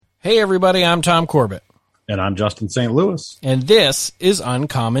Hey everybody, I'm Tom Corbett. And I'm Justin St. Louis. And this is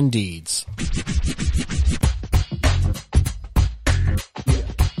Uncommon Deeds.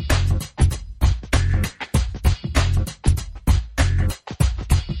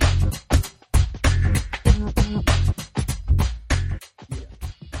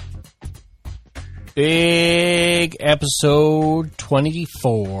 Big episode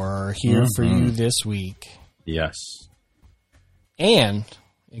 24 here for you this week. Yes. And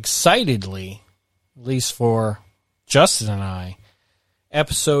excitedly, at least for Justin and I,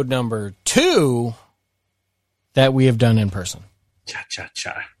 episode number 2 that we have done in person.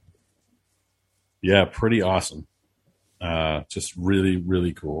 Cha-cha-cha. Yeah, pretty awesome. Just really,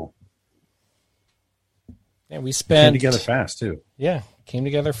 really cool. And we spent... Came together fast, too. Yeah, came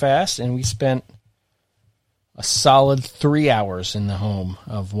together fast, and we spent a solid 3 hours in the home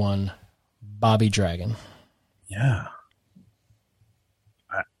of one Bobby Dragon. Yeah.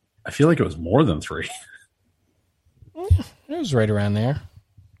 I feel like it was more than 3. It was right around there.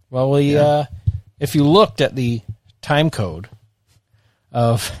 Well, if you looked at the time code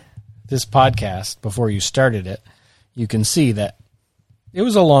of this podcast before you started it, you can see that it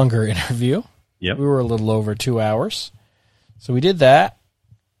was a longer interview. Yep. We were a little over 2 hours. So we did that.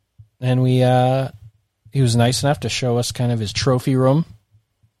 And he was nice enough to show us kind of his trophy room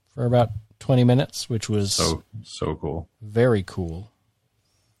for about 20 minutes, which was so cool. Very cool.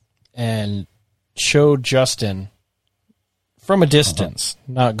 And showed Justin from a distance,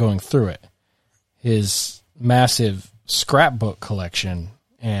 not going through it, his massive scrapbook collection.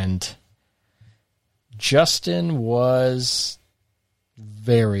 And Justin was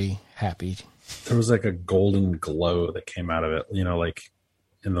very happy. There was like a golden glow that came out of it, you know, like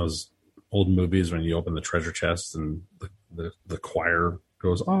in those old movies when you open the treasure chest and the choir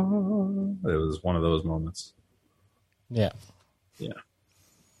goes, oh, it was one of those moments. Yeah. Yeah.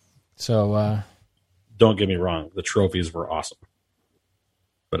 So, don't get me wrong. The trophies were awesome,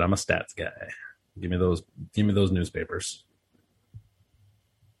 but I'm a stats guy. Give me those newspapers.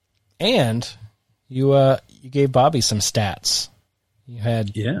 And you gave Bobby some stats. You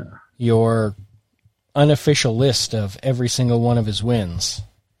had your unofficial list of every single one of his wins.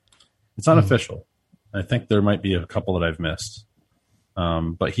 It's unofficial. I think there might be a couple that I've missed.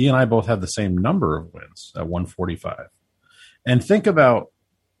 But he and I both have the same number of wins at 145. And think about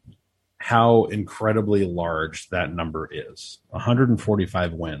how incredibly large that number is.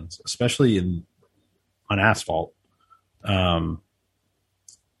 145 wins, especially on asphalt. Well,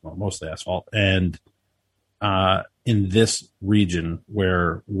 mostly asphalt. And in this region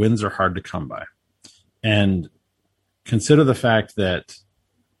where wins are hard to come by. And consider the fact that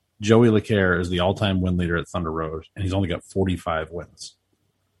Joey Laquerre is the all-time win leader at Thunder Road, and he's only got 45 wins.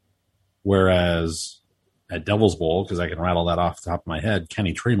 Whereas at Devil's Bowl, because I can rattle that off the top of my head,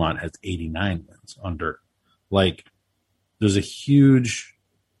 Kenny Tremont has 89 wins on dirt. Like, there's a huge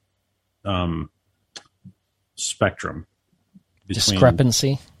spectrum.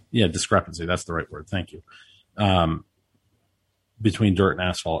 Discrepancy? Yeah, discrepancy. That's the right word. Thank you. Between dirt and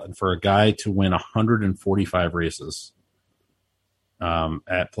asphalt. And for a guy to win 145 races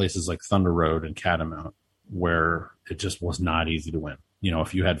at places like Thunder Road and Catamount, where it just was not easy to win. You know,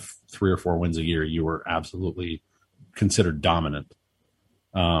 if you had 3 or 4 wins a year, you were absolutely considered dominant.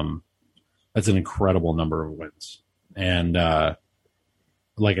 That's an incredible number of wins. And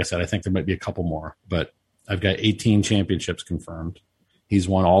like I said, I think there might be a couple more, but I've got 18 championships confirmed. He's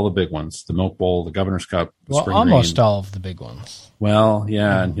won all the big ones, the Milk Bowl, the Governor's Cup, well, Spring almost Green. All of the big ones. Well,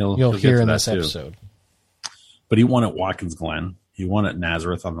 yeah, and you'll hear in this episode. But he won at Watkins Glen. He won at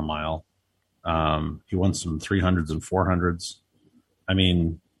Nazareth on the mile. He won some 300s and 400s. I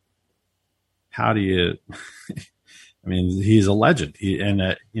mean, how do you? I mean, he's a legend,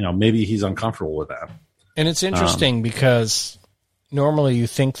 maybe he's uncomfortable with that. And it's interesting because normally you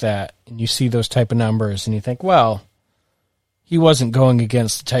think that, and you see those type of numbers, and you think, well, he wasn't going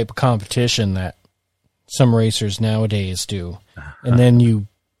against the type of competition that some racers nowadays do, and then you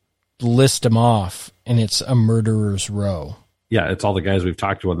list them off, and it's a murderer's row. Yeah, it's all the guys we've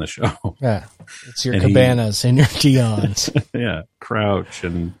talked to on the show. Yeah, it's your Cabanas and your Dion's. Yeah, Crouch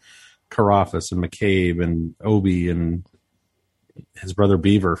and Carafas and McCabe and Obi and his brother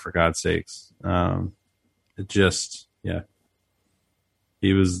Beaver, for God's sakes. It just, yeah.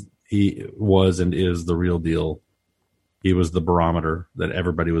 He was and is the real deal. He was the barometer that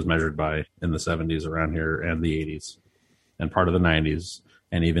everybody was measured by in the 70s around here and the 80s and part of the 90s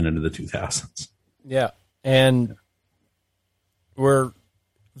and even into the 2000s. Yeah, and we're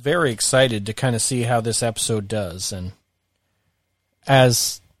very excited to kind of see how this episode does. And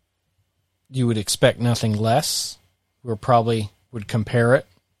as you would expect nothing less, we probably would compare it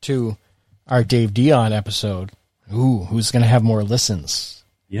to our Dave Dion episode. Ooh, who's going to have more listens?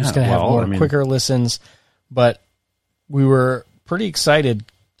 Yeah, who's going to have more quicker listens? But we were pretty excited.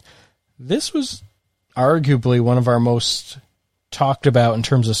 This was arguably one of our most talked about in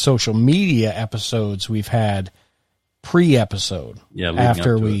terms of social media episodes we've had pre-episode. Yeah,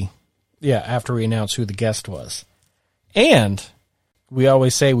 after we announced who the guest was. And we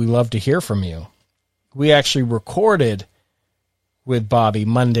always say we love to hear from you. We actually recorded with Bobby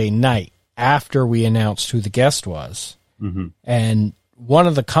Monday night after we announced who the guest was. Mm-hmm. And one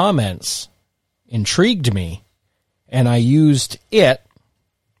of the comments intrigued me, and I used it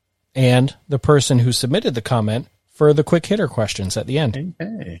and the person who submitted the comment for the quick hitter questions at the end.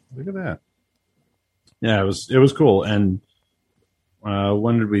 Hey, look at that. Yeah, it was cool. And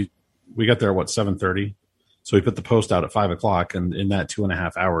when did we got there at 7:30? So we put the post out at 5:00, and in that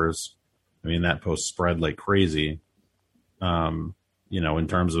 2.5 hours, I mean, that post spread like crazy. In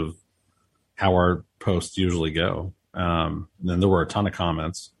terms of how our posts usually go. Then there were a ton of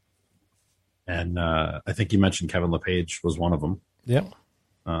comments, and I think you mentioned Kevin LePage was one of them. Yep.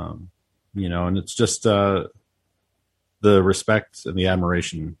 And it's just the respect and the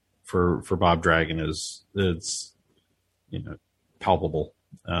admiration for Bob Dragon it's palpable,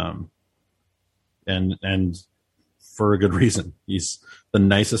 and for a good reason. He's the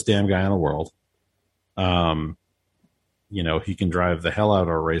nicest damn guy in the world. He can drive the hell out of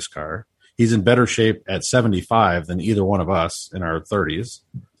a race car. He's in better shape at 75 than either one of us in our 30s.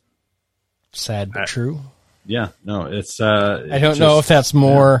 Sad but true. Yeah, no, it's. I don't know if that's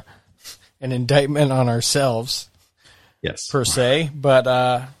more an indictment on ourselves, yes, per se, but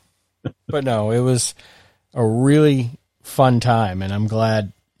no, it was a really fun time, and I'm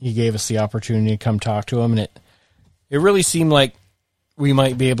glad he gave us the opportunity to come talk to him, and it really seemed like we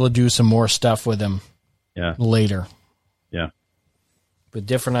might be able to do some more stuff with him. Yeah. Later. Yeah. With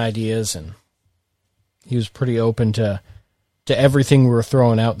different ideas, and he was pretty open to everything we were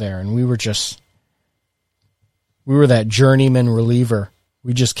throwing out there, and we were that journeyman reliever.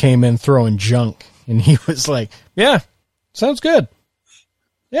 We just came in throwing junk, and he was like, yeah, sounds good.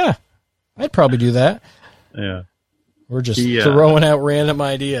 Yeah, I'd probably do that. Yeah. We're just throwing out random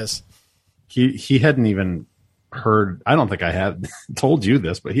ideas. He hadn't even heard, I don't think I had told you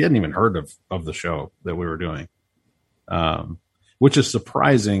this, but he hadn't even heard of the show that we were doing. Which is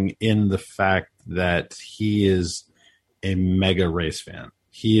surprising in the fact that he is a mega race fan.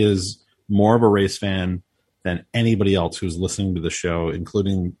 He is more of a race fan than anybody else who's listening to the show,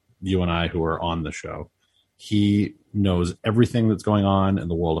 including you and I who are on the show. He knows everything that's going on in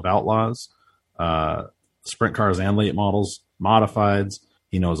the world of Outlaws, sprint cars and late models, modifieds.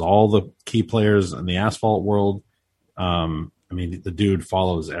 He knows all the key players in the asphalt world. The dude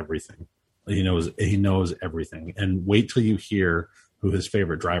follows everything. He knows everything. And wait till you hear who his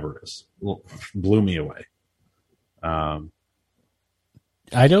favorite driver is. Blew me away.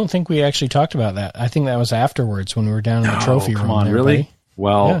 I don't think we actually talked about that. I think that was afterwards when we were down in the trophy room. Come on, there, really? buddy.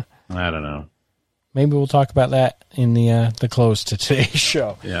 Well, yeah. I don't know. Maybe we'll talk about that in the close to today's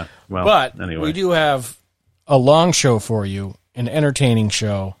show. Yeah. Well, but anyway, we do have a long show for you, an entertaining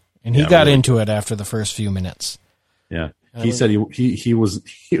show, and he got into it after the first few minutes. Yeah. He said he was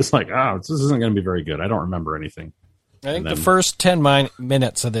like, this isn't going to be very good. I don't remember anything. I think the first 10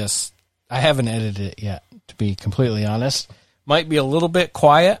 minutes of this, I haven't edited it yet, to be completely honest. Might be a little bit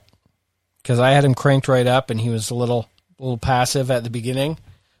quiet because I had him cranked right up and he was a little passive at the beginning.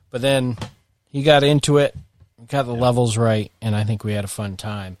 But then he got into it, got the levels right, and I think we had a fun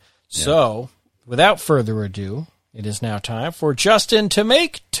time. Yeah. So, without further ado, it is now time for Justin to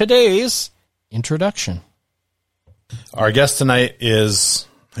make today's introduction. Our guest tonight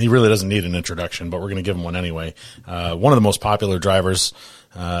he really doesn't need an introduction, but we're going to give him one anyway. One of the most popular drivers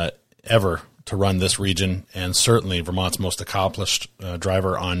ever to run this region, and certainly Vermont's most accomplished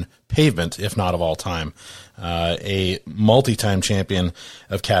driver on pavement, if not of all time. A multi-time champion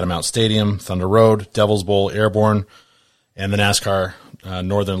of Catamount Stadium, Thunder Road, Devil's Bowl, Airborne, and the NASCAR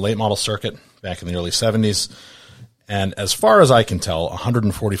Northern Late Model Circuit back in the early 70s. And as far as I can tell,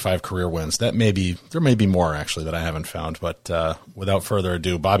 145 career wins. There may be more, actually, that I haven't found. But without further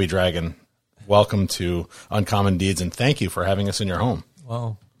adu, Bobby Dragon, welcome to Uncommon Deeds, and thank you for having us in your home.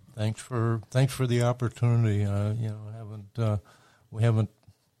 Well, thanks for the opportunity. We haven't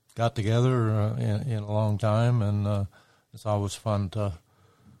got together in a long time, and it's always fun to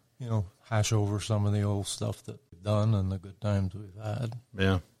hash over some of the old stuff that we've done and the good times we've had.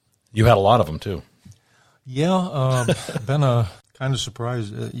 Yeah, you had a lot of them too. Yeah, been a kind of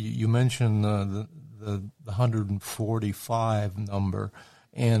surprised. You mentioned the 145 number,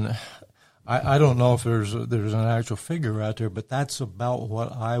 and I don't know if there's an actual figure out there, but that's about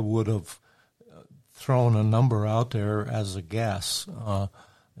what I would have thrown a number out there as a guess,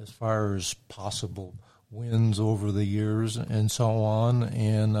 as far as possible wins over the years and so on.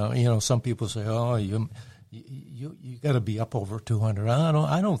 And some people say, "Oh, you got to be up over 200."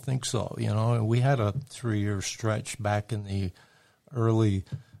 I don't think so. We had a 3-year stretch back in the early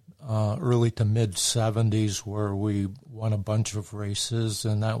to mid 70s where we won a bunch of races,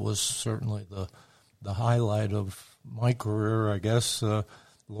 and that was certainly the highlight of my career, I guess,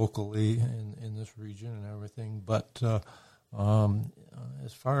 locally in this region and everything. But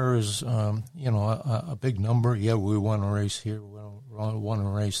as far as a big number, yeah, we won a race here, we won a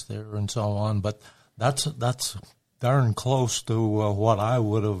race there, and so on. But that's darn close to what I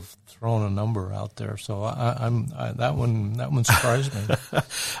would have thrown a number out there. So that one surprised me.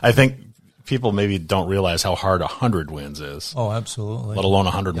 I think people maybe don't realize how hard 100 wins is. Oh, absolutely. Let alone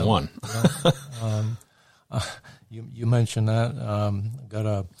 101. Yep. You mentioned that.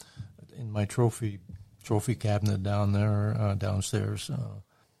 Got in my trophy cabinet down there downstairs.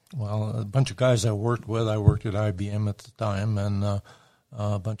 A bunch of guys I worked with. I worked at IBM at the time, and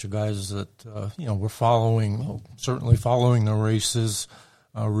a bunch of guys that were certainly following the races,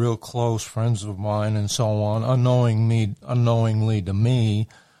 real close friends of mine, and so on. Unknowingly to me,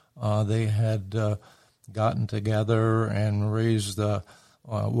 they had gotten together and raised,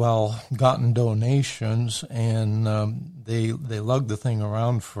 gotten donations, and they lugged the thing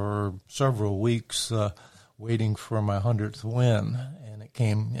around for several weeks, waiting for my 100th win, and it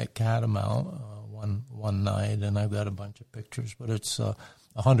came at Catamount one night, and I've got a bunch of pictures, but it's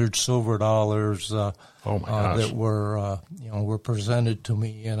 100 silver dollars oh my gosh. that were presented to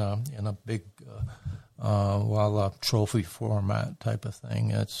me in a big trophy format type of thing.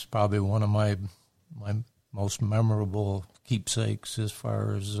 It's probably one of my most memorable keepsakes as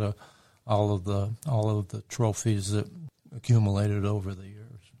far as all of the trophies that accumulated over the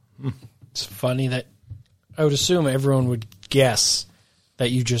years. It's funny that I would assume everyone would guess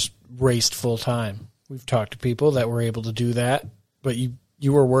that you just raced full time. We've talked to people that were able to do that, but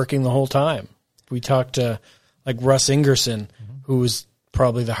you were working the whole time. We talked to like Russ Ingerson, who was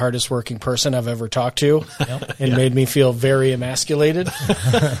probably the hardest working person I've ever talked to, and made me feel very emasculated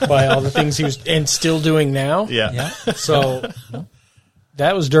by all the things he was and still doing now. Yeah. So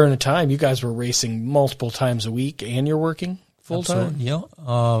that was during a time you guys were racing multiple times a week, and you're working full time. Yeah,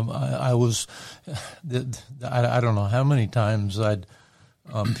 I was. I don't know how many times I'd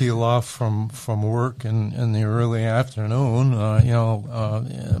peel off from work in the early afternoon.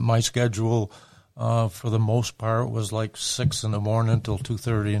 My schedule for the most part was like 6 in the morning till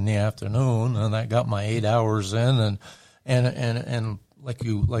 2:30 in the afternoon, and that got my 8 hours in. And like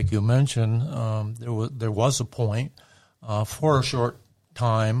you mentioned, there was a point for a short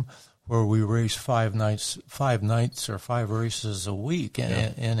time where we raced 5 nights or 5 races a week,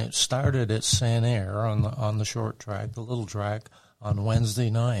 and it started at Saint Air on the short track, the little track, on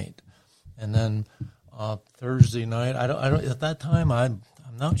Wednesday night, and then Thursday night. I don't. At that time, I'm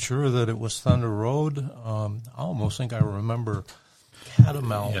not sure that it was Thunder Road. I almost think I remember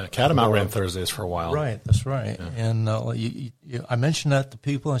Catamount. Yeah, Catamount ran Thursdays for a while. Right, that's right. Yeah. And I mentioned that to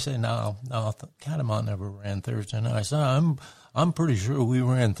people. I say, no, Catamount never ran Thursday night. I said, I'm pretty sure we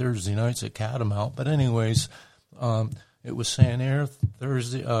ran Thursday nights at Catamount. But anyways, it was Saint Air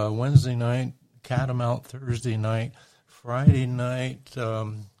Wednesday night, Catamount Thursday night, Friday night.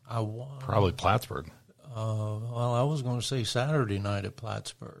 I won. Probably Plattsburgh. I was going to say Saturday night at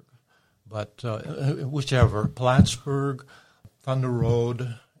Plattsburgh, but whichever, Plattsburgh, Thunder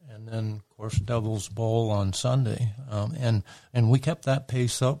Road, and then of course Devil's Bowl on Sunday, and we kept that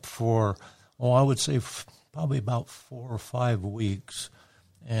pace up for I would say probably about 4 or 5 weeks,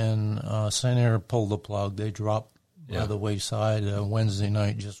 and Saint Air pulled the plug. They dropped by the wayside. Wednesday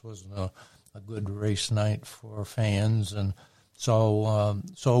night just wasn't a good race night for fans, and so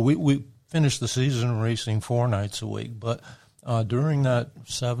we finished the season racing 4 nights a week. But during that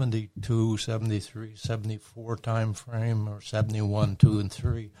 72, 73, 74 time frame, or 71, 2, and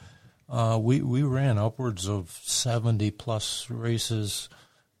 3, we ran upwards of 70-plus races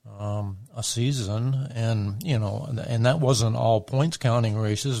a season, and that wasn't all points counting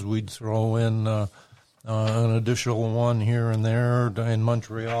races. We'd throw in an additional one here and there in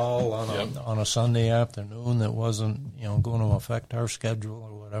Montreal on a Sunday afternoon that wasn't going to affect our schedule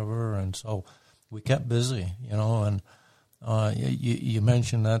or whatever, and so we kept busy, and you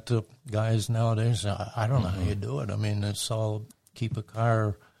mentioned that to guys nowadays. I don't know how you do it. I mean, it's all keep a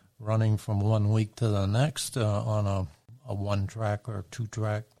car running from one week to the next on a 1-track or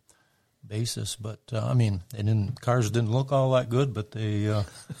 2-track basis. But I mean, cars didn't look all that good, but they got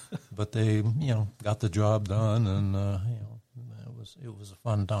the job done, and it was a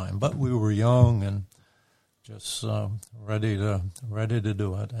fun time. But we were young and just ready to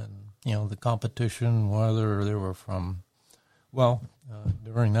do it. And the competition, whether they were from,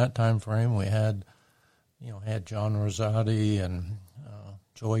 during that time frame, we had John Rosati and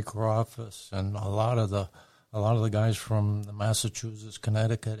Joey Carafas and a lot of the guys from the Massachusetts,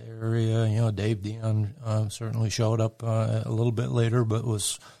 Connecticut area. Dave Dion certainly showed up a little bit later, but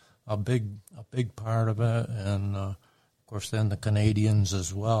was a big part of it. And of course, then the Canadians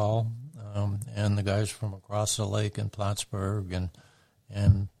as well, and the guys from across the lake in Plattsburgh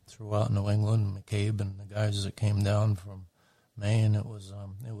and throughout New England, McCabe and the guys that came down from Maine. It was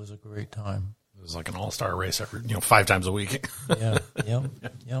a great time. It was like an all-star race every 5 times a week. Yeah.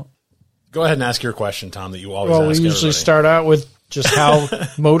 Go ahead and ask your question, Tom, that you always Well, ask we usually everybody. start out with just how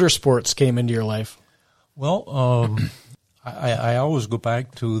motorsports came into your life. Well, I always go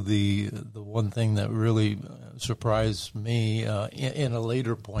back to the one thing that really surprised me in a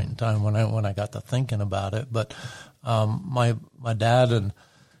later point in time when I got to thinking about it. But my dad and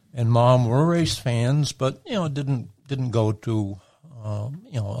mom were race fans, but didn't go to a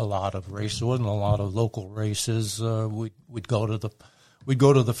lot of races. There wasn't a lot of local races. We'd go to the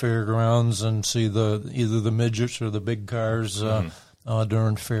fairgrounds and see either the midgets or the big cars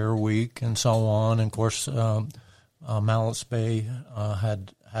during Fair Week and so on. And of course, Mallett's Bay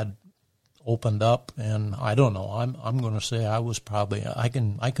had opened up, and I don't know. I'm going to say I was probably I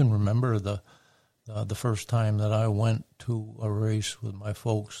can remember the first time that I went to a race with my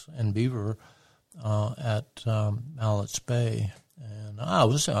folks in Beaver at Mallett's Bay. And I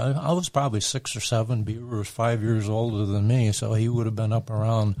was probably 6 or 7. Beaver was 5 years older than me, so he would have been up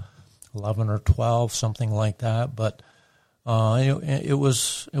around 11 or 12, something like that. But it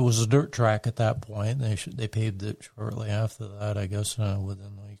was a dirt track at that point. They paved it shortly after that, I guess,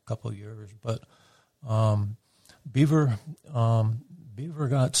 within a couple of years. But Beaver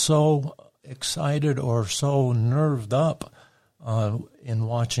got so excited or so nerved up in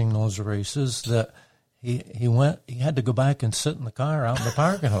watching those races that he had to go back and sit in the car out in the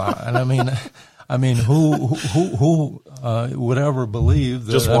parking lot. And I mean, who would ever believe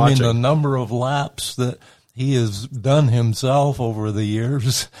that? Just watching. The number of laps that he has done himself over the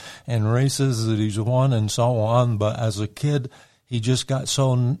years and races that he's won and so on. But as a kid, he just got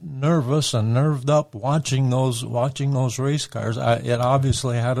so nervous and nerved up watching those race cars. It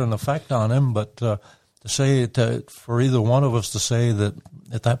obviously had an effect on him, but for either one of us to say that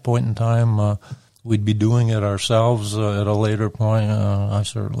at that point in time we'd be doing it ourselves at a later point, I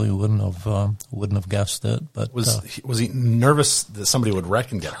certainly wouldn't have guessed it. But was he nervous that somebody would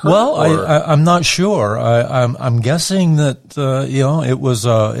wreck and get hurt? Well, I'm not sure. I'm guessing that it was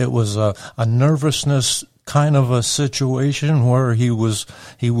a nervousness kind of a situation where he was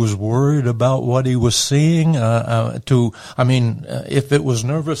worried about what he was seeing. If it was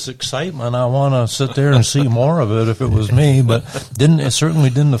nervous excitement, I want to sit there and see more of it if it was me. But it certainly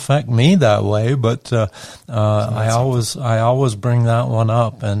didn't affect me that way. But I always bring that one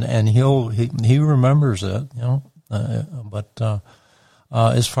up, and he remembers it. But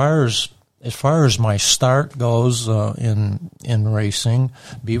as far as my start goes in racing,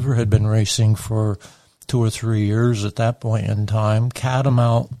 Beaver had been racing for 2 or 3 years at that point in time.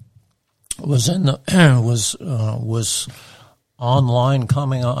 Catamount was was online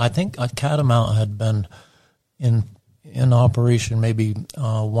coming on. I think Catamount had been in operation maybe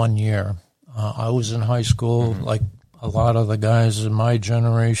 1 year. I was in high school, like a lot of the guys in my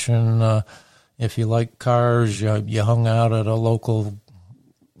generation. If you like cars, you hung out at a local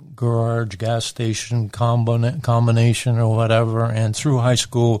garage, gas station combination or whatever. And through high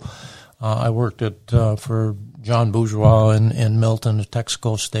school, I worked for John Bourgeois in Milton, the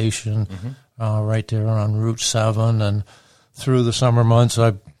Texaco station, right there on Route 7. And through the summer months,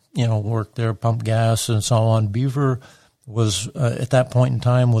 I worked there, pumped gas and so on. Beaver was at that point in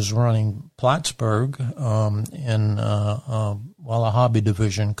time was running Plattsburgh in a hobby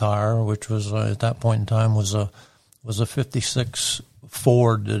division car, which was at that point in time was a 56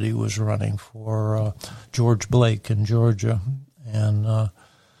 Ford that he was running for George Blake in Georgia. And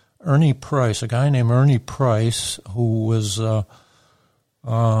Ernie Price, a guy named Ernie Price, who was a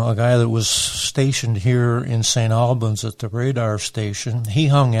guy that was stationed here in St. Albans at the radar station. He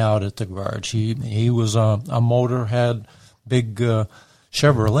hung out at the garage. He was a Motorhead, big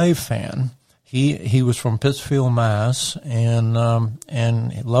Chevrolet fan. He was from Pittsfield, Mass, and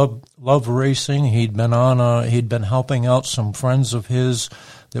loved racing. He'd been helping out some friends of his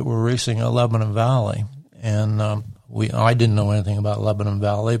that were racing at Lebanon Valley, and I didn't know anything about Lebanon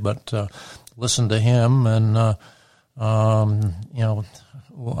Valley, but listened to him, and I'll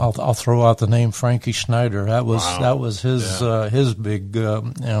throw out the name Frankie Schneider. That was his big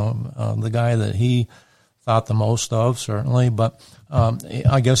the guy that he thought the most of, certainly. But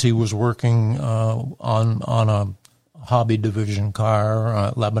I guess he was working on a hobby division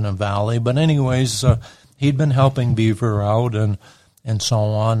car, Lebanon Valley. But anyways, he'd been helping Beaver out and so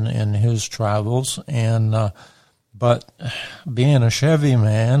on in his travels. And but being a Chevy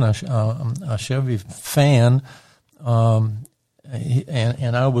man, a Chevy fan,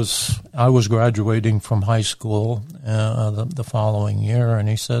 and I was graduating from high school the following year, and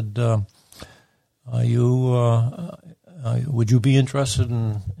he said, would you be interested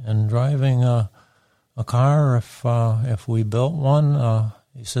in driving a car if we built one?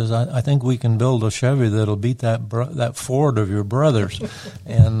 He says, I think we can build a Chevy that'll beat that Ford of your brother's.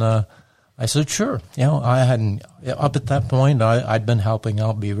 And I said, sure. I hadn't, up at that point, I'd been helping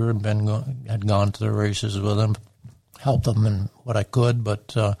out Beaver and had gone to the races with him, helped them in what I could,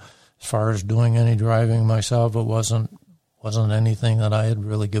 but as far as doing any driving myself, it wasn't anything that I had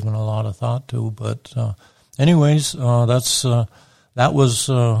really given a lot of thought to. But anyways, that was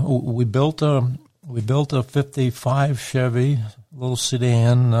we built a 55 Chevy, little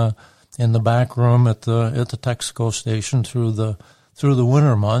sedan, in the back room at the Texaco station through the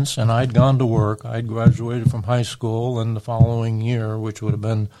winter months, and I'd gone to work. I'd graduated from high school, and the following year, which would have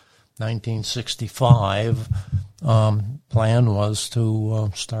been 1965, plan was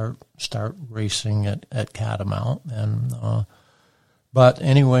to start racing at Catamount. And but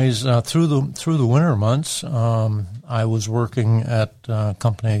anyways, through the winter months, I was working at a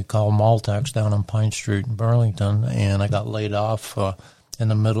company called Maltex down on Pine Street in Burlington, and I got laid off in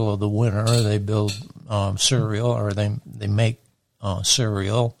the middle of the winter. They build cereal, or they make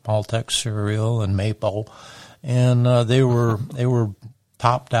cereal, Maltex cereal and maple, and they were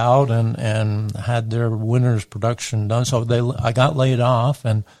topped out and had their winter's production done. So I got laid off,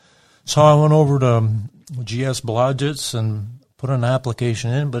 and so I went over to GS Blodgett's and put an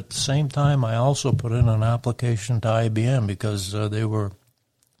application in. But at the same time, I also put in an application to IBM because they were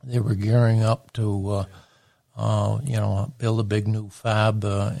gearing up to build a big new fab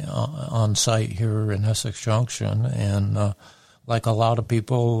on site here in Essex Junction, and like a lot of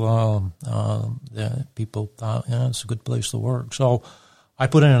people, people thought, it's a good place to work. So I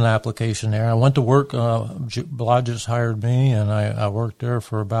put in an application there. I went to work. Blodgett's hired me, and I worked there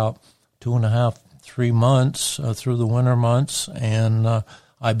for about 2.5, 3 months through the winter months. And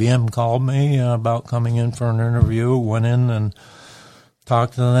IBM called me about coming in for an interview. Went in and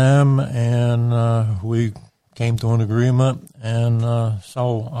talked to them, and we came to an agreement. And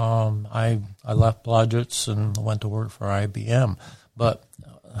so I left Blodgett's and went to work for IBM. But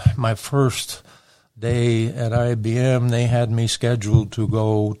my first day at IBM, they had me scheduled to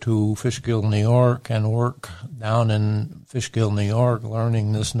go to Fishkill, New York, and work down in Fishkill, New York,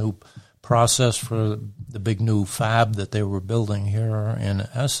 learning this new process for the big new fab that they were building here in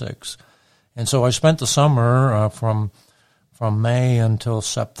Essex. And so I spent the summer from May until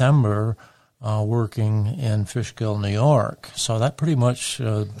September working in Fishkill, New York. So that pretty much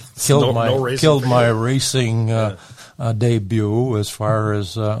killed my racing debut, as far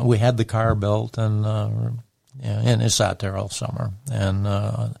as we had the car built, and it sat there all summer. And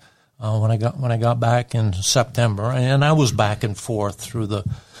when I got back in September, and I was back and forth through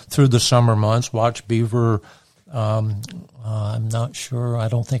the summer months, watched Beaver. I'm not sure. I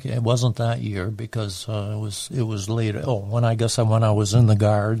don't think it wasn't that year, because it was later. When I was in the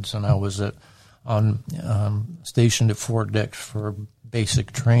Guards, and I was stationed at Fort Dix for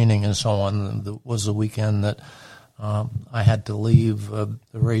basic training and so on. Was the weekend that I had to leave the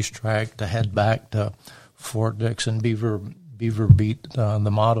racetrack to head back to Fort Dix, and Beaver beat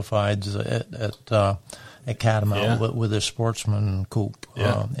the modifieds at Catamount with a Sportsman coupe,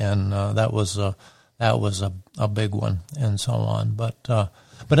 and that was a big one, and so on.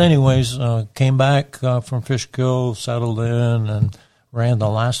 But anyways, came back from Fishkill, settled in, and ran the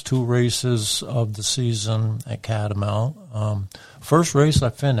last 2 races of the season at Catamount. First race I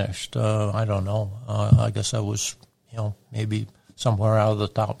finished. I don't know. I guess I was, maybe somewhere out of the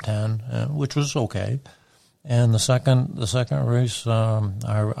top 10, which was okay. And the second race,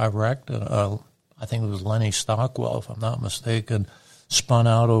 I wrecked. I think it was Lenny Stockwell, if I'm not mistaken, spun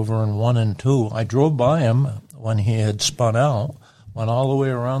out over in 1 and 2. I drove by him when he had spun out, went all the way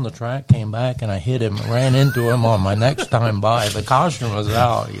around the track, came back, and I hit him, ran into him on my next time by. The caution was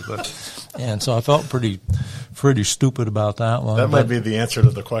out, and so I felt pretty stupid about that one. That might be the answer to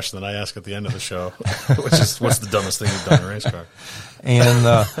the question that I ask at the end of the show, which is, what's the dumbest thing you've done in a race car?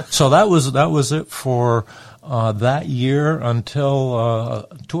 And so that was it for that year until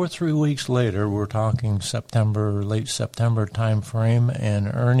 2 or 3 weeks later, we're talking September, late September time frame,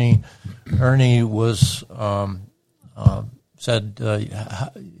 and Ernie was said,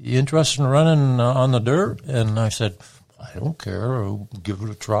 "You interested in running on the dirt?" And I said, "I don't care. I'll give it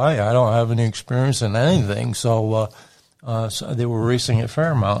a try. I don't have any experience in anything." So they were racing at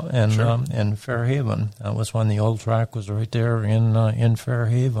Fairmount and in Fairhaven. That was when the old track was right there in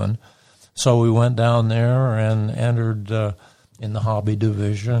Fairhaven. So we went down there and entered in the hobby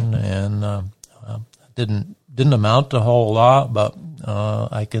division, and didn't amount to a whole lot, but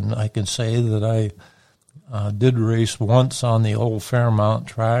I can say that I did race once on the old Fairmount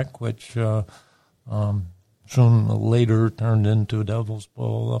track, which soon later turned into Devil's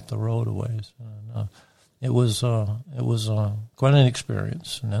Bowl up the road a ways. And, it was quite an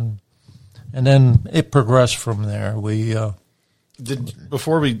experience, and then it progressed from there. We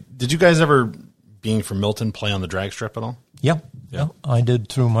did you guys ever, being from Milton, play on the drag strip at all? Yeah. I did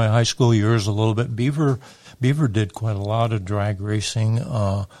through my high school years a little bit. Beaver did quite a lot of drag racing,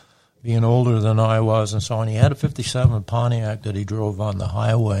 being older than I was and so on. He had a 57 Pontiac that he drove on the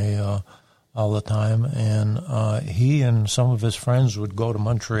highway all the time, and he and some of his friends would go to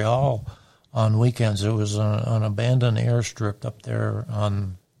Montreal on weekends. There was an abandoned airstrip up there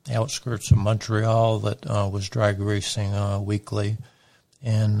on the outskirts of Montreal that was drag racing weekly,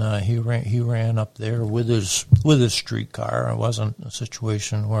 and he ran up there with his streetcar. It wasn't a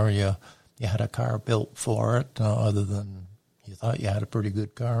situation where you had a car built for it, other than you thought you had a pretty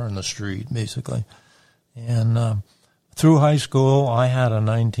good car in the street, basically. And through high school, I had a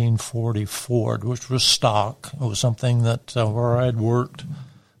 1940 Ford, which was stock. It was something that where I'd worked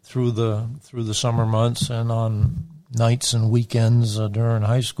through the summer months and on nights and weekends during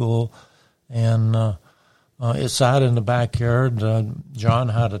high school, and it sat in the backyard. John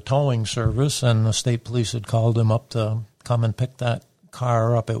had a towing service, and the state police had called him up to come and pick that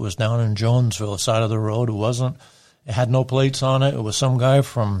car up. It was down in Jonesville, side of the road. It had no plates on it. It was some guy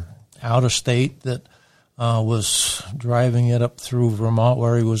from out of state that was driving it up through Vermont.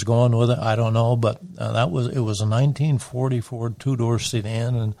 Where he was going with it, I don't know, but it was a 1940 Ford two-door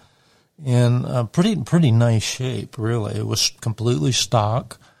sedan, and in pretty nice shape, really. It was completely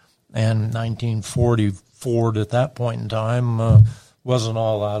stock, and 1940 Ford at that point in time wasn't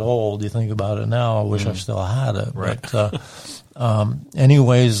all that old. You think about it now, I wish I still had it. Right. But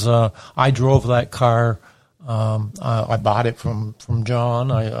anyways, I drove that car. I bought it from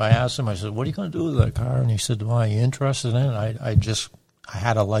John. I asked him, I said, "What are you going to do with that car?" And he said, "Well, are you interested in it?" I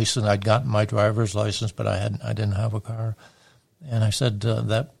had a license. I'd gotten my driver's license, but I didn't have a car. And I said,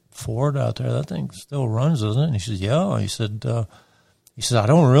 "That Ford out there, that thing still runs, doesn't it?" And he said, "Yeah." He said, "I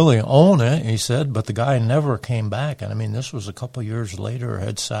don't really own it." He said, "But the guy never came back." And I mean, this was a couple of years later. It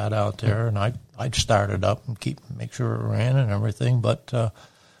had sat out there, and I'd start it up and make sure it ran and everything. But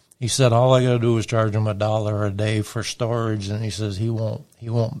he said, "All I got to do is charge him $1 a day for storage," and he says he won't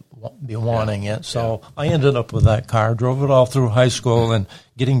be wanting it. So I ended up with that car, drove it all through high school. And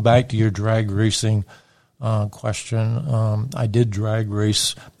getting back to your drag racing question, I did drag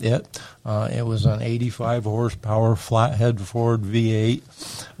race it. It was an 85 horsepower flathead Ford V8,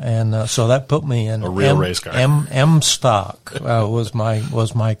 and so that put me in a real race car. M stock was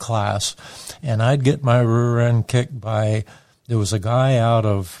my class, and I'd get my rear end kicked by. There was a guy out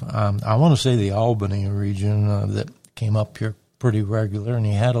of, I want to say the Albany region that came up here pretty regular, and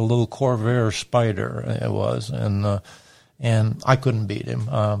he had a little Corvair Spider, it was, and I couldn't beat him.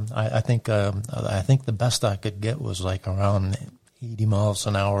 I think the best I could get was like around 80 miles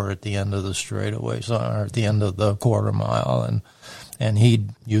an hour at the end of the straightaway, or at the end of the quarter mile, and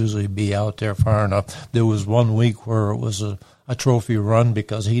he'd usually be out there far enough. There was one week where it was a trophy run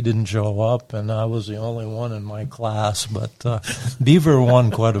because he didn't show up, and I was the only one in my class. But Beaver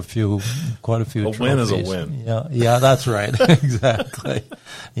won quite a few trophies. A win is a win. Yeah, that's right. Exactly.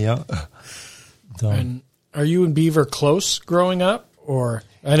 Yeah. So. And are you and Beaver close growing up? Or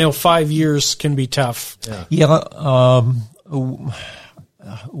I know 5 years can be tough. Yeah.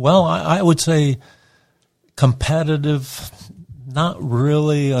 Well, I would say competitive, not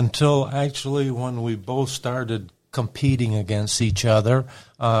really until actually when we both started competing against each other.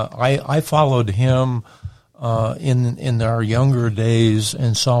 I followed him in our younger days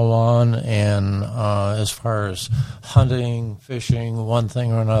and so on, and as far as hunting, fishing, one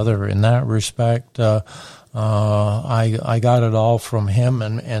thing or another in that respect, I got it all from him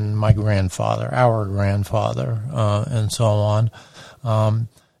and my grandfather, our grandfather, and so on.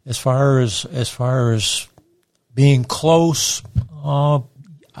 As far as being close,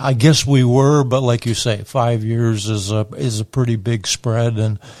 I guess we were, but like you say, 5 years is a pretty big spread,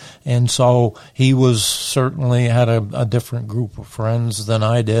 and so he was certainly had a different group of friends than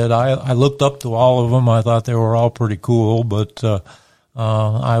I did. I looked up to all of them. I thought they were all pretty cool, but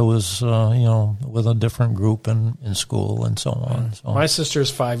I was with a different group in school and so on. So. My sister's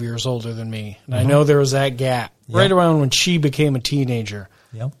 5 years older than me, and I know there was that gap right around when she became a teenager.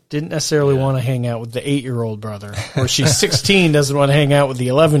 Yep. Didn't necessarily want to hang out with the 8-year-old brother, or she's 16, doesn't want to hang out with the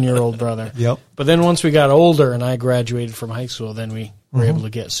 11-year-old brother. Yep. But then once we got older and I graduated from high school, then we were able to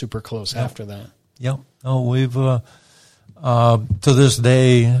get super close after that. Yep. Oh, we've to this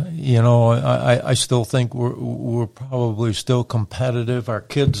day, I still think we're probably still competitive. Our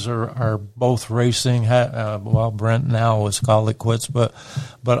kids are both racing. Brent now is called it quits, but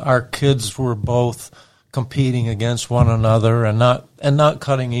our kids were both competing against one another and not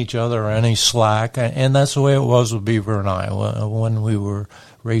cutting each other any slack. And that's the way it was with Beaver and I when we were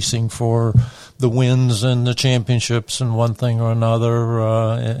racing for the wins and the championships and one thing or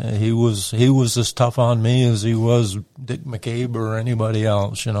another. He was as tough on me as he was Dick McCabe or anybody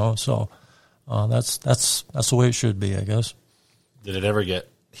else, So that's the way it should be, I guess. Did it ever get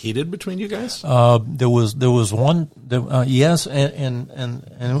heated between you guys? There was one, yes, and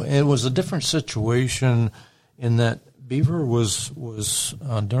it was a different situation in that Beaver was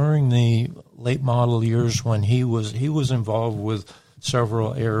during the late model years when he was involved with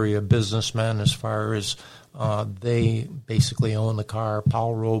several area businessmen as far as they basically owned the car.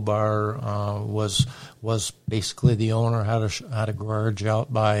 Paul Robar was basically the owner, had a garage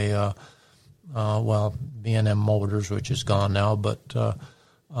out by B&M Motors, which is gone now, but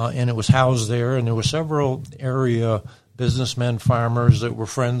and it was housed there, and there were several area businessmen, farmers that were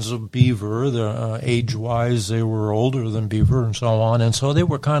friends of Beaver. Age-wise, they were older than Beaver, and so on. And so they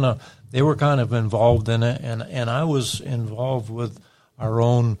were kind of involved in it, and I was involved with our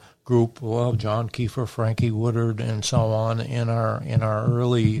own group. Well, John Kiefer, Frankie Woodard, and so on in our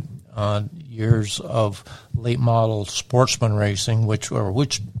early years of late model sportsman racing, which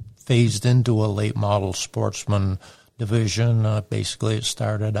phased into a late model sportsman division. Basically, it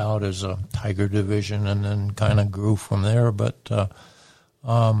started out as a Tiger division and then kind of grew from there. But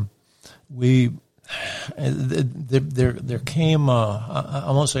there came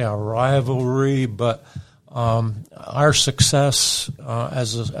I won't say a rivalry, but our success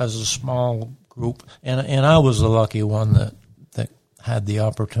as a small group, and I was the lucky one that had the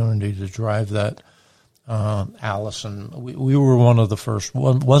opportunity to drive that. Allison, we were one of the first.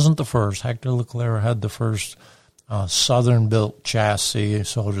 Wasn't the first. Hector Leclerc had the first Southern-built chassis,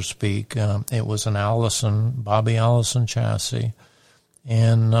 so to speak. It was an Bobby Allison chassis,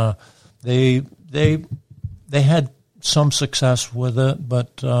 and they had some success with it,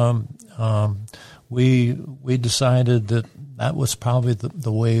 but we decided that was probably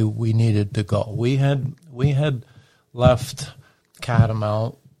the way we needed to go. We had left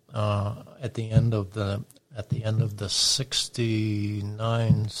Catamount at the end of the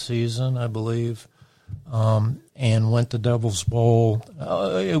 '69 season, I believe. And went to Devil's Bowl.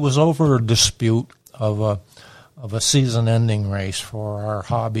 It was over a dispute of a season-ending race for our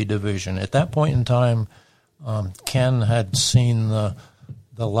hobby division. At that point in time, Ken had seen the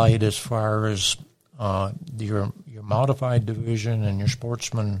light as far as your modified division and your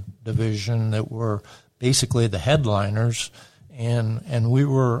sportsman division that were basically the headliners, and we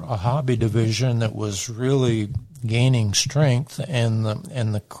were a hobby division that was really gaining strength, and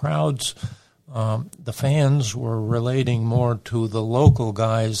the crowds. The fans were relating more to the local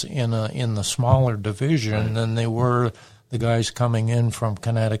guys in the smaller division than they were the guys coming in from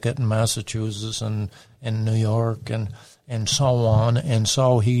Connecticut and Massachusetts and New York and so on. And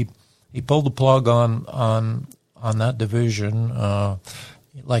so he pulled the plug on that division,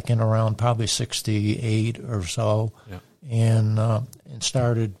 like in around probably '68 or so, and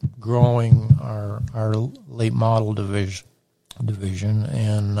started growing our late model division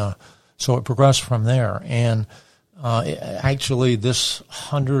and. So it progressed from there, and actually this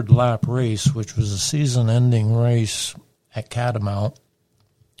 100-lap race, which was a season-ending race at Catamount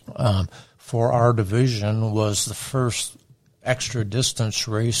for our division, was the first extra distance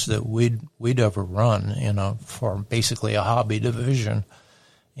race that we'd ever run for basically a hobby division,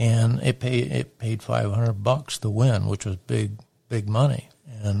 and it paid $500 to win, which was big money,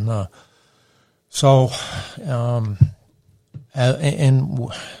 and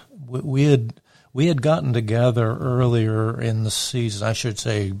We had gotten together earlier in the season. I should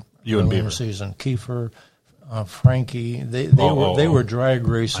say, you and Beaver. In the season. Kiefer, Frankie, they were drag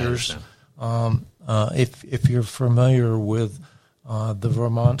racers. If you're familiar with The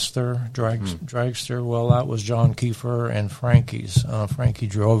Vermonster dragster, well, that was John Kiefer and Frankie's. Frankie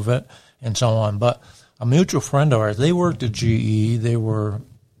drove it and so on. But a mutual friend of ours, they worked at GE. They were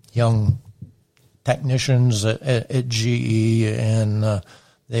young technicians at GE, and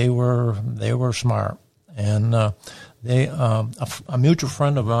they were smart. And a mutual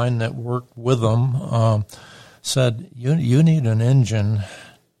friend of mine that worked with them said, "You need an engine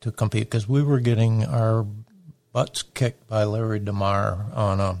to compete," because we were getting our butts kicked by Larry DeMar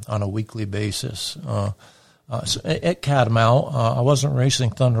on a weekly basis. So at Catamount, I wasn't racing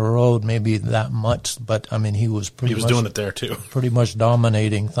Thunder Road maybe that much, but I mean he was doing it there too, pretty much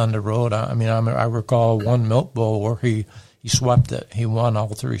dominating Thunder Road. I recall one Milk Bowl where he swept it. He won all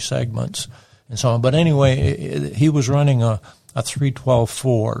three segments and so on. But anyway, he was running a 312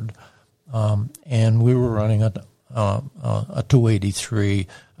 Ford, and we were running a 283,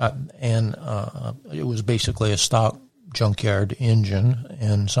 and it was basically a stock junkyard engine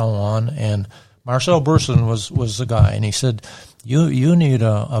and so on. And Marcel Burson was the guy, and he said, "You need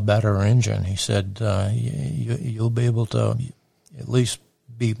a better engine." He said, "You'll be able to at least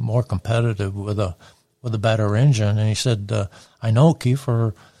be more competitive with a better engine." And he said, "I know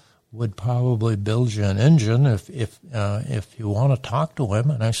Kiefer would probably build you an engine if you want to talk to him."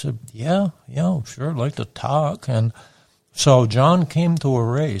 And I said, yeah, sure, I'd like to talk. And so John came to a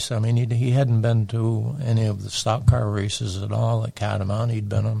race. I mean, he hadn't been to any of the stock car races at all at Catamount. He'd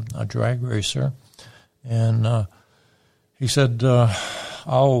been a drag racer. And he said,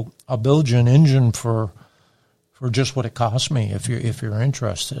 I'll build you an engine for just what it cost me if you're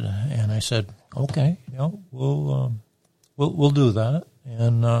interested. And I said, okay, we'll do that.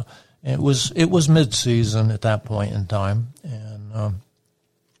 And it was mid-season at that point in time, and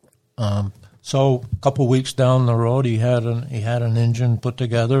so a couple of weeks down the road, he had an engine put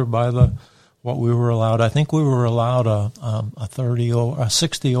together by what we were allowed. I think we were allowed a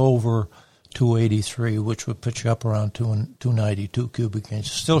 60 over 283, which would put you up around 292 cubic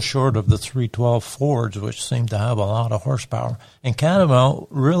inches, still short of the 312 Fords, which seemed to have a lot of horsepower. And Catamount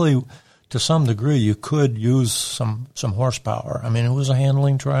really, to some degree, you could use some horsepower. I mean, it was a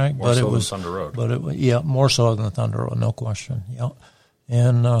handling track, more so than Thunder Road. But more so than Thunder Road, no question. Yeah,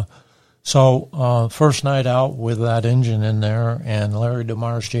 and so first night out with that engine in there, and Larry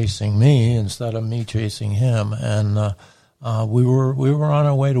DeMar's chasing me instead of me chasing him, and we were on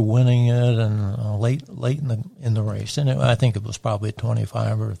our way to winning it, and late in the race, and I think it was probably a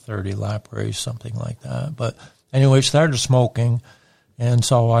 25 or 30 lap race, something like that. But anyway, started smoking. And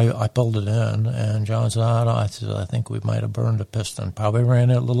so I pulled it in, and John said, I think we might have burned a piston. Probably ran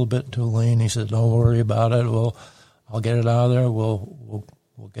it a little bit too lean. He said, don't worry about it. I'll get it out of there. We'll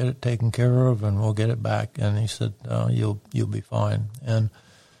get it taken care of, and we'll get it back. And he said, you'll be fine. And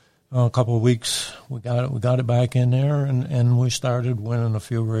a couple of weeks, we got it back in there, and we started winning a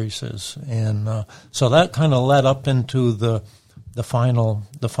few races. And so that kind of led up into the final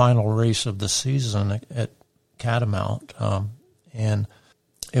race of the season at Catamount. And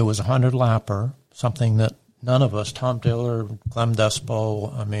it was a 100-lapper, something that none of us, Tom Taylor, Clem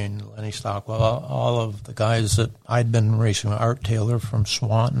Despo, Lenny Stockwell, all of the guys that I'd been racing with, Art Taylor from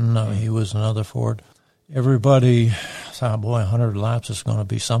Swanton, he was another Ford. Everybody thought, boy, 100 laps is going to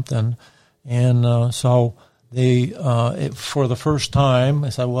be something. And so they, for the first time, they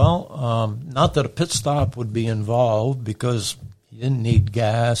said, well, not that a pit stop would be involved because you didn't need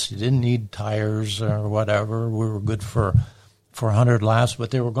gas, you didn't need tires or whatever. We were good for 100 laps, but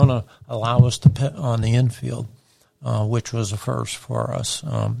they were going to allow us to pit on the infield, which was a first for us.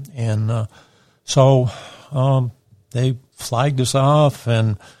 So they flagged us off,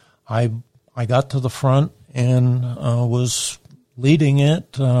 and I got to the front and was leading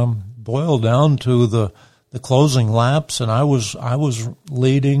it, boiled down to the closing laps, and I was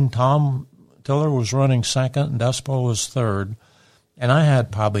leading. Tom Tiller was running second, and Despo was third, and I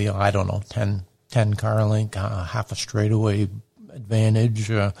had probably 10 car length, half a straightaway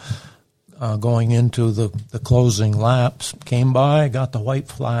advantage going into the closing laps. Came by, got the white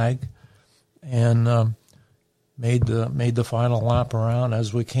flag, and made the final lap around.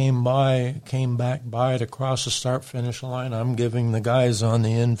 As we came back by to cross the start-finish line, I'm giving the guys on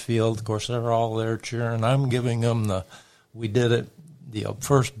the infield, of course, they're all there cheering, I'm giving them we did it, the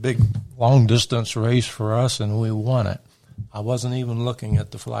first big long-distance race for us, and we won it. I wasn't even looking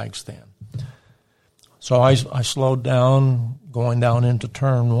at the flag stand. So I slowed down, going down into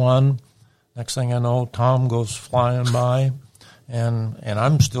turn one. Next thing I know, Tom goes flying by, and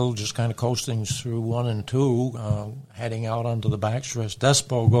I'm still just kind of coasting through 1 and 2, heading out onto the backstretch.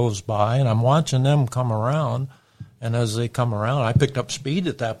 Despo goes by, and I'm watching them come around. And as they come around, I picked up speed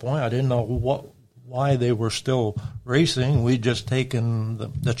at that point. I didn't know why they were still racing. We'd just taken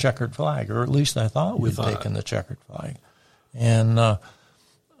the checkered flag, or at least I thought we'd taken the checkered flag. And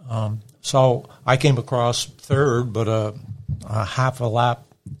so I came across third, but a half a lap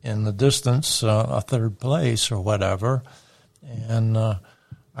in the distance, a third place or whatever. And I,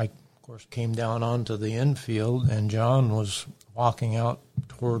 of course, came down onto the infield, and John was walking out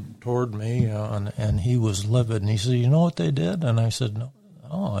toward me, and he was livid. And he said, "You know what they did?" And I said, "No."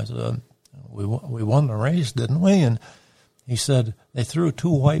 I said, we won the race, didn't we? And he said, "They threw 2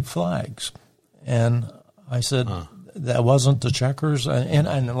 white flags." And I said, "That wasn't the checkers."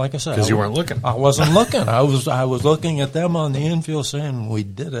 And like I said, because you weren't looking. I wasn't looking. I was looking at them on the infield, saying, "We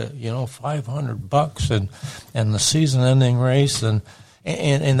did it, $500 and the season-ending race." And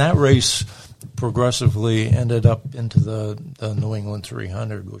that race progressively ended up into the New England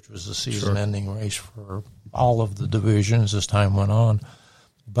 300, which was the season-ending race for all of the divisions as time went on.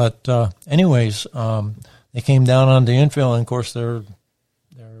 But anyways, they came down on the infield, and of course they're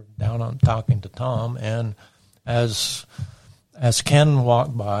down on talking to Tom, and as Ken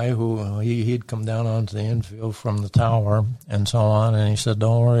walked by, who he'd come down onto the infield from the tower and so on, and he said,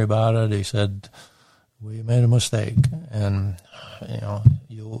 "Don't worry about it." He said, "We made a mistake, and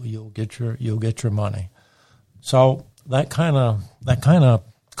you'll get your money." So that kind of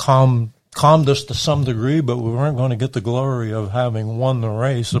calmed us to some degree, but we weren't going to get the glory of having won the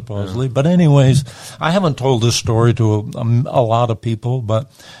race, supposedly. Yeah. But anyways, I haven't told this story to a lot of people, but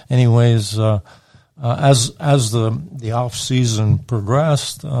anyways, as the off season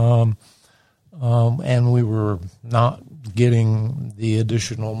progressed, and we were not getting the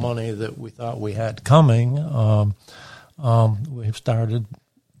additional money that we thought we had coming, we started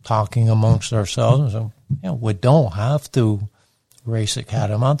talking amongst ourselves and said, we don't have to race at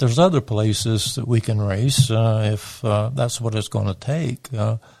Catamount. There's other places that we can race if that's what it's going to take.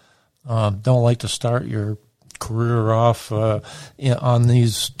 Don't like to start your career off on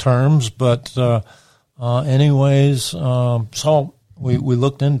these terms, but anyways, so we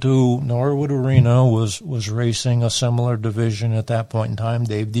looked into Norwood Arena was racing a similar division at that point in time.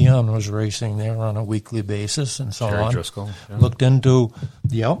 Dave Dion was racing there on a weekly basis and so Jerry on. Driscoll. Yeah. Looked into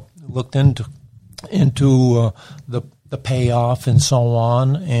the payoff and so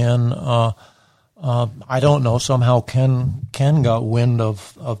on, and I don't know, somehow Ken got wind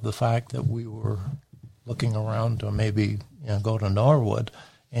of the fact that we were looking around to maybe go to Norwood,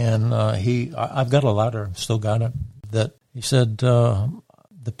 and I've got a letter, still got it, that he said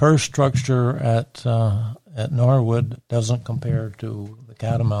the purse structure at Norwood doesn't compare to the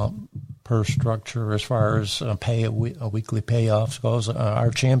Catamount purse structure as far as weekly payoffs goes.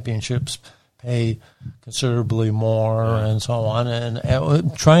 Our championships pay considerably more and so on, and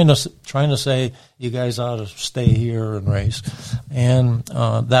trying to say you guys ought to stay here and race, and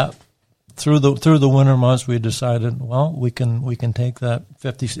that through the winter months we decided, well, we can take that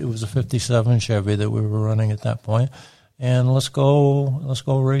 50. It was a 57 Chevy that we were running at that point, and let's go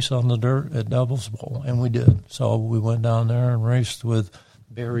race on the dirt at Devil's Bowl, and we did. So we went down there and raced with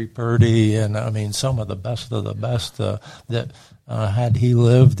Barry Purdy, and I mean some of the best that. Had he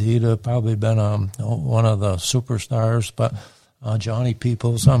lived, he'd have probably been one of the superstars. But Johnny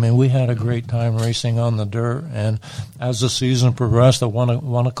Peoples, I mean, we had a great time racing on the dirt. And as the season progressed, I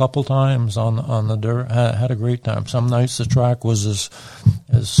won a couple times on the dirt. Had a great time. Some nights the track was as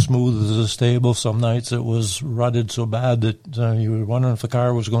smooth as a stable. Some nights it was rutted so bad that you were wondering if the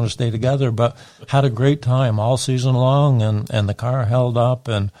car was going to stay together. But had a great time all season long, and the car held up.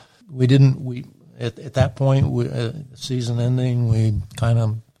 And At that point, season ending, we kind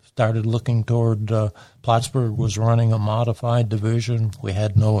of started looking toward Plattsburgh was running a modified division. We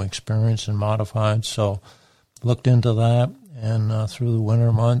had no experience in modified, so looked into that and through the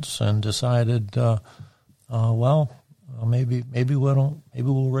winter months and decided, maybe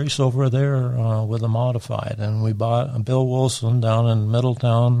we'll race over there with a modified. And we bought Bill Wilson down in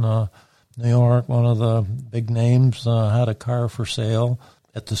Middletown, New York, one of the big names, had a car for sale.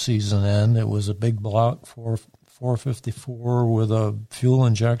 At the season end, it was a big block 454 with a fuel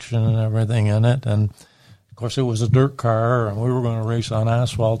injection and everything in it. And, of course, it was a dirt car, and we were going to race on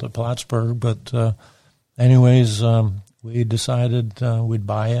asphalt at Plattsburgh. But anyways, we decided we'd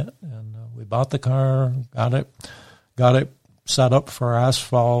buy it, and we bought the car, got it set up for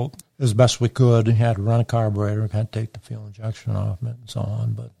asphalt as best we could. We had to run a carburetor, had to take the fuel injection off it and so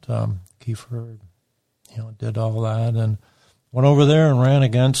on. But Kiefer, did all that, and went over there and ran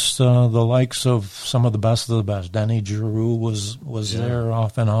against the likes of some of the best. Denny Giroux was there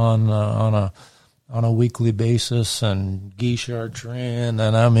off and on a weekly basis, and Guy Chartrand,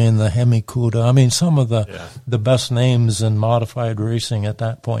 and I mean the Hemi Kuda. I mean some of the best names in modified racing at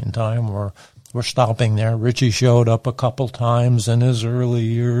that point in time were were stopping there. Richie showed up a couple times in his early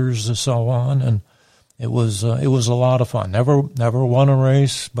years and so on, and it was a lot of fun. Never won a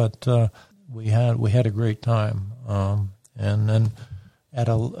race, but we had a great time. And then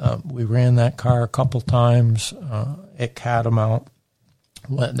we ran that car a couple times at Catamount.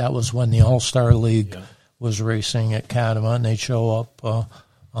 That was when the All-Star League was racing at Catamount, and they'd show up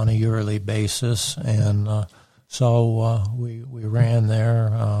on a yearly basis, and so we ran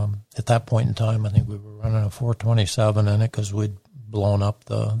there. At that point in time, I think we were running a 427 in it because we'd blown up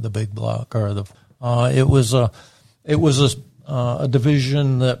the big block, or it was a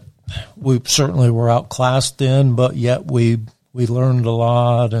division that we certainly were outclassed in, but yet we learned a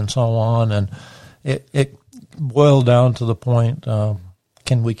lot and so on, and it boiled down to the point: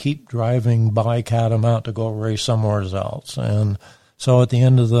 can we keep driving by Catamount to go race somewhere else? And so at the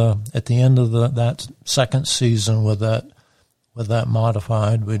end of that second season with that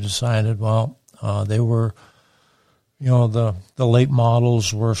modified, we decided, well, they were, the late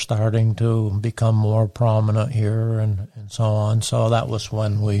models were starting to become more prominent here and so on. So that was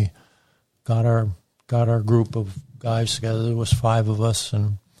when we got our group of guys together. There was 5 of us,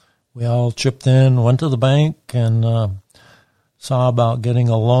 and we all chipped in, went to the bank, and saw about getting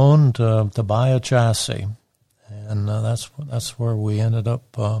a loan to buy a chassis. And that's where we ended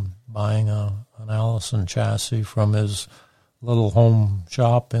up buying an Allison chassis from his little home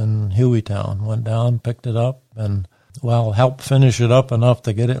shop in Hueytown. Went down, picked it up, and helped finish it up enough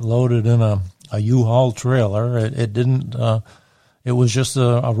to get it loaded in a U-Haul trailer. It didn't. It was just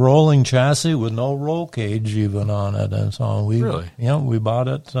a rolling chassis with no roll cage even on it, and so we bought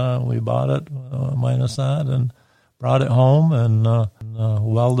it. We bought it minus that, and brought it home and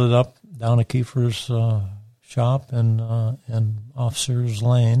welded up down at Kiefer's shop in Officers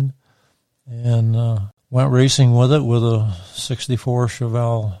Lane, and went racing with it with a 64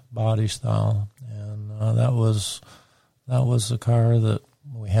 Chevelle body style, and that was the car that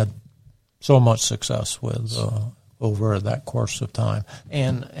we had so much success with over that course of time.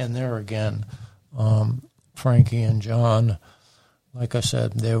 And there again, Frankie and John, like I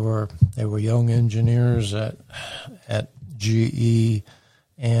said, they were young engineers at GE,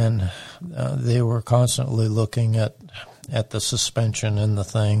 and they were constantly looking at the suspension in the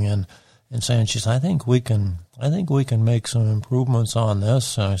thing and saying, "Geez, I think we can make some improvements on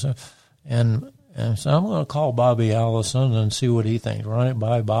this." And I said, and so I'm going to call Bobby Allison and see what he thinks. Run it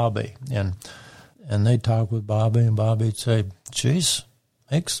by Bobby, and they'd talk with Bobby, and Bobby'd say, "Geez,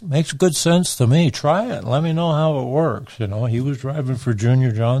 makes good sense to me. Try it. Let me know how it works." He was driving for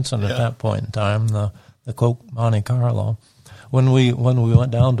Junior Johnson at that point in time, the Coke Monte Carlo. When we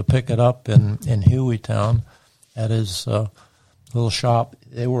went down to pick it up in Hueytown at his little shop,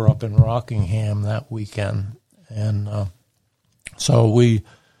 they were up in Rockingham that weekend, and so we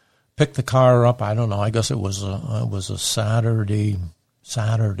picked the car up. I don't know. I guess it was a Saturday.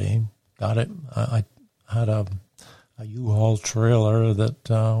 Got it. I had a U-Haul trailer that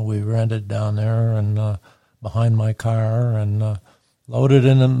we rented down there and behind my car, and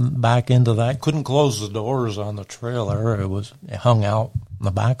loaded back into that. Couldn't close the doors on the trailer. It hung out in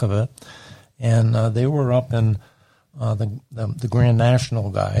the back of it, and they were up in the Grand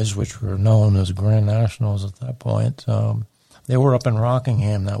National guys, which were known as Grand Nationals at that point. They were up in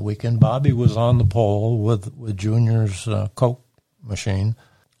Rockingham that weekend. Bobby was on the pole with Junior's Coke machine.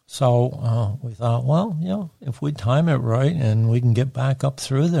 So we thought, well, if we time it right and we can get back up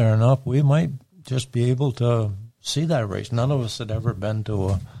through there enough, we might just be able to see that race. None of us had ever been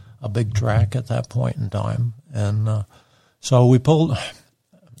to a big track at that point in time. And so we pulled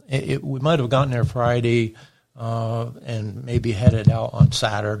we might have gotten there Friday and maybe headed out on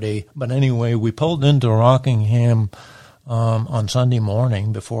Saturday. But anyway, we pulled into Rockingham on Sunday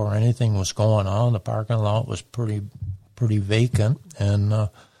morning before anything was going on. The parking lot was pretty vacant, and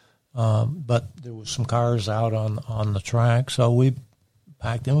but there was some cars out on the track. So we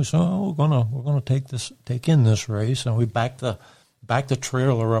packed in. We said, we're gonna take in this race, and we backed the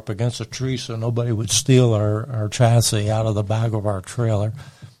trailer up against a tree so nobody would steal our chassis out of the back of our trailer.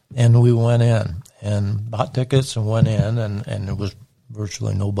 And we went in and bought tickets and went in, and there was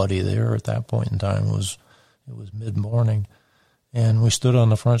virtually nobody there at that point in time. It was mid-morning, and we stood on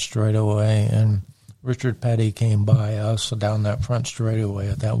the front straightaway, and Richard Petty came by us down that front straightaway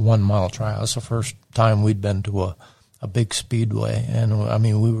at that 1 mile trial. That's the first time we'd been to a big speedway, and I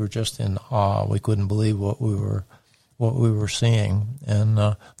mean, we were just in awe. We couldn't believe what we were seeing, and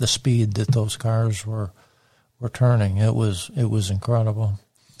the speed that those cars were turning. It was incredible.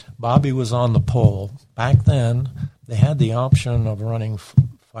 Bobby was on the pole. Back then, they had the option of running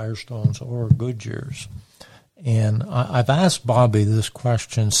Firestones or Goodyears, And I've asked Bobby this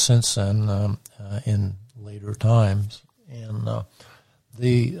question since then in later times, and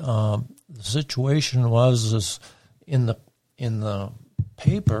the situation was in the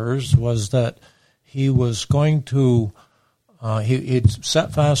papers was that he was going to he'd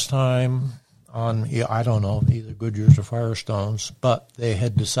set fast time on, I don't know, either Goodyears or Firestones, but they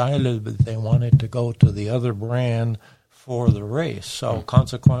had decided that they wanted to go to the other brand for the race. So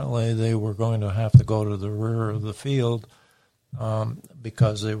consequently, they were going to have to go to the rear of the field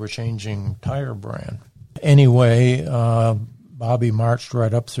because they were changing tire brand. Anyway, Bobby marched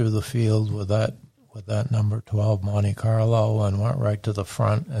right up through the field with that number 12 Monte Carlo and went right to the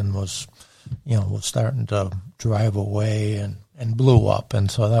front and was starting to drive away and blew up. And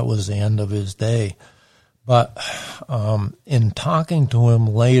so that was the end of his day. But in talking to him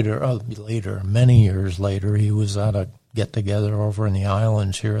later, many years later, he was at a get-together over in the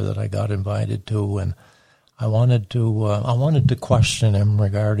islands here that I got invited to, and I wanted to question him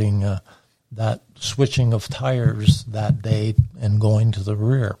regarding that switching of tires that day and going to the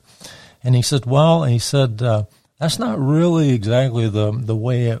rear. And he said, that's not really exactly the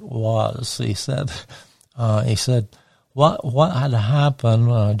way it was. He said, what had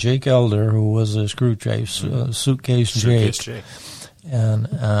happened, Jake Elder, who was a Suitcase Jake, and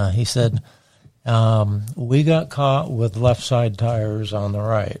he said, we got caught with left side tires on the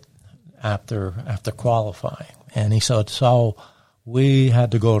right after qualifying. And he said, so we had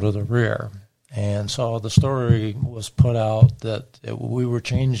to go to the rear. And so the story was put out that we were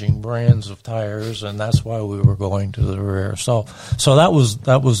changing brands of tires, and that's why we were going to the rear. So that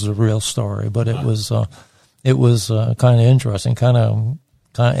was the real story. But it was kind of interesting. Kind of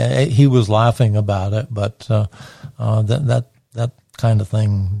he was laughing about it, but that kind of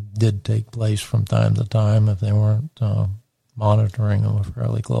thing did take place from time to time if they weren't monitoring them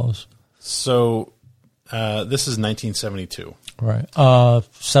fairly close. So this is 1972. Right.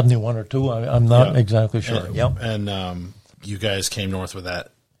 71 or 2. I'm not exactly sure. Yep. And you guys came north with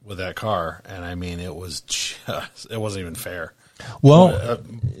that car, and I mean, it wasn't even fair. Well,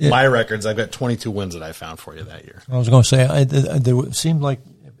 my records, I've got 22 wins that I found for you that year. I was going to say, it seemed like,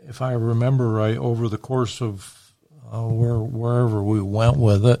 if I remember right, over the course of wherever we went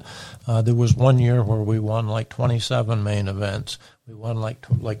with it, there was one year where we won like 27 main events. We won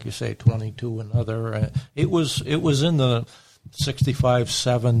like you say, 22 another. It was in the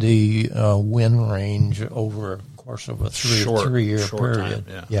 65-70 win range over the course of a three-year period.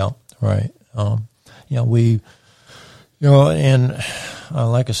 Time, yeah, right. And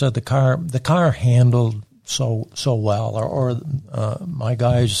like I said, the car handled so well, or my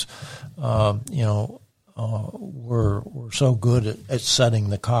guys, were so good at setting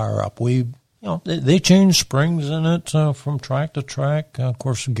the car up. They changed springs in it from track to track. Of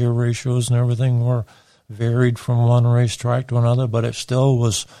course, gear ratios and everything were varied from one racetrack to another, but it still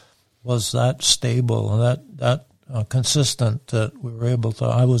was that stable and that consistent that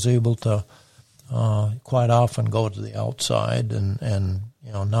I was able to quite often go to the outside and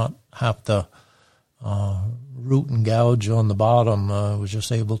not have to root and gouge on the bottom. I was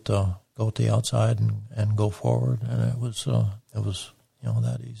just able to go to the outside and go forward, and it was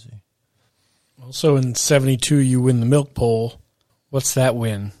that easy. Also in 72, you win the Milk Bowl. What's that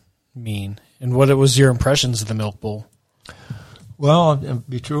win mean? And what was your impressions of the Milk Bowl? Well, to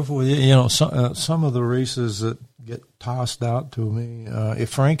be truthful with you, some of the races that get tossed out to me,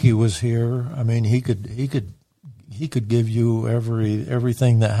 if Frankie was here, I mean, he could give you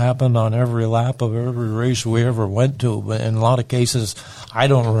everything that happened on every lap of every race we ever went to. But in a lot of cases, I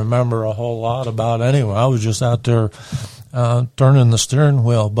don't remember a whole lot about anyway. I was just out there turning the steering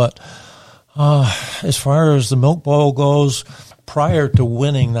wheel. But as far as the Milk Bowl goes, prior to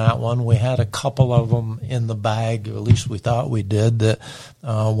winning that one, we had a couple of them in the bag, or at least we thought we did, that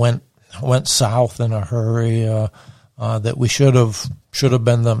went south in a hurry, that we should have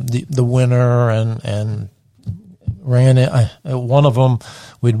been the winner and ran it. One of them,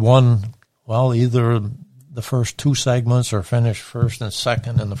 we'd won, either the first two segments or finished first and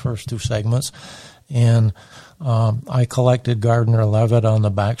second in the first two segments. And I collected Gardner Levitt on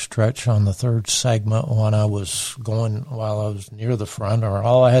the backstretch on the third segment while I was near the front, or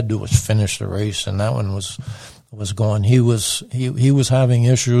all I had to do was finish the race, and that one was going. He was having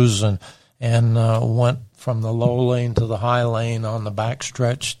issues and went from the low lane to the high lane on the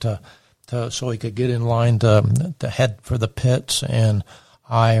backstretch so he could get in line to head for the pits, and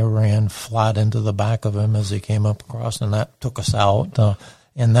I ran flat into the back of him as he came up across, and that took us out.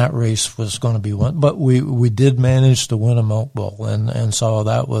 And that race was going to be won, but we did manage to win a Milk Bowl, and so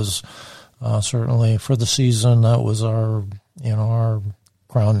that was certainly for the season. That was our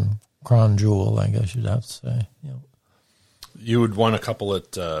crown crown jewel, I guess you'd have to say. You had won a couple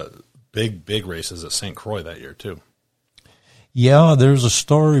at big races at St. Croix that year too. Yeah, there's a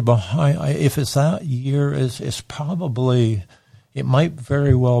story behind. If it's that year, it's probably, it might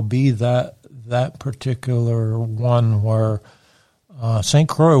very well be that particular one where St.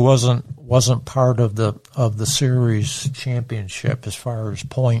 Croix wasn't part of the series championship as far as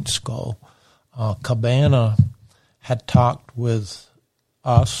points go. Cabana had talked with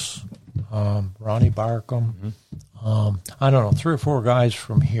us, Ronnie Barkham, I don't know, 3 or 4 guys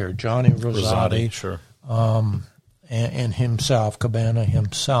from here, Johnny Rosati, sure. And himself, Cabana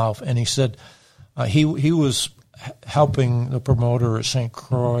himself, and he said he was helping the promoter at St.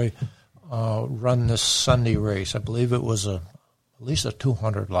 Croix run this Sunday race. I believe it was at least a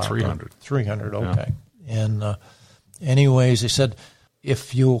 200 lap. 300. 300, okay. Yeah. And anyways, he said,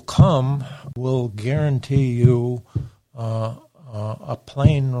 if you'll come, we'll guarantee you a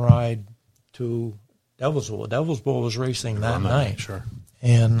plane ride to Devil's Bowl. Devil's Bowl was racing that night. Sure.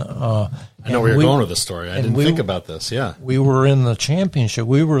 And I know where you're going with this story. I didn't think about this. Yeah, we were in the championship.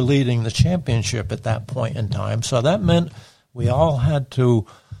 We were leading the championship at that point in time. So that meant we all had to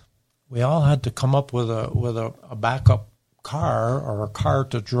come up with a backup car or a car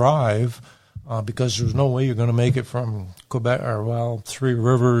to drive because there's no way you're going to make it from Quebec or Three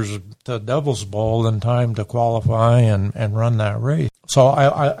Rivers to Devil's Bowl in time to qualify and run that race. So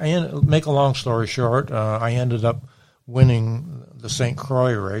I make a long story short, I ended up winning the St.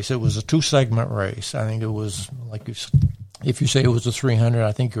 Croix race. It was a 2-segment race. I think it was, like if you say it was a 300,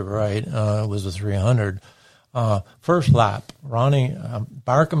 I think you're right. It was a 300. First lap, Ronnie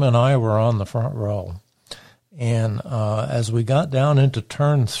Barkham and I were on the front row. And as we got down into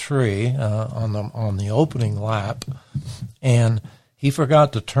turn 3 on the opening lap, and he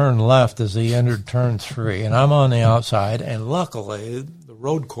forgot to turn left as he entered turn 3, and I'm on the outside, and luckily the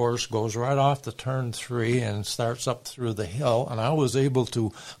road course goes right off the turn 3 and starts up through the hill, and I was able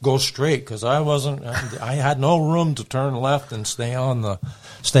to go straight because I had no room to turn left and stay on the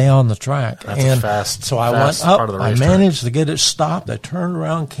track. That's and a fast, so I fast went up, part of the I racetrack. managed to get it stopped, I turned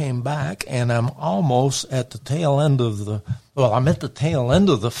around, came back, and I'm almost at the tail end of I'm at the tail end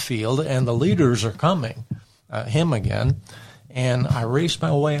of the field, and the leaders are coming, him again. And I raced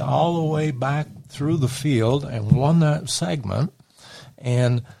my way all the way back through the field and won that segment,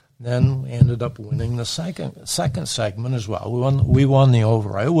 and then we ended up winning the second segment as well. We won the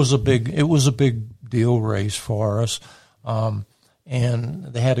override. It was a big deal race for us, and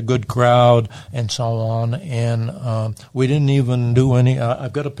they had a good crowd and so on. And we didn't even do any.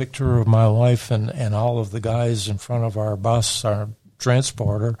 I've got a picture of my wife and all of the guys in front of our bus, our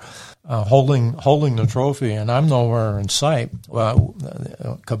transporter, holding the trophy, and I'm nowhere in sight. Well,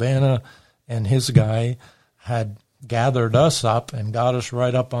 Cabana and his guy had gathered us up and got us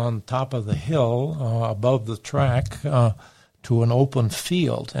right up on top of the hill above the track to an open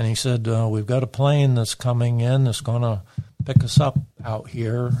field. And he said, we've got a plane that's coming in that's going to pick us up out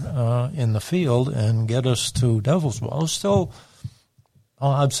here in the field and get us to Devil's Bowl. It was still,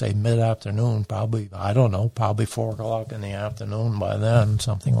 I'd say mid-afternoon, probably, I don't know, probably 4 o'clock in the afternoon by then,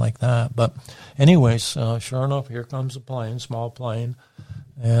 something like that. But anyways, sure enough, here comes a plane, small plane,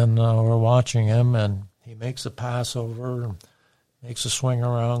 and we're watching him, and he makes a pass over, makes a swing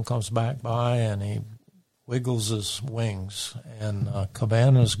around, comes back by, and he wiggles his wings. And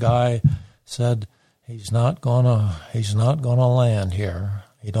Cabana's guy said, he's not gonna land here.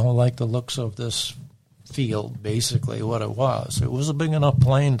 He don't like the looks of this field, basically what it was. It was a big enough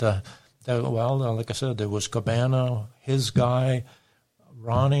plane to like I said, there was Cabana, his guy,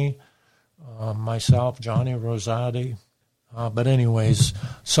 Ronnie, myself, Johnny Rosati. But anyways,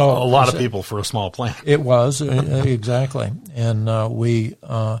 so a lot of people for a small plane. It was exactly, and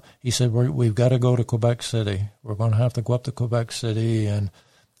he said we've got to go to Quebec City. We're going to have to go up to Quebec City and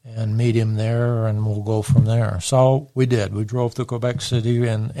meet him there, and we'll go from there. So we did. We drove to Quebec City,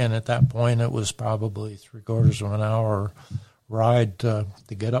 and at that point it was probably 3/4 of an hour ride to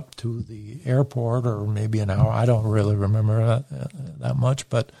get up to the airport, or maybe an hour. I don't really remember that much,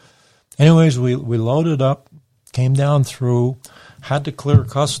 but anyways, we loaded up, came down through, had to clear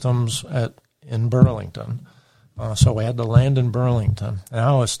customs in Burlington, so we had to land in Burlington.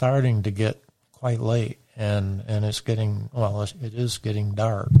 Now it's starting to get quite late. And it's getting, it is getting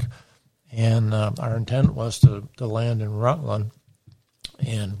dark. And our intent was to land in Rutland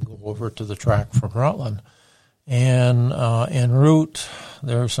and go over to the track from Rutland. And en route,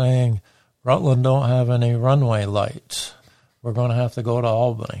 they're saying, Rutland don't have any runway lights. We're going to have to go to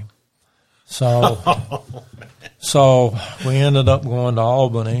Albany. So we ended up going to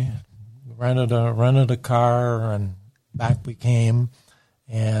Albany, rented a car, and back we came.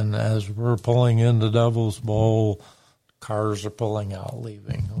 And as we're pulling into Devil's Bowl, cars are pulling out,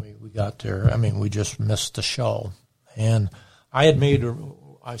 leaving. We got there. I mean, we just missed the show. And we had made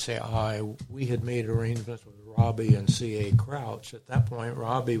arrangements with Robbie and C.A. Crouch. At that point,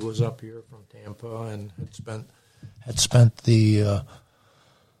 Robbie was up here from Tampa and had spent the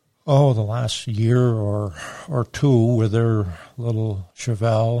last year or two with their little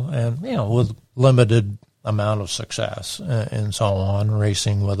Chevelle, and with limited amount of success and so on,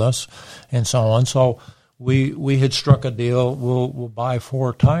 racing with us and so on. So we had struck a deal. We'll buy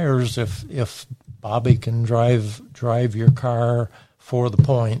 4 tires if Bobby can drive your car for the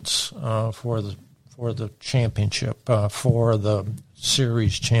points, for the championship, for the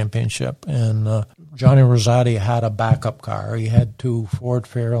series championship. And Johnny Rosati had a backup car. He had 2 Ford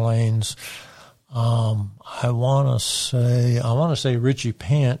Fairlanes. I want to say Richie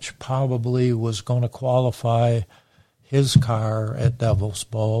Panch probably was going to qualify his car at Devil's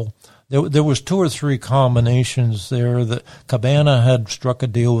Bowl. There was 2 or 3 combinations there that Cabana had struck a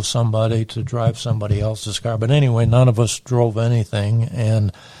deal with somebody to drive somebody else's car. But anyway, none of us drove anything,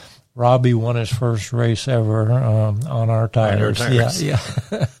 and Robbie won his first race ever on our tires.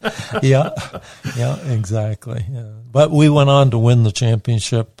 Yeah, exactly. Yeah. But we went on to win the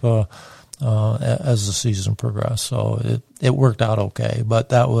championship as the season progressed, so it worked out okay. But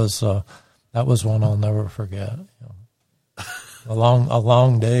that was one I'll never forget. A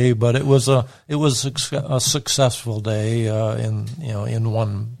long day, but it was a successful day in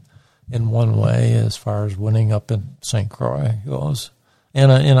one way as far as winning up in St. Croix goes.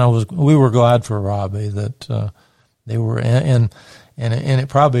 And we were glad for Robbie that they were and it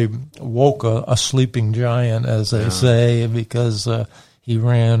probably woke a sleeping giant, as they say, because he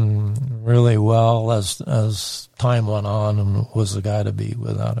ran really well as time went on and was the guy to beat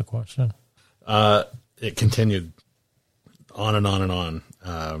without a question. It continued on and on and on.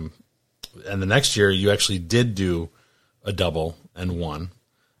 And the next year, you actually did do a double and won.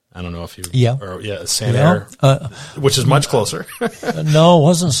 I don't know if you... Saint Air, which is much closer. No, it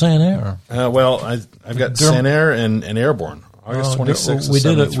wasn't Saint Air. Well, I've got Saint Air and Airborne, August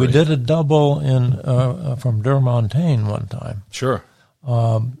 26th. We did a double from Durmontaine one time. Sure.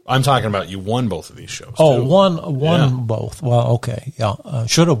 I'm talking about you won both of these shows. Oh, won both. Well, okay, yeah.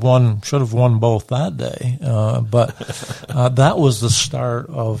 Should have won both that day. But that was the start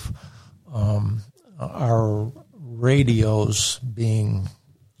of our radios being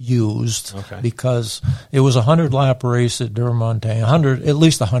used, because it was a 100-lap race at Durmontaine. At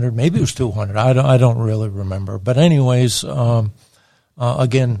least 100, maybe it was 200. I don't really remember. But anyways,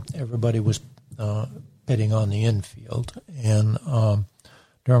 again, everybody was pitting on the infield, and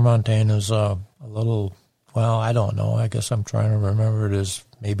Durmontaine is a little, well, I don't know. I guess I'm trying to remember it as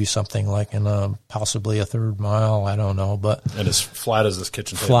maybe something like in possibly a 3rd mile. I don't know, but and as flat as this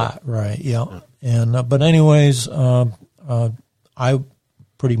kitchen table. Flat, right? Yeah. And but anyways, I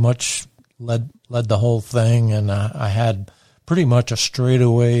pretty much led the whole thing, and I had pretty much a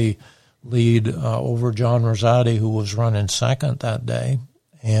straightaway lead over John Rosati, who was running second that day.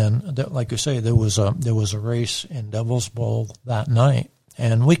 And like you say, there was a race in Devil's Bowl that night,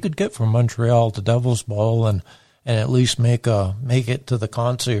 and we could get from Montreal to Devil's Bowl and at least make it to the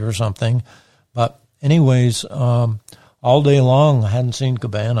Concy or something. But anyways, all day long I hadn't seen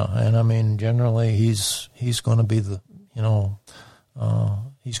Cabana, and I mean generally he's going to be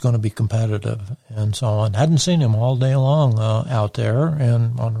he's going to be competitive and so on. Hadn't seen him all day long out there,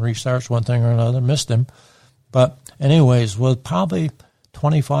 and on restarts, one thing or another, missed him. But anyways, with probably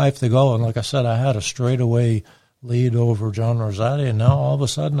 25 to go, and like I said, I had a straightaway lead over John Rosati, and now all of a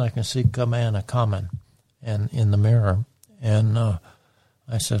sudden I can see Cabana coming and in the mirror. And I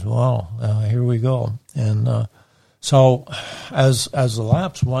said, well, here we go. And so as the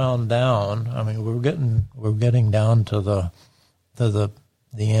laps wound down, I mean, we're getting down to the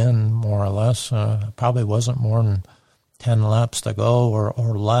end, more or less. Probably wasn't more than 10 laps to go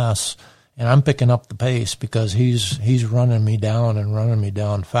or less. And I'm picking up the pace because he's running me down and running me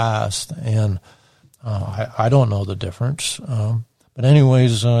down fast. And I don't know the difference. But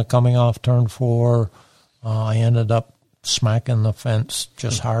anyways, coming off turn 4, I ended up smacking the fence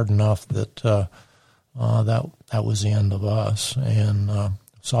just hard enough that that was the end of us. And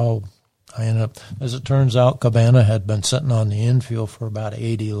so I ended up, as it turns out, Cabana had been sitting on the infield for about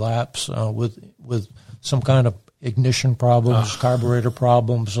 80 laps with some kind of ignition problems, carburetor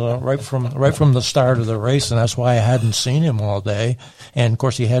problems, right from the start of the race, and that's why I hadn't seen him all day. And of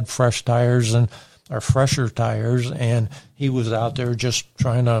course, he had fresher tires, and he was out there just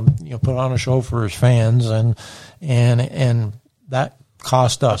trying to put on a show for his fans, and that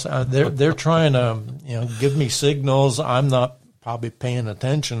cost us. They're trying to give me signals. I'm not probably paying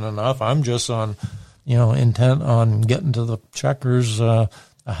attention enough. I'm just intent on getting to the checkers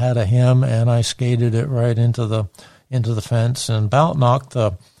ahead of him, and I skated it right into the fence and about knocked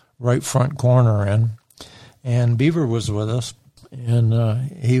the right front corner in. And Beaver was with us,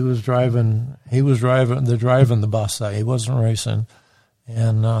 and he was driving the bus. He wasn't racing,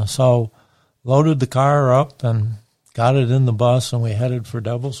 and so loaded the car up and got it in the bus, and we headed for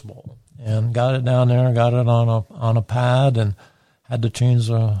Devil's Bowl. And got it down there, got it on a pad, and had to change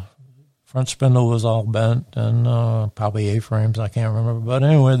the front spindle was all bent, and probably A-frames, I can't remember. But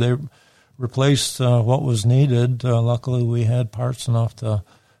anyway, they replaced what was needed. Luckily, we had parts enough to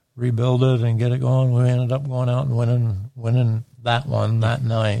rebuild it and get it going. We ended up going out and winning that one that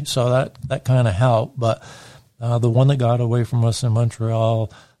night. So that kind of helped. But the one that got away from us in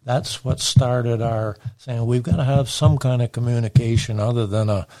Montreal, that's what started our saying we've got to have some kind of communication other than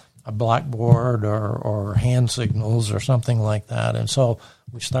a blackboard or hand signals or something like that. And so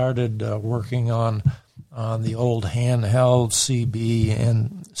we started working on the old handheld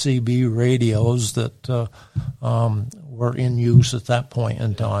CB radios that were in use at that point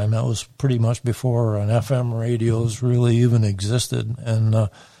in time. That was pretty much before an FM radios really even existed. And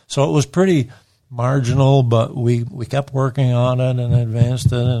so it was pretty marginal, but we kept working on it and advanced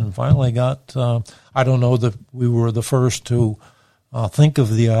it and finally got, I don't know that we were the first to think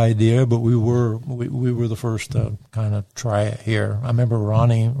of the idea, but we were the first to kind of try it here. I remember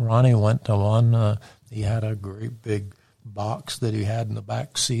Ronnie went to one. He had a great big box that he had in the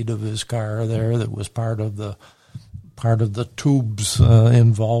back seat of his car there that was part of the tubes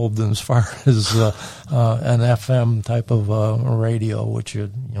involved as far as an FM type of radio, which you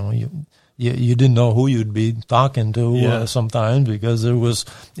didn't know who you'd be talking to sometimes because there was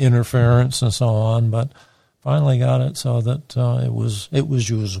interference and so on, but finally got it so that it was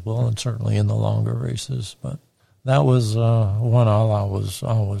usable, and certainly in the longer races. But that was one I'll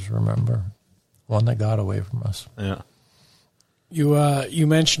always remember, one that got away from us. Yeah. You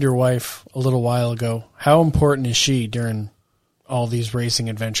mentioned your wife a little while ago. How important is she during all these racing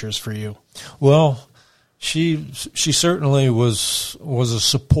adventures for you? Well, she certainly was a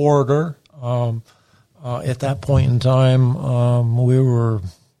supporter. At that point in time, we were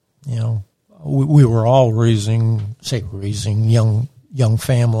all raising young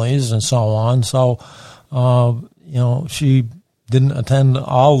families and so on. So, she didn't attend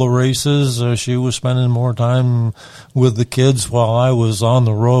all the races. She was spending more time with the kids while I was on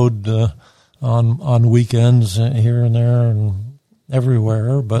the road on weekends here and there and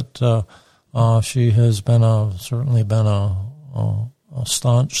everywhere. But she has certainly been a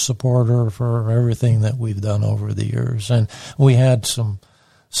staunch supporter for everything that we've done over the years, and we had some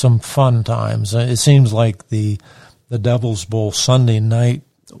fun times. It seems like the Devil's Bowl Sunday night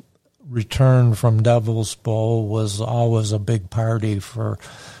return from Devil's Bowl was always a big party for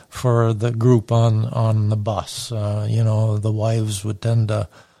the group on the bus. The wives would tend to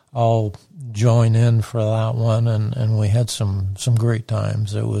all join in for that one, and we had some great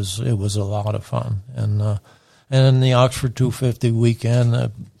times. It was a lot of fun, and in the Oxford 250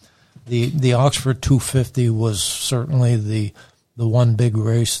 weekend, the Oxford 250 was certainly the one big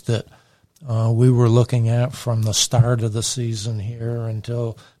race that we were looking at from the start of the season here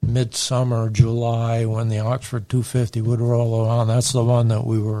until midsummer, July, when the Oxford 250 would roll around. That's the one that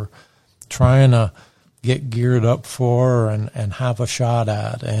we were trying to get geared up for and have a shot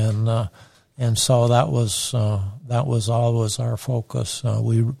at, and so that was always our focus.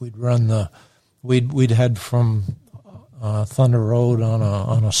 We'd head from Thunder Road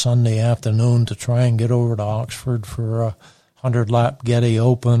on a Sunday afternoon to try and get over to Oxford for a 100-lap Getty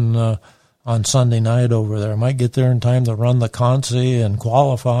Open on Sunday night over there. Might get there in time to run the Consi and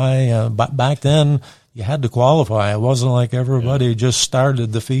qualify. But back then, you had to qualify. It wasn't like everybody just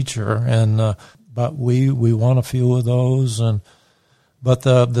started the feature. And but we won a few of those. But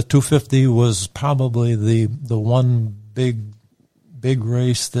the 250 was probably the one big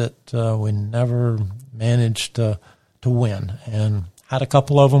race that we never managed to win, and had a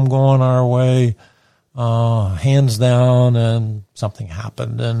couple of them going our way. Hands down, and something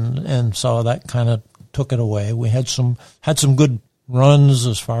happened, and so that kind of took it away. We had some good runs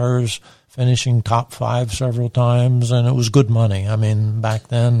as far as finishing top 5 several times, and it was good money. I mean, back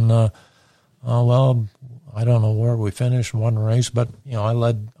then, well, I don't know where we finished one race, but I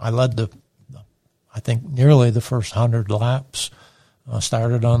led I think nearly the first 100 laps.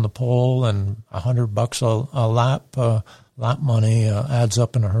 Started on the pole, and $100 a lap. Lap money adds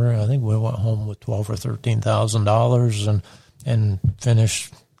up in a hurry. I think we went home with $12,000 or $13,000 and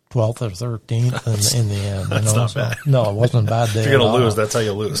finished 12th or 13th in the end. That's not bad. No, it wasn't a bad day. If you're going to lose, that's how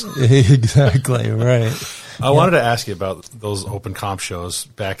you lose. Exactly, right. I wanted to ask you about those open comp shows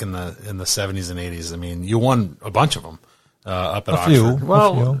back in the 70s and 80s. I mean, you won a bunch of them up at Oxford.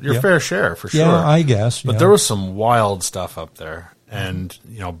 Well, your fair share for sure. Yeah, I guess. But there was some wild stuff up there, and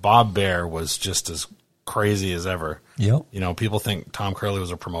Bob Bear was just as crazy as ever. Yep. People think Tom Curley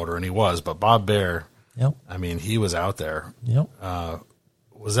was a promoter, and he was, but Bob Bear, yep. I mean, he was out there. Yep.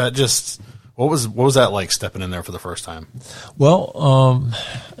 Was that just what was that like stepping in there for the first time? Well,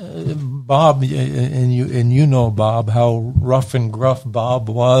 Bob, and you know Bob, how rough and gruff Bob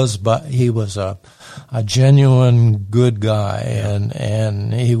was, but he was a genuine good guy,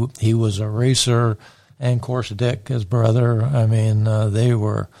 and he was a racer, and of course Dick, his brother. I mean, they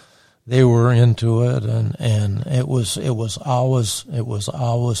were into it, and it was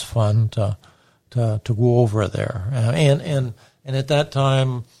always fun to go over there, and at that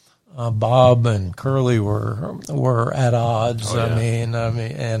time. Bob and Curly were at odds. Oh, yeah. I mean,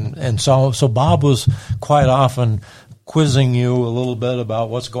 and so Bob was quite often quizzing you a little bit about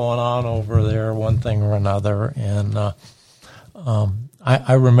what's going on over there, one thing or another. And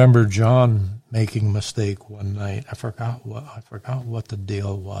I remember John making a mistake one night. I forgot what the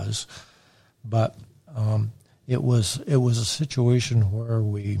deal was, but it was a situation where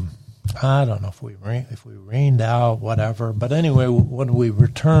I don't know if we rained out, whatever. But anyway, when we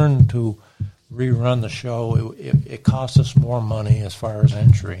returned to rerun the show, it cost us more money as far as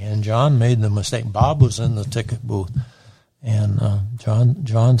entry. And John made the mistake. Bob was in the ticket booth, and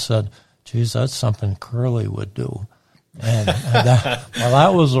John said, "Geez, that's something Curly would do." And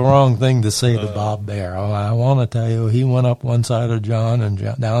that was the wrong thing to say to Bob Bear. I want to tell you, he went up one side of John and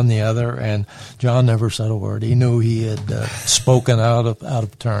down the other, and John never said a word. He knew he had spoken out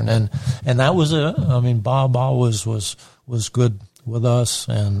of turn, and that was it. I mean, Bob always was good with us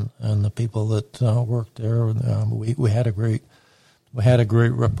and the people that worked there. We had a great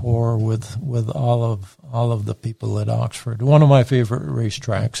rapport with all of the people at Oxford. One of my favorite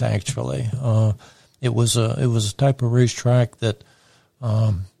racetracks, actually. It was a type of racetrack that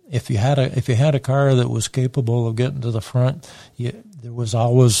if you had a car that was capable of getting to the front, there was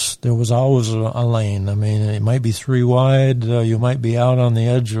always a lane. I mean, it might be 3 wide. You might be out on the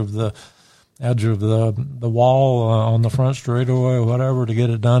edge of the wall on the front straightaway or whatever to get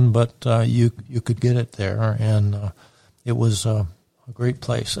it done, but you could get it there, and it was a great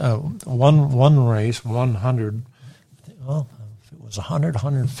place. One race, 100. Well, it was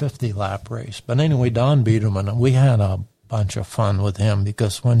 150 lap race. But anyway, Don beat him, and we had a bunch of fun with him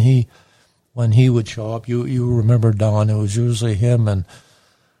because when he would show up, you remember Don, it was usually him and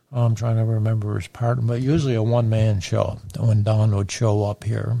I'm trying to remember his partner, but usually a one-man show when Don would show up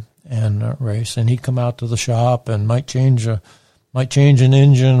here and race, and he'd come out to the shop and might change an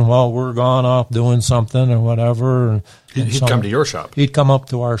engine while we're gone off doing something or whatever. And he'd come to your shop. He'd come up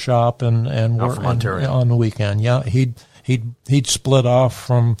to our shop and work from Ontario on the weekend. Yeah, he'd split off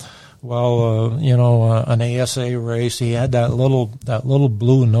from an ASA race. He had that little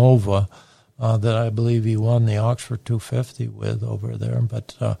blue Nova that I believe he won the Oxford 250 with over there.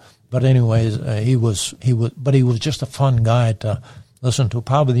 But anyways, he was just a fun guy to listen to.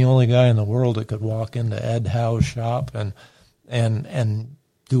 Probably the only guy in the world that could walk into Ed Howe's shop and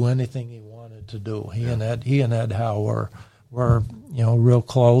do anything he wanted to do. He and Ed Howe were real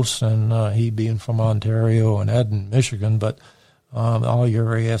close, and he being from Ontario and Ed in Michigan, but all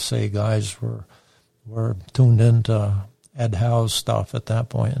your ASA guys were tuned into Ed Howe's stuff at that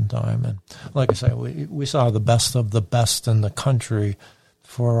point in time. And like I say, we saw the best of the best in the country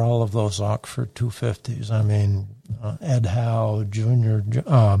for all of those Oxford 250s. I mean, Ed Howe, Junior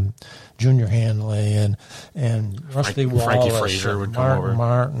Hanley, and Rusty Wallace, Frankie Fraser would come over.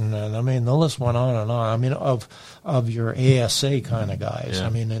 Martin, and I mean the list went on and on. I mean of your ASA kind of guys. Yeah. I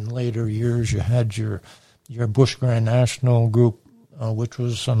mean, in later years you had your Busch Grand National group, which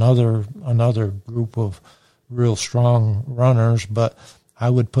was another group of real strong runners. But I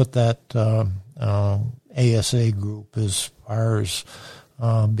would put that ASA group as far as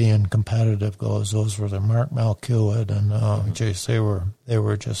being competitive goes. Those were the Mark Malkiewicz and Jace. They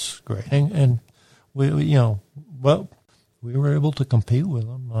were just great, and we were able to compete with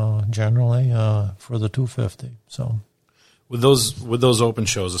them generally for the 250. So with those open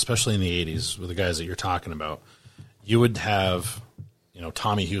shows, especially in the 80s, with the guys that you're talking about, you would have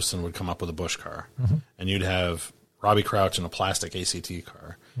Tommy Houston would come up with a Busch car, mm-hmm. and you'd have Robbie Crouch in a plastic ACT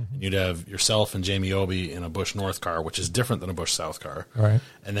car. Mm-hmm. You'd have yourself and Jamie Obie in a Busch North car, which is different than a Busch South car. Right.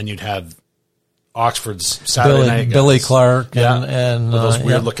 And then you'd have Oxford's Saturday night guys. Billy Clark and with those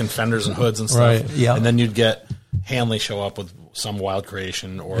weird-looking fenders and hoods and stuff. Right, yeah. And then you'd get Hanley show up with some wild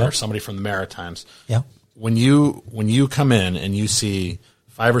creation or somebody from the Maritimes. Yeah. When you come in and you see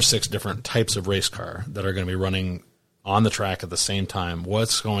 5 or 6 different types of race car that are going to be running on the track at the same time,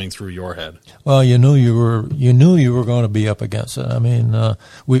 what's going through your head? Well, you knew you were going to be up against it. I mean,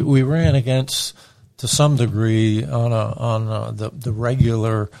 we ran against, to some degree, on the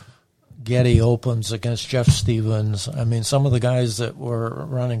regular Getty Opens against Jeff Stevens. I mean, some of the guys that were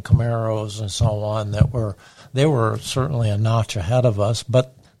running Camaros and so on they were certainly a notch ahead of us,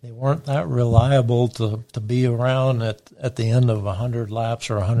 but they weren't that reliable to be around at the end of 100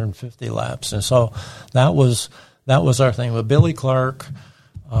 laps or 150 laps, and so that was our thing. With Billy Clark,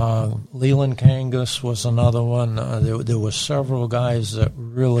 Leland Kangas was another one. There was several guys that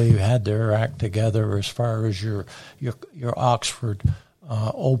really had their act together as far as your Oxford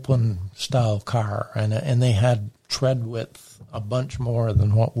open style car, and they had tread width a bunch more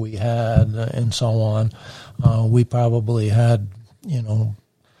than what we had, and so on. We probably had,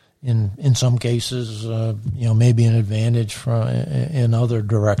 in some cases, maybe an advantage in other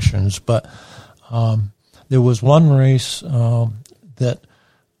directions. But there was one race that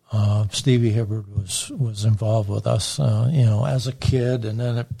Stevie Hibbard was involved with us, as a kid, and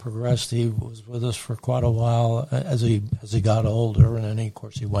then it progressed. He was with us for quite a while as he got older, and then of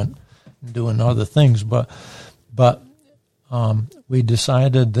course he went doing other things. But we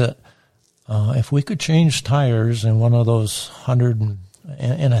decided that if we could change tires in one of those 100,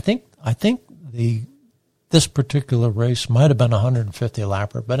 and I think this particular race might have been a 150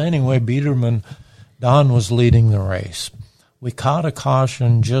 lapper, but anyway, Don was leading the race. We caught a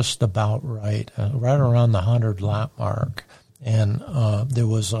caution just about right around the 100 lap mark, and there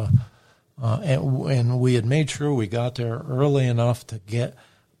was and we had made sure we got there early enough to get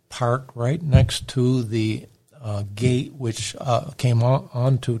parked right next to the gate, which came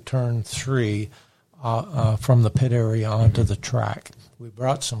onto turn 3 from the pit area onto the track. We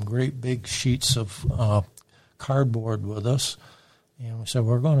brought some great big sheets of cardboard with us, and we said,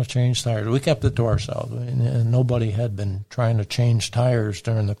 we're going to change tires. We kept it to ourselves, and nobody had been trying to change tires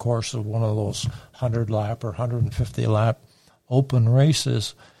during the course of one of those 100-lap or 150-lap open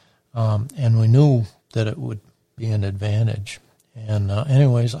races, and we knew that it would be an advantage. And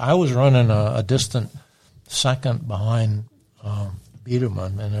anyways, I was running a distant second behind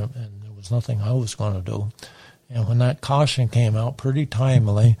Biederman, and there was nothing I was going to do. And when that caution came out pretty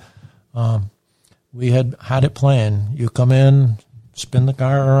timely, we had it planned. You come in, spin the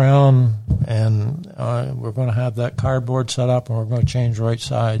car around, and we're going to have that cardboard set up, and we're going to change right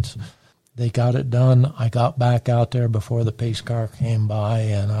sides. They got it done. I got back out there before the pace car came by,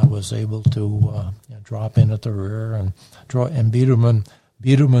 and I was able to drop in at the rear. And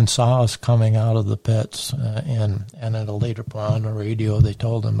Biederman saw us coming out of the pits, and at a later point on the radio, they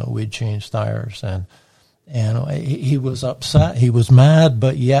told him that we'd changed tires. And he was upset. He was mad,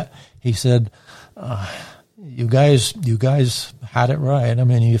 but yet he said, You guys had it right. I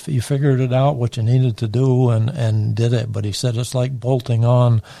mean, you figured it out what you needed to do and did it. But he said it's like bolting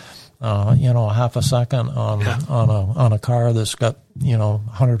on, half a second on a car that's got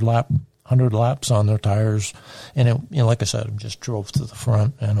 100 laps on their tires, and it, like I said, it just drove to the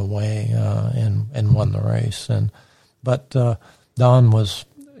front and away and won the race. But Don was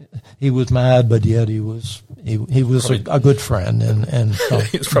mad, but yet he was a good friend, and so,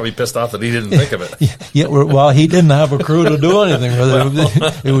 he was probably pissed off that he didn't think of it. Yeah, well, he didn't have a crew to do anything with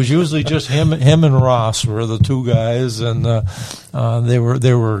it. It was usually just him and Ross were the two guys, and they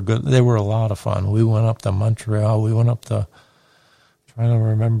were good. They were a lot of fun. We went up to Montreal. We went up to, trying to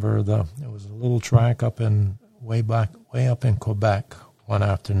remember, it was a little track way up in Quebec one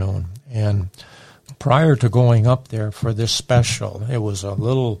afternoon, and prior to going up there for this special, it was a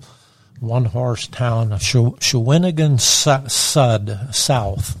little one-horse town, Shawinigan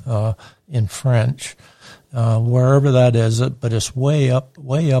South in French, wherever that is. But it's way up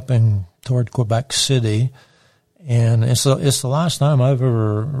in toward Quebec City, and it's the last time I've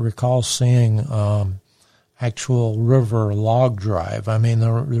ever recall seeing actual river log drive. I mean,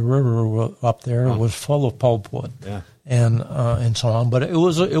 the river up there was full of pulpwood, and so on. But it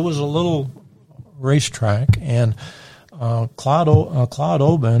was a little racetrack, and Claude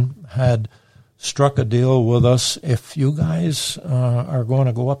Aubin had struck a deal with us. If you guys are going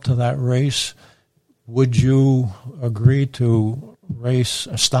to go up to that race, would you agree to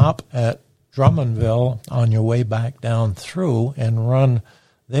stop at Drummondville on your way back down through and run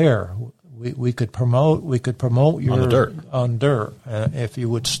there? We could promote your on dirt. If you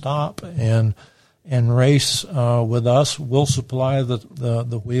would stop and race with us, we'll supply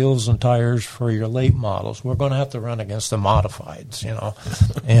the wheels and tires for your late models. We're going to have to run against the modifieds,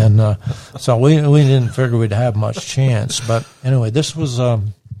 and so we didn't figure we'd have much chance. But anyway, this was a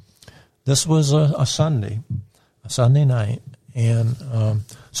Sunday night, And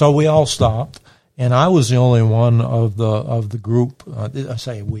so we all stopped, and I was the only one of the group. I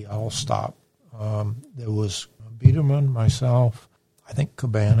say we all stopped. There was Biederman, myself, I think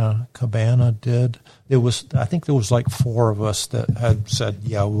Cabana did. I think there was like 4 of us that had said,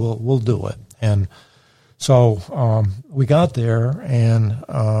 yeah, we'll do it. And so we got there, and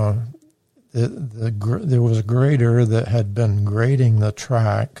there was a grader that had been grading the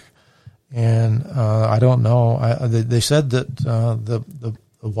track, and I don't know. They said that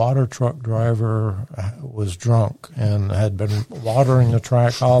the water truck driver was drunk and had been watering the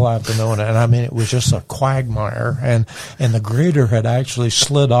track all afternoon, and I mean it was just a quagmire. And the grader had actually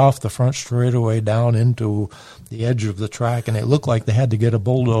slid off the front straightaway down into the edge of the track, and it looked like they had to get a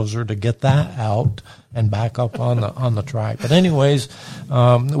bulldozer to get that out and back up on the track. But anyways,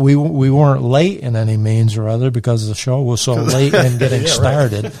 we weren't late in any means or other because the show was so late in getting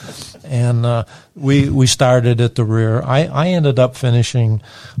started. Right. And we started at the rear. I ended up finishing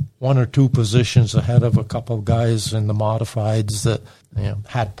 1 or 2 positions ahead of a couple of guys in the modifieds that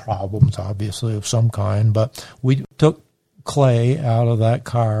had problems, obviously, of some kind. But we took clay out of that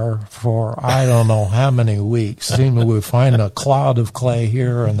car for I don't know how many weeks. Seemed we would find a cloud of clay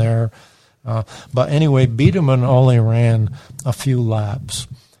here and there. But anyway, Biederman only ran a few laps,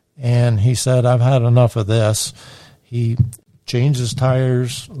 and he said, I've had enough of this. He changed his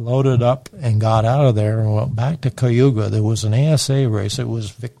tires, loaded up, and got out of there and went back to Cayuga. There was an ASA race. It was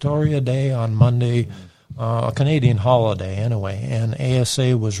Victoria Day on Monday, a Canadian holiday anyway, and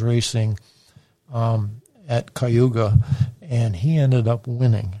ASA was racing at Cayuga, and he ended up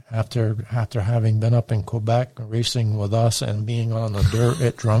winning after having been up in Quebec racing with us and being on the dirt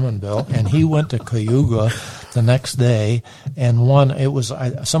at Drummondville. And he went to Cayuga the next day and won. It was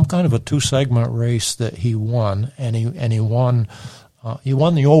some kind of a 2-segment race that he won, and he won. He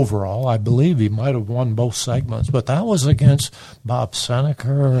won the overall. I believe he might have won both segments, but that was against Bob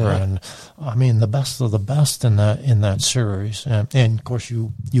Seneca and I mean the best of the best in that series. And of course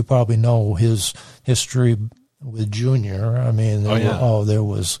you probably know his history with Junior. I mean, there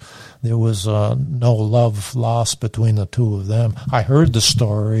was no love lost between the two of them. I heard the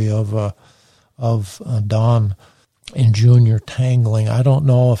story of Don and Junior tangling. I don't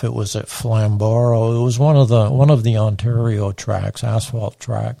know if it was at Flamborough. It was one of the Ontario tracks, asphalt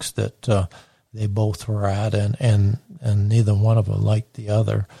tracks that they both were at, and neither one of them liked the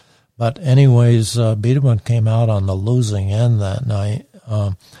other. But anyways, Biederman came out on the losing end that night,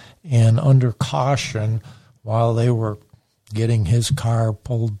 and under caution, while they were getting his car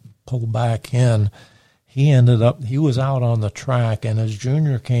pulled back in, he was out on the track, and as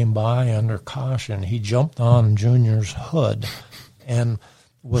Junior came by under caution, he jumped on Junior's hood and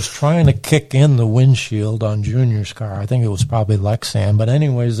was trying to kick in the windshield on Junior's car. I think it was probably Lexan, but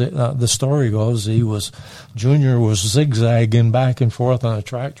anyways, the story goes Junior was zigzagging back and forth on the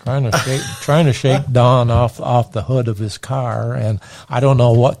track trying to shake Don off the hood of his car, and I don't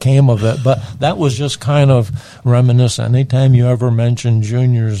know what came of it, but that was just kind of reminiscent. Anytime you ever mention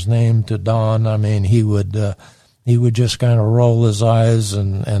Junior's name to Don, I mean, he would just kind of roll his eyes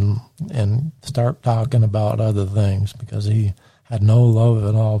and start talking about other things because he had no love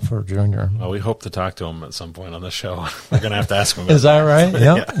at all for Junior. Well, we hope to talk to him at some point on the show. We're going to have to ask him. Is that right?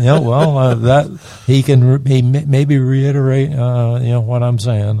 Yeah. Well, that he can maybe reiterate, what I'm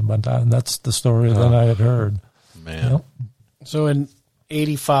saying, but that's the story that I had heard. Man. Yep. So in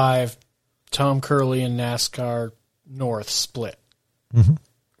 '85, Tom Curley and NASCAR North split. Mm-hmm.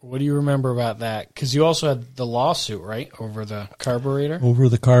 What do you remember about that? Because you also had the lawsuit, right, over the carburetor? Over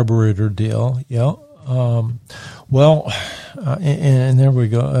the carburetor deal, yeah. Well, and there we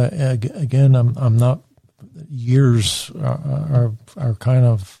go. Again, I'm not. Years are kind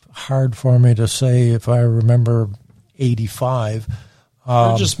of hard for me to say if I remember 85.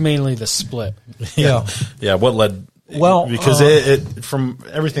 Or just mainly the split. Yeah. Yeah. What led? Well, because it from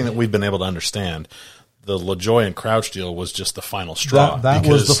everything that we've been able to understand, the LaJoie and Crouch deal was just the final straw. That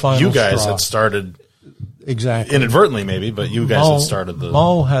was the final straw. You guys had started exactly inadvertently, maybe, but you guys had started the.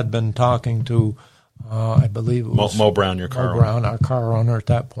 Mo had been talking to. I believe it was Mo Brown, our car owner at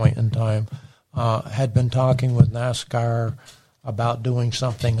that point in time, had been talking with NASCAR about doing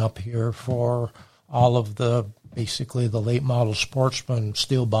something up here for all of basically the late model sportsman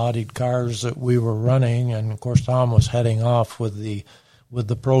steel-bodied cars that we were running, and of course Tom was heading off with the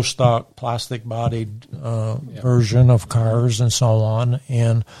pro stock plastic-bodied version of cars and so on,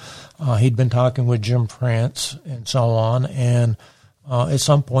 and he'd been talking with Jim France and so on, and at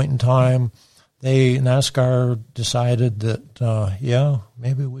some point in time. NASCAR decided that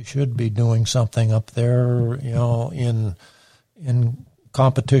maybe we should be doing something up there, in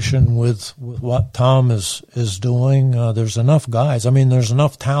competition with what Tom is doing. There's enough guys. I mean, there's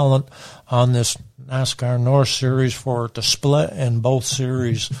enough talent on this NASCAR North Series for it to split and both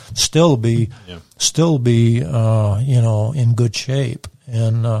series still be in good shape.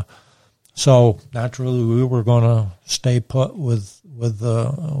 And so naturally, we were going to stay put with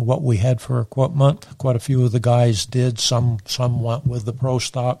what we had for equipment. Quite a few of the guys did. Some went with the pro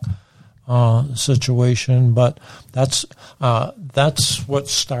stock situation, but that's what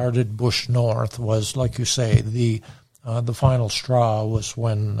started Busch North. Was, like you say, the final straw was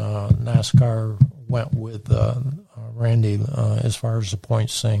when NASCAR went with Randy as far as the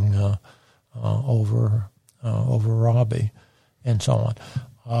points thing over Robbie and so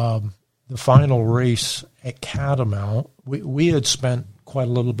on. The final race at Catamount, we had spent quite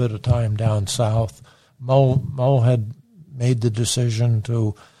a little bit of time down south. Mo had made the decision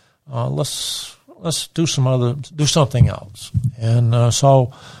to let's do something else, and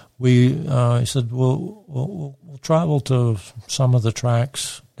so he said we'll travel to some of the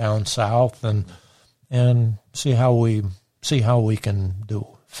tracks down south and see how we can do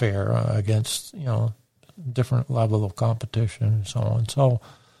fair against different level of competition and so on. So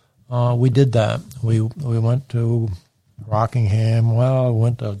we did that. We went to Rockingham. Well,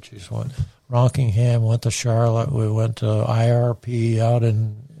 Rockingham, went to Charlotte. We went to IRP out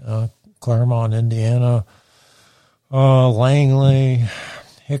in Claremont, Indiana, Langley,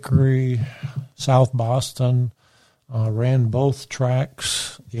 Hickory, South Boston. Ran both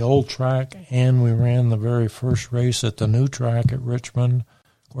tracks, the old track, and we ran the very first race at the new track at Richmond.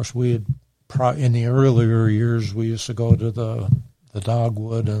 Of course, we had in the earlier years we used to go to the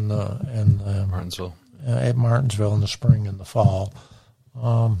Dogwood and Martinsville. At Martinsville in the spring and the fall.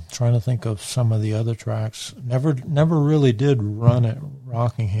 Trying to think of some of the other tracks. Never really did run at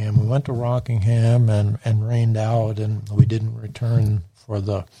Rockingham. We went to Rockingham and rained out, and we didn't return for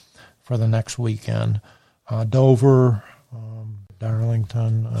the next weekend. Dover,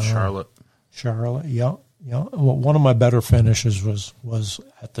 Darlington, Charlotte. Yeah. Well, one of my better finishes was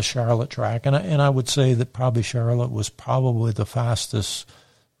at the Charlotte track, and I would say that probably Charlotte was probably the fastest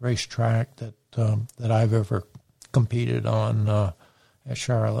racetrack that I've ever competed on at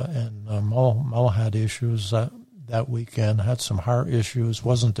Charlotte. And Mo had issues that weekend, had some heart issues,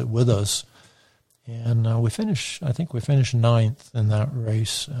 wasn't with us, and we finished ninth in that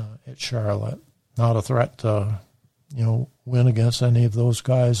race at Charlotte. Not a threat to win against any of those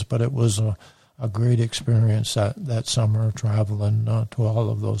guys, but it was a great experience that summer traveling to all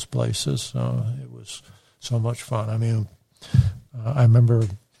of those places. It was so much fun. I mean, I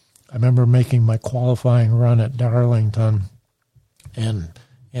remember making my qualifying run at Darlington, and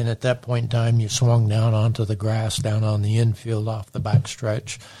at that point in time, you swung down onto the grass down on the infield off the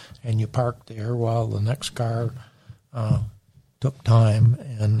backstretch, and you parked there while the next car took time,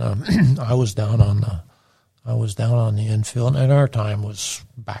 and I was down on the infield, and our time was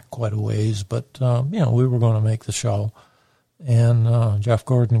back quite a ways, but we were going to make the show. And Jeff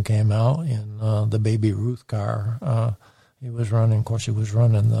Gordon came out in the Baby Ruth car. He was running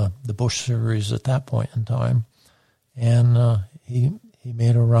the Busch Series at that point in time, and he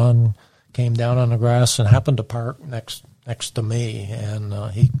made a run, came down on the grass, and happened to park next to me,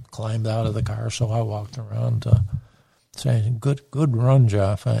 and he climbed out of the car, so I walked around to say, good run,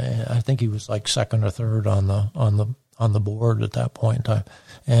 Jeff. I think he was like second or third on the board at that point in time,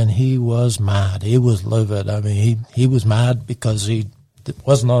 and he was mad. He was livid. I mean, he was mad because he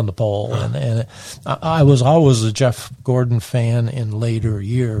wasn't on the pole, and I was always a Jeff Gordon fan in later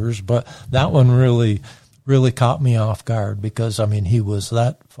years, but that one really caught me off guard because I mean he was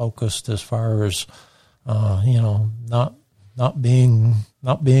that focused as far as not being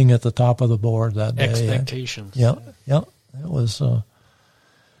at the top of the board that day. Expectations. Yeah. It was,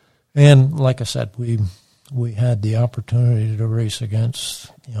 and like I said, we had the opportunity to race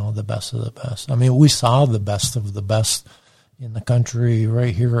against the best of the best. I mean, we saw the best of the best in the country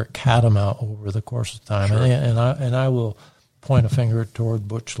right here at Catamount over the course of time, sure. and I will point a finger toward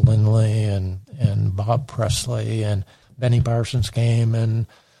Butch Lindley and Bob Presley and Benny Parsons came, and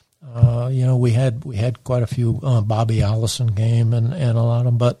we had quite a few. Bobby Allison came and a lot of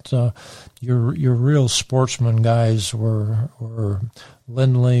them, but your real sportsman guys were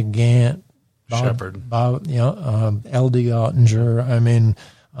Lindley, Gant, Shepard, L.D. Ottinger. I mean,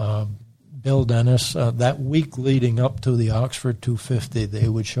 Bill Dennis. That week leading up to the Oxford 250, they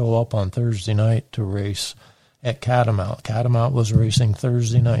would show up on Thursday night to race at Catamount. Catamount was racing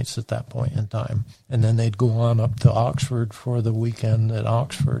Thursday nights at that point in time. And then they'd go on up to Oxford for the weekend at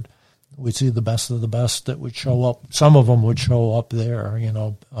Oxford. We'd see the best of the best that would show up. Some of them would show up there,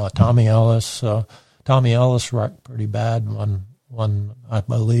 Tommy Ellis. Tommy Ellis wrecked pretty bad one I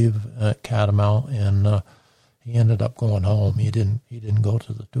believe, at Catamount, and he ended up going home. He didn't go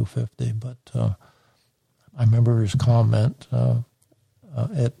to the 250, but I remember his comment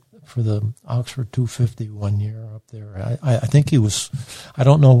for the Oxford 250 one year up there. I think he was, I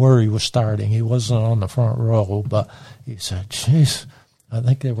don't know where he was starting. He wasn't on the front row, but he said, "Geez, I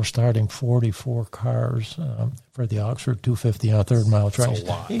think they were starting 44 cars for the Oxford 250 on a third-mile track." That's a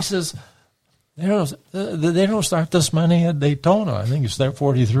lot. He says, they don't start this many at Daytona. I think you start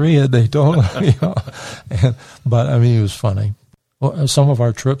 43 at Daytona. You know? But I mean, it was funny. Well, some of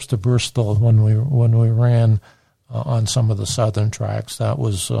our trips to Bristol when we ran on some of the southern tracks, that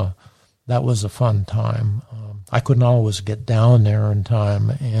was a fun time. I couldn't always get down there in time,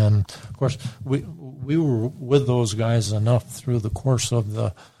 and of course we were with those guys enough through the course of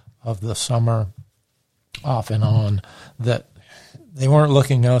the summer, off and on, that they weren't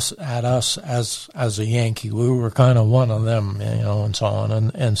looking at us as a Yankee. We were kind of one of them, you know, and so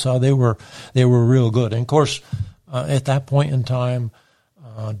on, and so they were real good. And of course, at that point in time,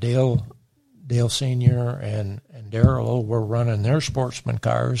 Dale Sr. and Darrell were running their sportsman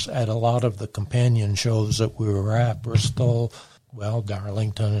cars at a lot of the companion shows that we were at, Bristol,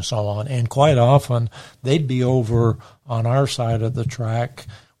 Darlington, and so on. And quite often, they'd be over on our side of the track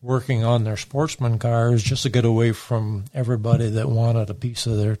working on their sportsman cars just to get away from everybody that wanted a piece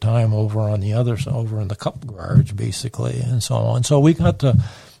of their time over on the other side, over in the Cup garage, basically, and so on. So we got to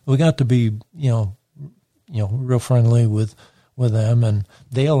be, you know, real friendly with them. And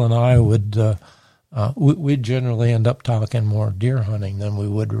Dale and I would we'd generally end up talking more deer hunting than we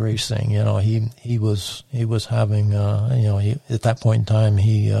would racing. You know, he was having at that point in time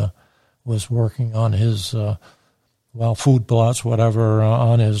he was working on his food plots, whatever,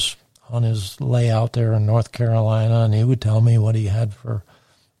 on his layout there in North Carolina, and he would tell me what he had for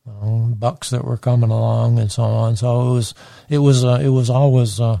bucks that were coming along and so on. So it was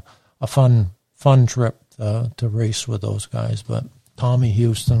always a fun trip to race with those guys. But Tommy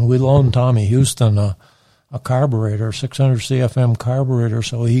Houston, we loaned Tommy Houston a carburetor, 600 CFM carburetor,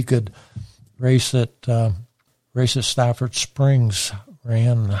 so he could race at Stafford Springs.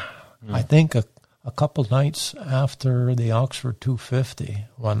 Ran, I think, a couple nights after the Oxford 250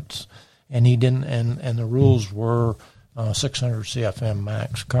 once, and he didn't. And the rules were 600 CFM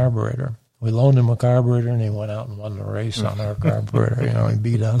max carburetor. We loaned him a carburetor, and he went out and won the race on our carburetor. You know, he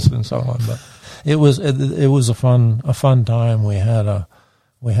beat us and so on. But it was a fun time. We had a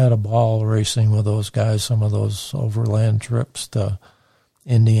ball racing with those guys. Some of those overland trips to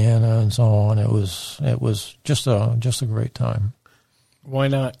Indiana and so on. It was just a great time. Why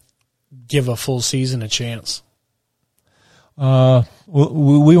not give a full season a chance?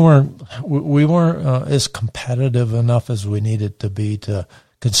 We weren't as competitive enough as we needed to be to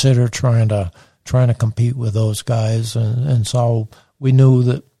consider trying to compete with those guys, and so we knew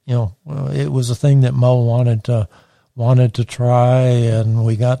that, you know, it was a thing that Mo wanted to try, and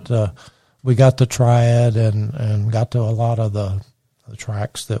we got to try it, and got to a lot of the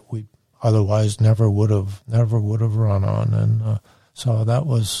tracks that we otherwise never would have run on, and so that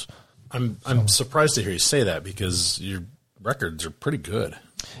was. I'm surprised to hear you say that, because your records are pretty good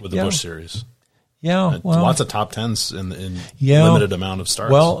with the Busch Series. Yeah, lots of top tens in limited amount of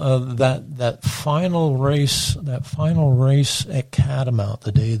starts. Well, that final race at Catamount,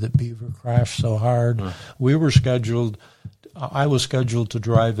 the day that Beaver crashed so hard, I was scheduled to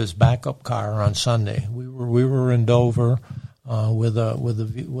drive his backup car on Sunday. We were in Dover with a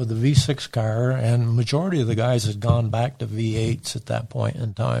V6 car, and majority of the guys had gone back to V8s at that point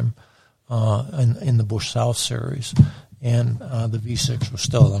in time in the Busch South Series. And the V6 was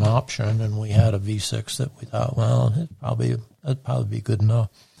still an option, and we had a V6 that we thought, well, it'd probably be good enough.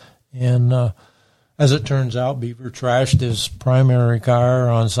 And as it turns out, Beaver trashed his primary car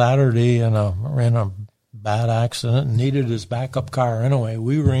on Saturday in a bad accident and needed his backup car anyway.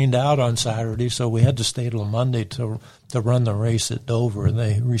 We rained out on Saturday, so we had to stay till Monday to run the race at Dover.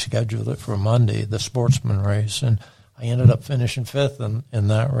 They rescheduled it for Monday, the sportsman race, and I ended up finishing fifth in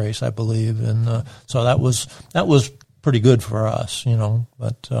that race, I believe. And so that was pretty good for us, you know.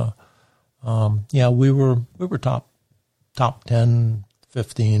 But we were top 10,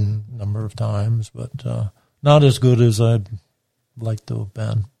 15 number of times, but not as good as I'd like to have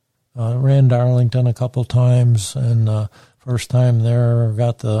been. Ran Darlington a couple times, and first time there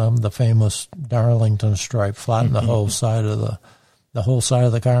got the famous Darlington stripe, flattened the whole side of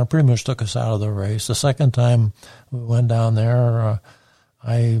the car, and pretty much took us out of the race. The second time we went down there,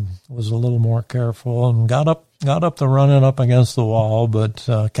 I was a little more careful and got up the running up against the wall, but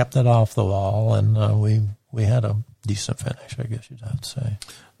kept it off the wall, and we had a decent finish, I guess you'd have to say.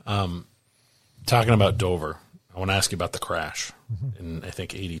 Talking about Dover, I want to ask you about the crash in, I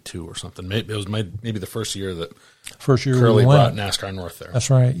think, 82 or something. Maybe it was maybe the first year that Curly brought NASCAR North there. That's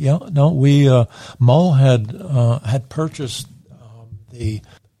right. Yeah. No, we Mo had purchased the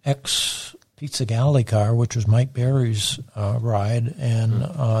ex Pizza Galley car, which was Mike Berry's ride,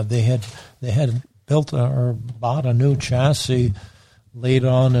 and they had built or bought a new chassis late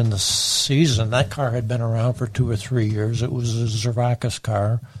on in the season. That car had been around for 2 or 3 years. It was a Zervakis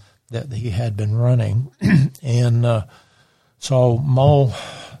car that he had been running, and so Mo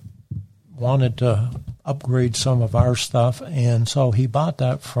wanted to upgrade some of our stuff, and so he bought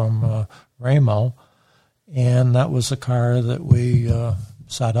that from Ramo, and that was the car that we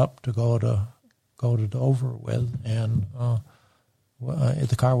set up to go to Dover with, and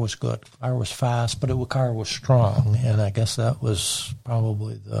the car was good. The car was fast, but the car was strong, and I guess that was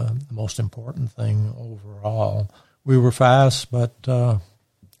probably the most important thing overall. We were fast, but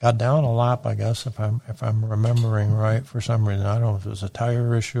got down a lap, I guess, if I'm remembering right. For some reason, I don't know if it was a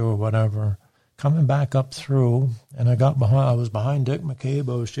tire issue or whatever. Coming back up through, and I was behind Dick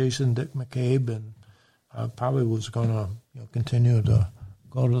McCabe. I was chasing Dick McCabe, and I probably was going to continue to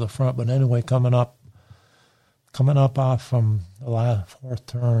go to the front. But anyway, coming up off from the last fourth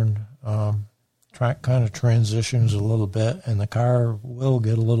turn, track kind of transitions a little bit, and the car will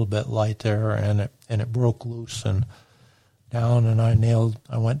get a little bit light there, and it broke loose and down, and I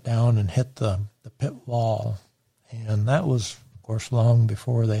went down and hit the pit wall, and that was, of course, long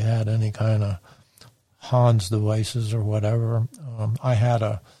before they had any kind of Hans devices or whatever. I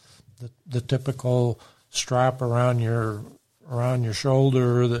had the typical strap around your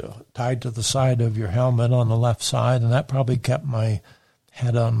shoulder that tied to the side of your helmet on the left side, and that probably kept my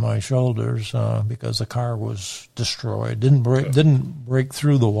head on my shoulders because the car was destroyed. Didn't break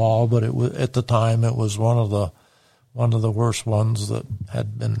through the wall, but it was, at the time, it was one of the worst ones that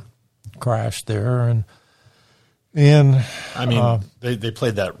had been crashed there, and I mean they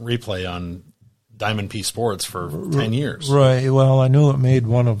played that replay on Diamond P Sports for 10 years. Right. Well, I knew it made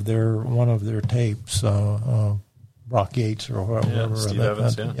one of their tapes. Brock Yates or whoever. Steve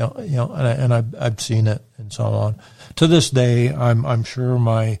Evans, and I've seen it and so on. To this day, I'm sure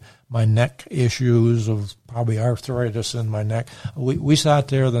my neck issues of probably arthritis in my neck. We sat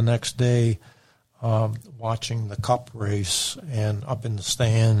there the next day watching the Cup race and up in the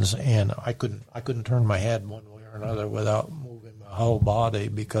stands, and I couldn't turn my head one way or another without moving my whole body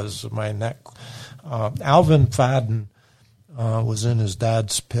because of my neck. Alvin Fadden was in his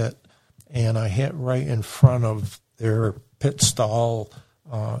dad's pit, and I hit right in front of their pit stall,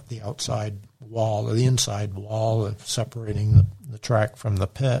 the outside wall or the inside wall separating the track from the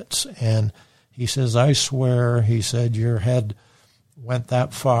pits. And he says, "I swear," he said, "your head went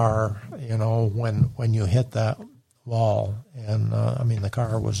that far, when you hit that wall." And I mean, the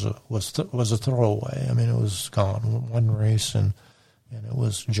car was a throwaway. I mean, it was gone. One race, and it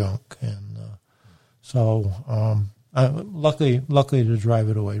was junk. And luckily to drive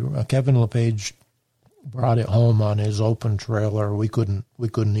it away. Kevin LePage brought it home on his open trailer. We couldn't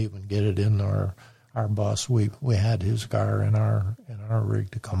even get it in our bus. We had his car in our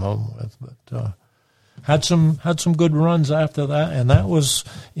rig to come home with, but had some good runs after that, and that was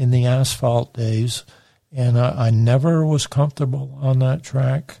in the asphalt days. And I never was comfortable on that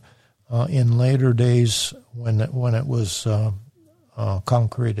track. In later days, when it was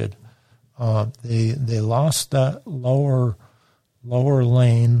concreted, they lost that lower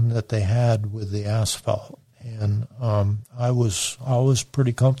lane that they had with the asphalt, and I was always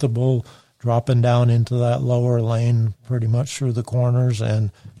pretty comfortable dropping down into that lower lane pretty much through the corners,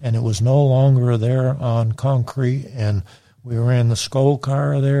 and it was no longer there on concrete. And we ran the Skoll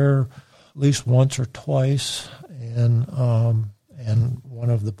car there at least once or twice, and one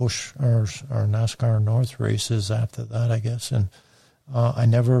of the Busch or NASCAR North races after that, I guess, and I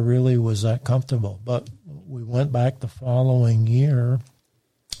never really was that comfortable. But we went back the following year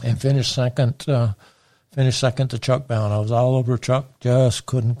and finished second to Chuck Bound. I was all over Chuck, just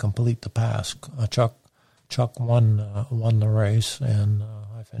couldn't complete the pass. Chuck won the race, and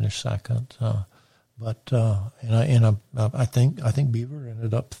I finished second. But I think Beaver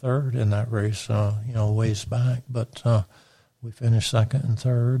ended up third in that race. Ways back, but we finished second and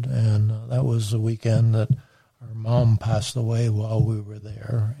third, and that was the weekend that our mom passed away while we were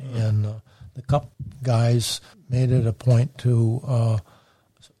there, and the Cup guys made it a point to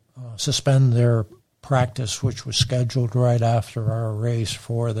suspend their practice, which was scheduled right after our race,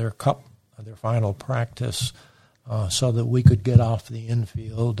 for their final practice, so that we could get off the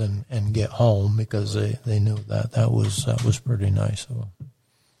infield and get home, because they knew that was pretty nice of them.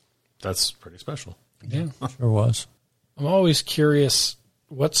 That's pretty special. Yeah, sure was. I'm always curious,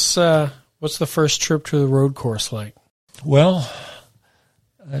 what's What's the first trip to the road course like? Well,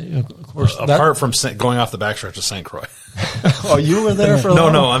 of course, apart from going off the backstretch of St. Croix. Oh, you were there for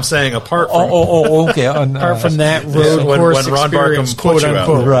No, I'm saying apart from. Okay. Apart from that road course when Ron experience, Barkham put quote you out.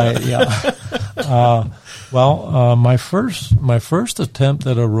 unquote. Right. Yeah. My first attempt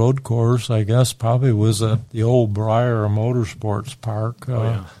at a road course, I guess, probably was at the old Briar Motorsports Park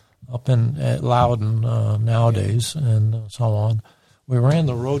up at Loudon nowadays, and so on. We ran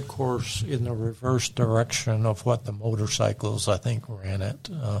the road course in the reverse direction of what the motorcycles, I think, ran it.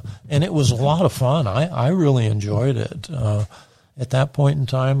 And it was a lot of fun. I really enjoyed it. At that point in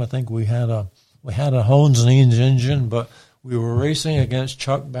time, I think we had a Hones-Neens engine, but we were racing against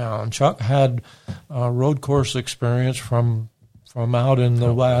Chuck Bound. Chuck had road course experience from out in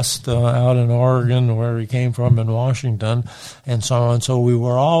the West, out in Oregon, where he came from in Washington, and so on. So we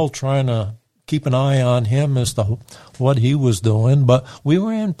were all trying to keep an eye on him as to what he was doing, but we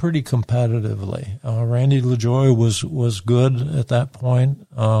ran pretty competitively. Randy LaJoie was good at that point.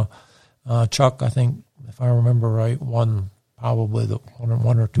 Chuck, I think, if I remember right, won probably the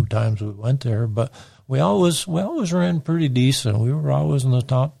one or two times we went there, but we always ran pretty decent. We were always in the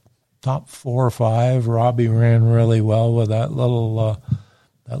top 4 or 5. Robbie ran really well with that little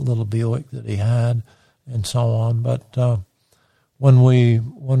Buick that he had, and so on. But when we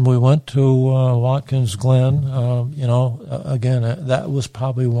went to Watkins Glen, again, that was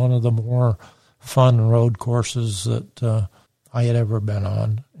probably one of the more fun road courses that I had ever been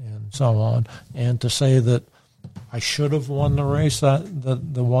on, and so on. And to say that I should have won the race, the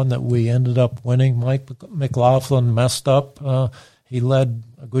one that we ended up winning, Mike McLaughlin messed up. He led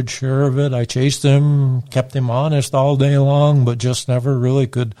a good share of it. I chased him, kept him honest all day long, but just never really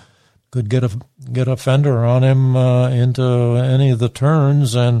could get a fender on him into any of the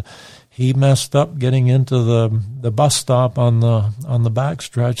turns, and he messed up getting into the bus stop on the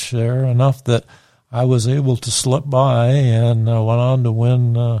backstretch there enough that I was able to slip by and went on to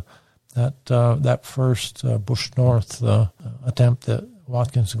win that first Busch North attempt at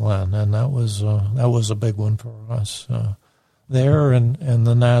Watkins Glen, and that was a big one for us there, and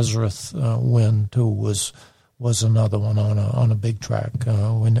the Nazareth win too was another one on a big track.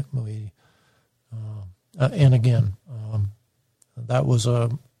 And again, that was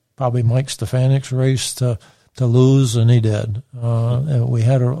probably Mike Stefanik's race to lose, and he did. And we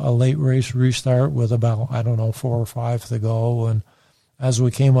had a late race restart with about 4 or 5 to go, and as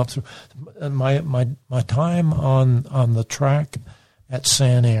we came up through, my time on the track at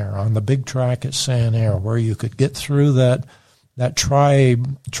San Air, on the big track at San Air, where you could get through that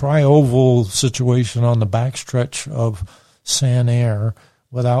tri-oval situation on the backstretch of San Air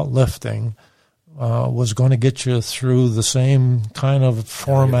without lifting, was going to get you through the same kind of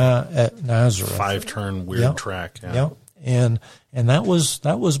format at Nazareth. 5-turn weird track. Yeah. And that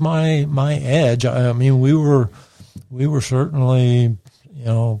was my edge. I mean, we were certainly,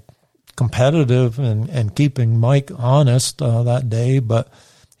 competitive and keeping Mike honest that day, but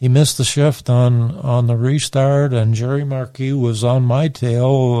he missed the shift on the restart, and Jerry Marquis was on my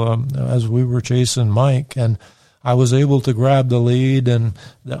tail as we were chasing Mike, and I was able to grab the lead, and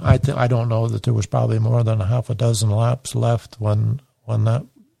I don't know that there was probably more than a half a dozen laps left when that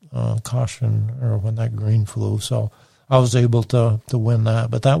caution or when that green flew. So I was able to win that,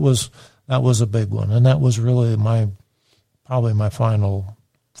 but that was a big one, and that was really probably my final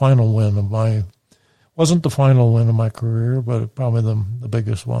win of my. Wasn't the final win of my career, but probably the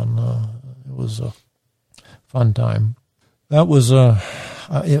biggest one. It was a fun time. That was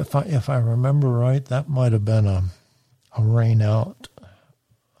if I remember right, that might have been a rain out,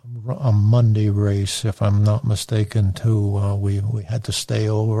 a Monday race, if I'm not mistaken. Too, we had to stay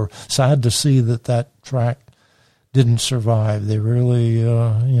over. Sad to see that track didn't survive. They really,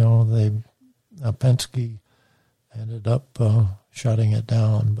 Penske ended up shutting it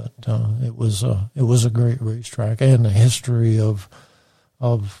down, but it was a great racetrack, and the history of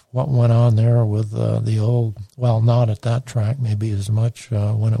what went on there with the old, well, not at that track maybe as much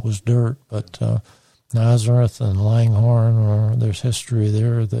when it was dirt, but Nazareth and Langhorne, there's history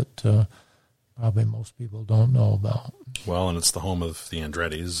there that probably most people don't know about. Well, and it's the home of the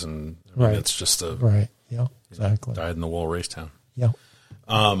Andretti's, and right. It's just right. Yeah, exactly. Dyed-in-the-wool race town. Yeah.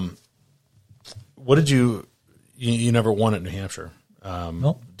 What did you never won at New Hampshire?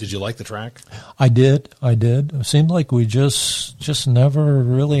 No. Did you like the track? I did. It seemed like we just never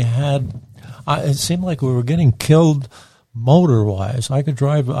really had. It seemed like we were getting killed motor-wise. I could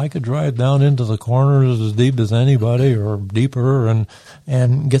drive down into the corners as deep as anybody, or deeper,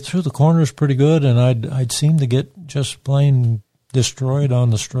 and get through the corners pretty good. And I'd seem to get just plain destroyed on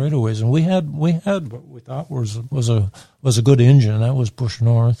the straightaways. And we had what we thought was a good engine. That was Busch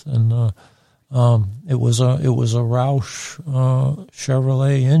North, and it was a Roush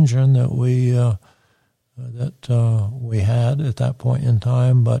Chevrolet engine that we had at that point in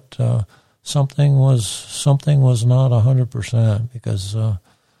time, but something was not 100%, because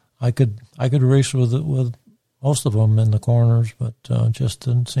I could race with most of them in the corners, but just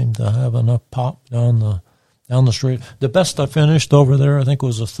didn't seem to have enough pop down the straight. The best I finished over there, I think,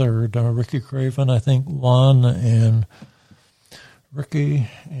 was a third. Ricky Craven, I think, won, and Ricky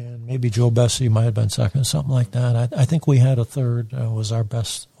and maybe Joe Bessie might have been second, something like that. I think we had a third. Was our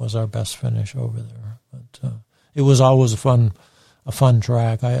best finish over there. But it was always a fun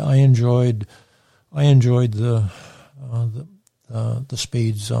track. I enjoyed the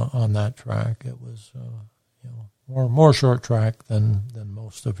speeds on that track. It was more short track than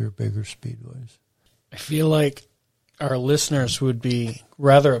most of your bigger speedways. I feel like our listeners would be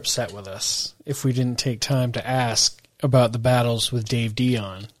rather upset with us if we didn't take time to ask about the battles with Dave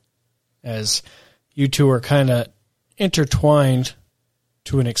Dion, as you two are kind of intertwined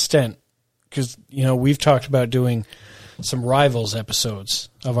to an extent, because, we've talked about doing some rivals episodes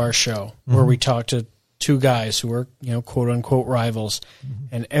of our show where we talk to two guys who are, quote unquote rivals,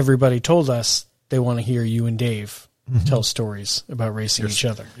 and everybody told us they want to hear you and Dave tell stories about racing each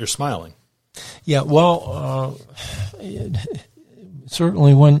other. You're smiling. Yeah, well,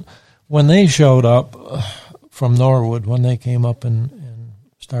 certainly when they showed up from Norwood, when they came up and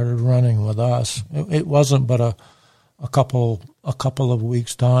started running with us, it wasn't but a couple of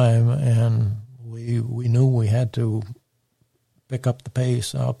weeks' time, and we knew we had to pick up the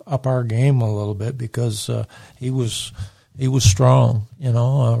pace, up our game a little bit, because he was strong,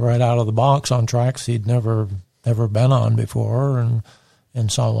 right out of the box on tracks he'd never been on before,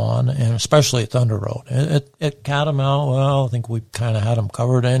 and so on, and especially at Thunder Road. At Catamount, well, I think we kind of had them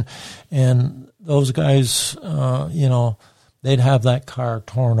covered, and those guys, they'd have that car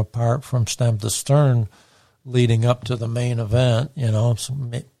torn apart from stem to stern leading up to the main event.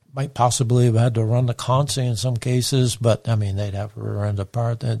 Might possibly have had to run the Consi in some cases, but they'd have rear end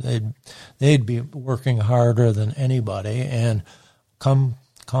apart. They'd be working harder than anybody, and come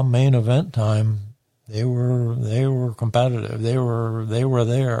main event time, they were competitive. They were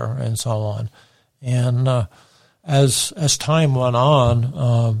there, and so on. And as time went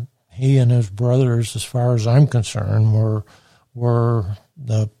on, he and his brothers, as far as I'm concerned, were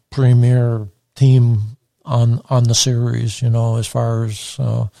the premier team on the series. As far as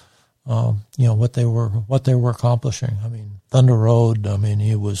what they were accomplishing. Thunder Road.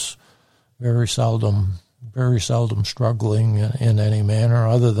 He was very seldom struggling in any manner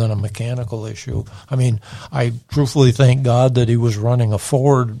other than a mechanical issue. I truthfully thank God that he was running a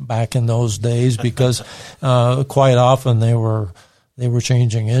Ford back in those days, because quite often they were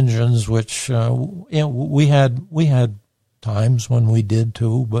changing engines, which we had times when we did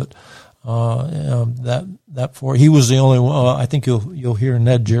too, but that Ford, he was the only one. I think you'll hear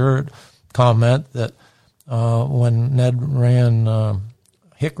Ned Jarrett comment that when Ned ran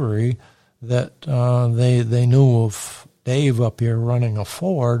Hickory, that they knew of Dave up here running a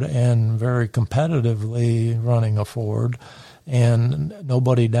Ford, and very competitively running a Ford, and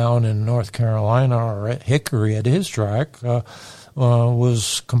nobody down in North Carolina or at Hickory at his track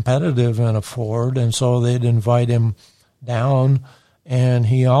was competitive in a Ford, and so they'd invite him down, and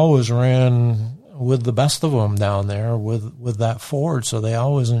he always ran with the best of them down there with that Ford, so they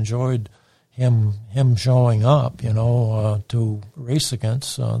always enjoyed him showing up, to race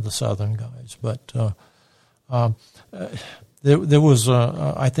against the Southern guys. But there was,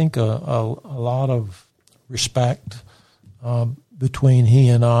 I think, a lot of respect between he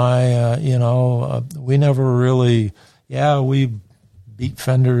and I. We never really, we beat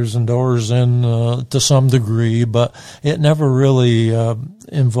fenders and doors in to some degree, but it never really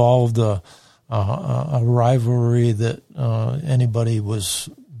involved a rivalry that anybody was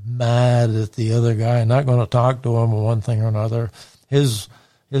mad at the other guy, not going to talk to him or one thing or another. His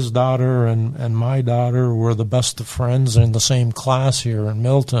daughter and my daughter were the best of friends in the same class here in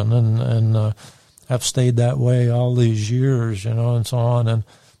Milton, and have stayed that way all these years, and so on.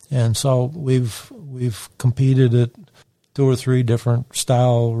 And so we've competed at 2 or 3 different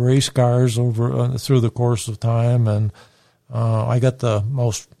style race cars over through the course of time, and I got the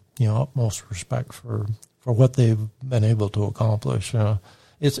most utmost respect for what they've been able to accomplish.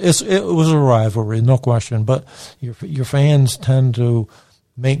 It was a rivalry, no question, but your fans tend to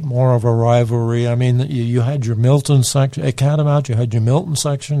make more of a rivalry. I mean, you had your Milton section at Catamount, you had your Milton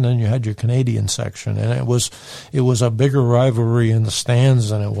section, and you had your Canadian section, and it was a bigger rivalry in the stands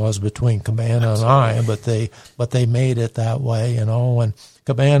than it was between Cabana and I. But they made it that way, you know. And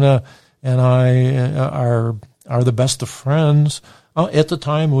Cabana and I are the best of friends. At the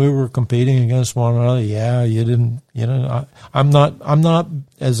time, we were competing against one another. Yeah, you didn't. You know, I'm not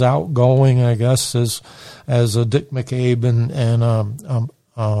as outgoing, I guess, as a Dick McCabe and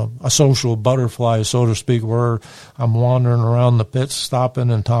a social butterfly, so to speak, where I'm wandering around the pits,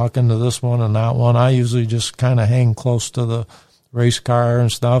 stopping and talking to this one and that one. I usually just kind of hang close to the race car and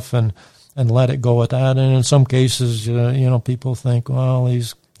stuff and let it go at that. And in some cases, you know, people think, well,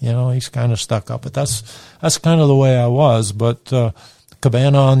 he's kind of stuck up. But that's kind of the way I was. But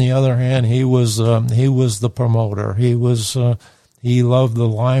Cabana, on the other hand, he was the promoter. He loved the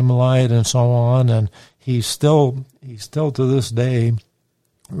limelight and so on. And he still to this day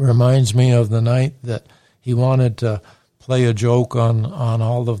reminds me of the night that he wanted to play a joke on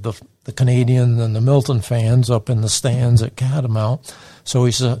all of the Canadian and the Milton fans up in the stands at Catamount. So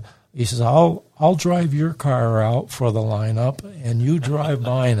he says, I'll drive your car out for the lineup, and you drive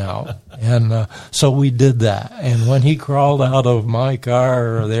mine out. And so we did that. And when he crawled out of my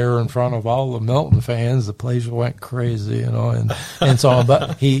car there in front of all the Milton fans, the place went crazy, you know, and so on.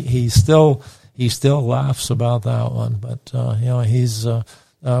 But he still laughs about that one. But you know, he's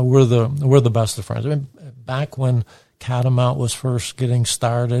we're the best of friends. I mean, back when Catamount was first getting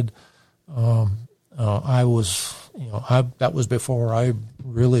started, I was. You know, that was before I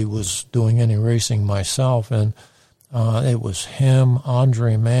really was doing any racing myself, and it was him,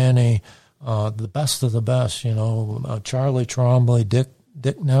 Andre Manny, the best of the best. You know, Charlie Trombley, Dick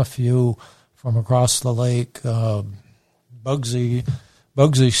Nephew from across the lake,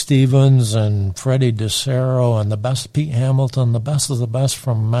 Bugsy Stevens, and Freddie DeCero, and the best Pete Hamilton, the best of the best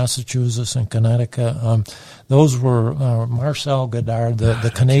from Massachusetts and Connecticut. Those were Marcel Godard,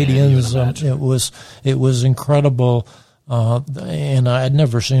 the Canadians. It was incredible, and I'd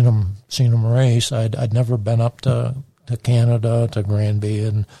never seen them race. I'd never been up to Canada, to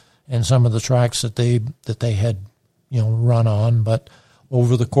Granby, and some of the tracks that they had, you know, run on. But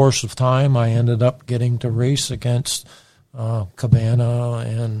over the course of time, I ended up getting to race against Cabana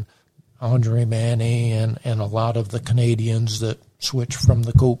and Andre Manny and a lot of the Canadians that switched from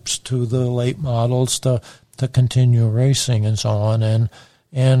the coupes to the late models to continue racing and so on, and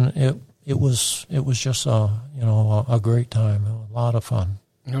it was just a great time, a lot of fun.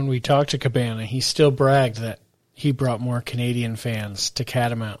 When we talked to Cabana, he still bragged that he brought more Canadian fans to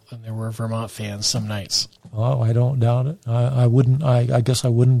Catamount than there were Vermont fans some nights. Well, I don't doubt it. I guess I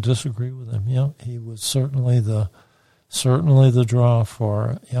wouldn't disagree with him. Yeah, he was certainly the draw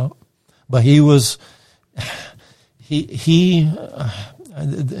for it. Yeah, but he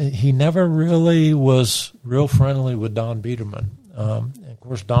never really was real friendly with Don Biederman. Of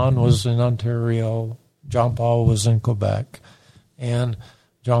course, Don was in Ontario. John Paul was in Quebec, and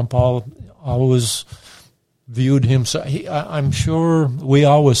John Paul always viewed himself. I'm sure we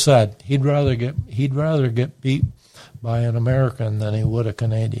always said he'd rather get beat by an American than he would a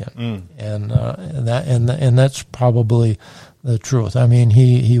Canadian, and that's probably the truth. I mean,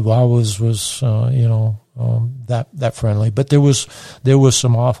 he always was that friendly, but there was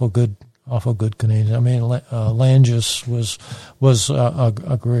some awful good Canadians. I mean, Langis was a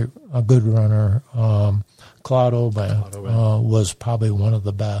good runner. Claude Aubin was probably one of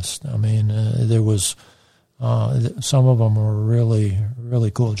the best. I mean, there was. Some of them were really, really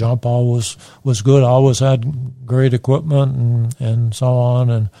cool. John Paul was good, always had great equipment and so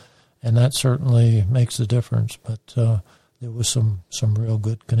on, and that certainly makes a difference. But there was some real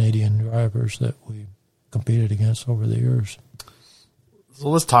good Canadian drivers that we competed against over the years. So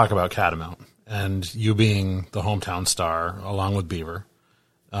let's talk about Catamount and you being the hometown star along with Beaver.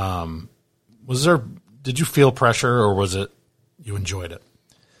 Did you feel pressure, or was it you enjoyed it?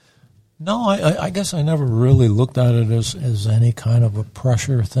 No, I guess I never really looked at it as any kind of a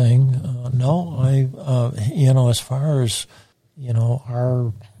pressure thing. As far as,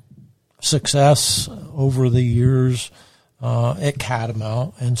 our success over the years at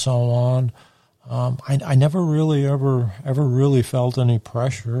Catamount and so on, I never really ever really felt any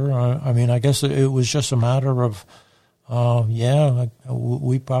pressure. I mean, I guess it was just a matter of,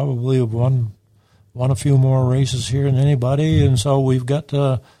 we probably have won a few more races here than anybody, and so we've got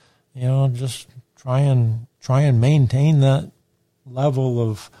to, just try and maintain that level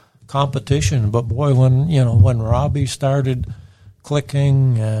of competition. But boy, when Robbie started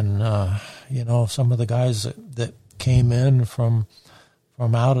clicking, and some of the guys that came in from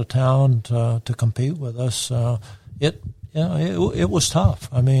out of town to compete with us, it it was tough.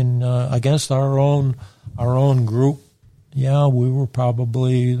 I mean, against our own group, yeah, we were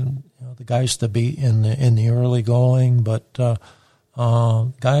probably the guys to beat in the early going, but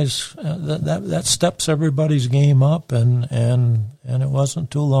guys, that steps everybody's game up, and it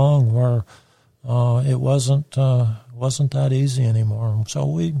wasn't too long where it wasn't that easy anymore. So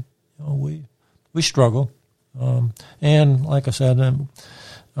we struggle, and like I said,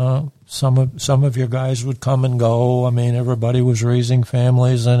 some of your guys would come and go. I mean, everybody was raising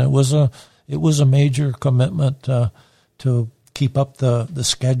families, and it was a major commitment to keep up the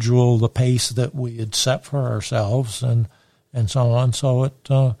schedule, the pace that we had set for ourselves, and so on. So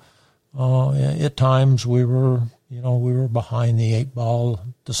at times we were behind the eight ball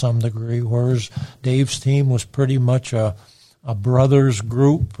to some degree, whereas Dave's team was pretty much a brothers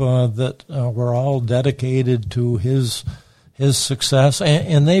group that were all dedicated to his success,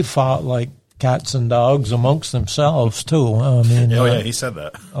 and they fought like cats and dogs amongst themselves too. I mean, he said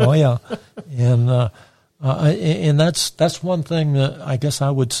that. Oh yeah, and that's one thing that I guess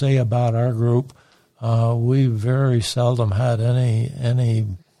I would say about our group. We very seldom had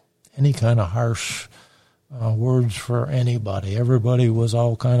any kind of harsh words for anybody. Everybody was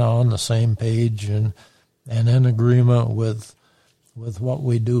all kind of on the same page and in agreement with what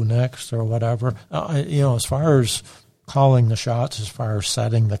we do next or whatever. As far as calling the shots, as far as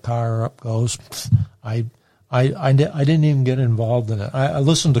setting the car up goes, I didn't even get involved in it. I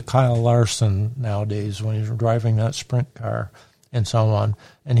listen to Kyle Larson nowadays when he's driving that sprint car and so on,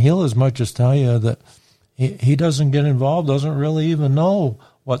 and he'll as much as tell you that he doesn't get involved, doesn't really even know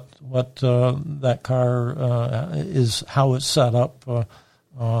what that car is, how it's set up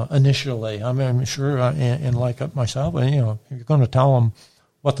initially. I mean, I'm sure, and like myself, you're going to tell him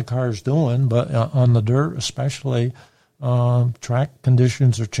what the car is doing, but on the dirt especially, track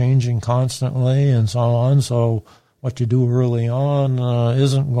conditions are changing constantly and so on. So what you do early on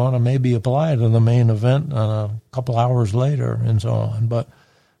isn't going to maybe apply to the main event a couple hours later and so on. But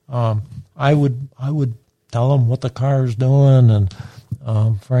I would tell them what the car is doing, and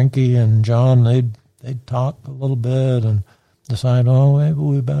Frankie and John they'd talk a little bit and decide, maybe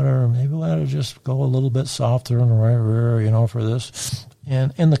we ought to just go a little bit softer in the right rear, for this.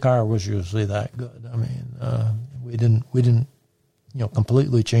 And the car was usually that good. I mean, we didn't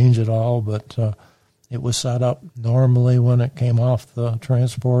completely change it all, but it was set up normally when it came off the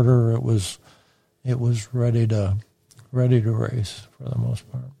transporter. It was ready to race for the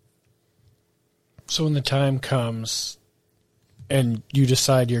most part. So when the time comes and you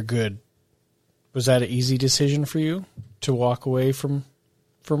decide you're good, was that an easy decision for you to walk away from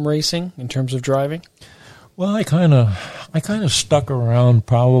racing in terms of driving? Well, I kind of stuck around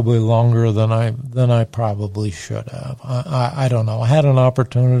probably longer than I probably should have. I don't know. I had an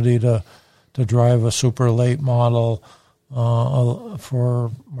opportunity to drive a super late model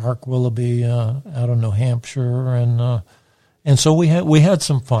for Mark Willoughby out of New Hampshire, and so we had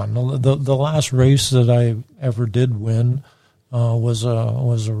some fun. The last race that I ever did win was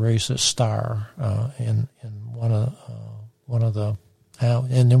a race at Star in one of the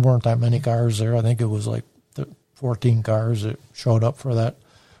and there weren't that many cars there. I think it was like 14 cars that showed up for that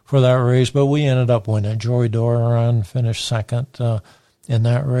race, but we ended up winning. Joey Doran finished second in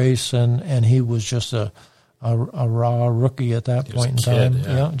that race, and he was just a raw rookie at that point in time.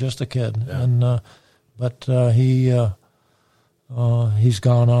 Yeah, just a kid. Yeah. And but he's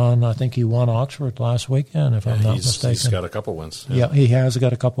gone on. I think he won Oxford last weekend, if I'm not mistaken. He's got a couple wins. Yeah, he has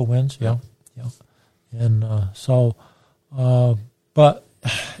got a couple wins. Yeah. And but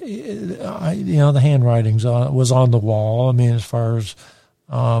the handwriting was on the wall. I mean, as far as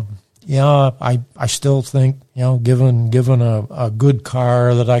I still think given a good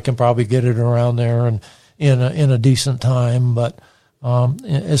car that I can probably get it around there and in a decent time. But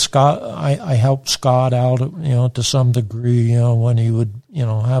as Scott, I helped Scott out to some degree when he would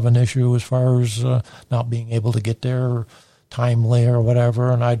have an issue as far as not being able to get there timely or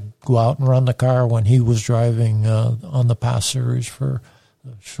whatever, and I'd go out and run the car when he was driving on the Pass Series for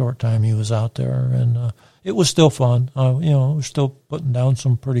the short time he was out there, and it was still fun. We're still putting down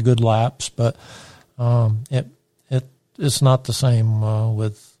some pretty good laps, but it's not the same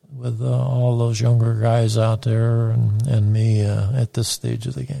with all those younger guys out there and me at this stage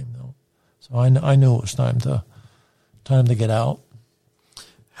of the game, though. So I knew it was time to get out.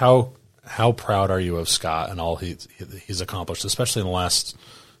 How proud are you of Scott and all he's accomplished, especially in the last?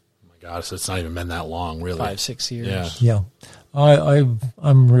 Oh my gosh, it's not even been that long, really. 5-6 years. Yeah.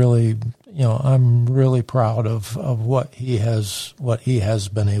 I'm really proud of what he has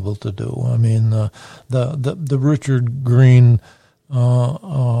been able to do. I mean, the Richard Green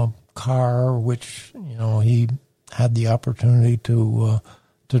car, which he had the opportunity to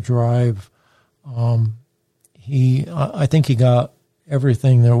drive. I think he got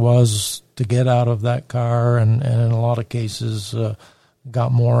everything there was to get out of that car, and in a lot of cases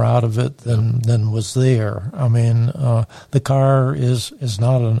got more out of it than was there. I mean, the car is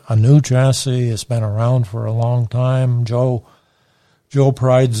not a new chassis. It's been around for a long time. Joe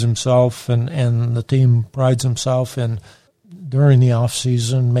prides himself, and the team prides himself in during the off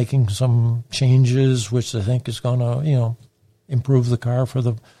season making some changes, which I think is going to improve the car for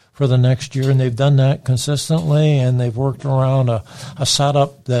the next year. And they've done that consistently, and they've worked around a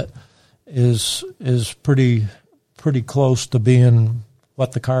setup that is pretty close to being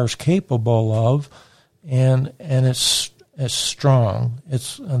what the car's capable of, and it's strong.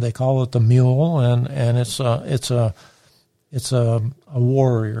 They call it the Mule, and it's a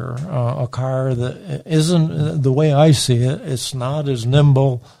warrior, a car that isn't, the way I see it, it's not as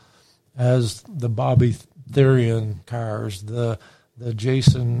nimble as the Bobby Therian cars, the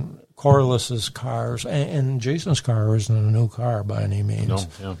Jason Corliss's cars, and Jason's car isn't a new car by any means. No,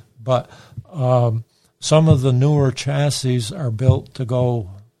 yeah. But some of the newer chassis are built to go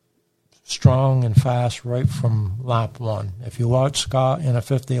strong and fast right from lap one. If you watch Scott in a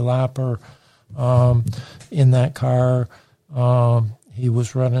 50-lapper in that car, he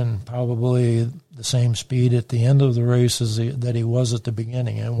was running probably the same speed at the end of the race that he was at the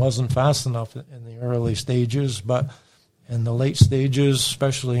beginning. And it wasn't fast enough in the early stages, but in the late stages,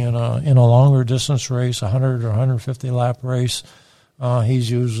 especially in a longer distance race, 100 or 150 lap race,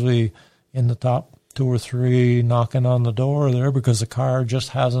 he's usually in the top 2 or 3 knocking on the door there because the car just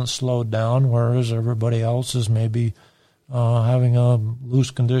hasn't slowed down, whereas everybody else is maybe having a loose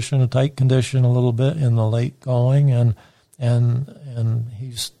condition, a tight condition a little bit in the late going, and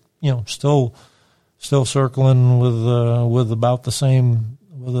he's still circling with about the same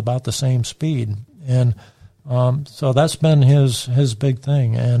speed, and so that's been his big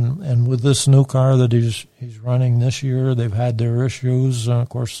thing, and with this new car that he's running this year, they've had their issues. Of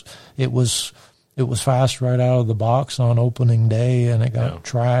course, it was fast right out of the box on opening day, and it got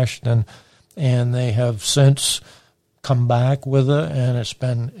trashed, and they have since come back with it, and it's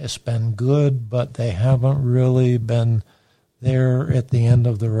been good, but they haven't really been there at the end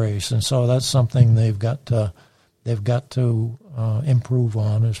of the race, and so that's something they've got to improve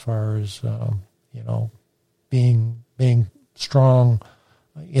on as far as being strong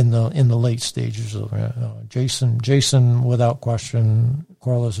in the late stages of Jason without question.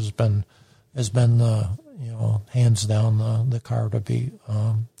 Corliss has been hands down the car to beat,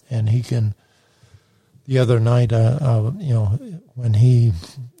 and he can. The other night, when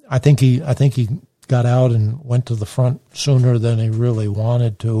I think he got out and went to the front sooner than he really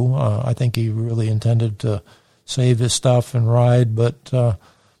wanted to. I think he really intended to save his stuff and ride, but the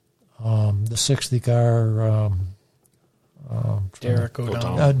 60 car, Derek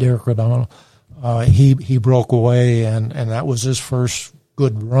O'Donnell. Derek O'Donnell, he broke away, and that was his first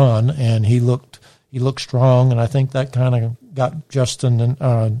good run, and he looked strong, and I think that kind of got Jason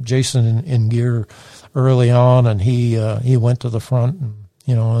in gear early on, and he went to the front,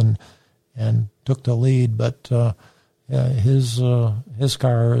 and took the lead, but his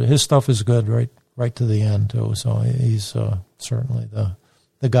car, his stuff is good right to the end too. So he's certainly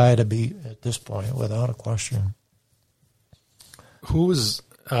the guy to beat at this point, without a question. Who is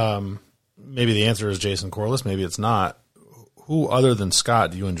maybe the answer is Jason Corliss, maybe it's not. Who other than Scott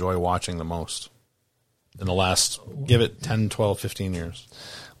do you enjoy watching the most in the last, give it 10, 12, 15 years?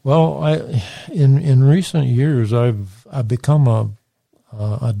 Well, in recent years I've become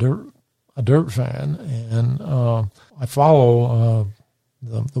a dirt fan, and I follow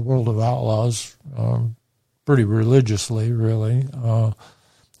the World of Outlaws pretty religiously, really,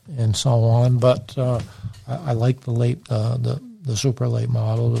 and so on. But I like the super late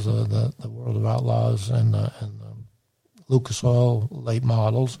models, the World of Outlaws, and the Lucas Oil late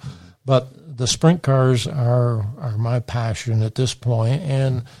models. But the sprint cars are my passion at this point,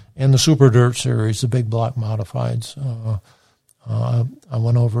 and the Super Dirt Series, the big block modifieds. I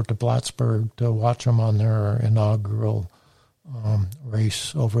went over to Plattsburgh to watch them on their inaugural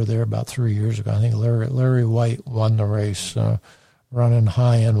race over there about 3 years ago. I think Larry White won the race, running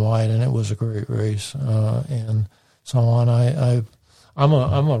high and wide, and it was a great race, and so on. I'm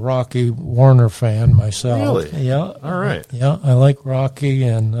a Rocky Warner fan myself. Really? Yeah. All right. Yeah, I like Rocky,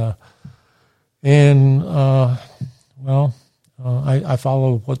 and I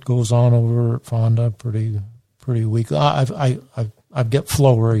follow what goes on over at Fonda pretty weekly. I get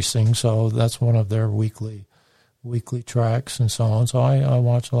Flow Racing, so that's one of their weekly tracks and so on. So I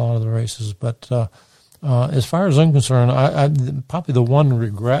watch a lot of the races. But as far as I'm concerned, I probably the one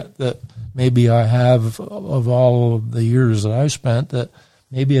regret that maybe I have of all of the years that I spent, that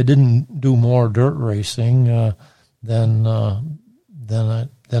maybe I didn't do more dirt racing than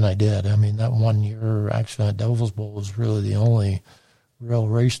I did. I mean, that 1 year actually at Devil's Bowl was really the only real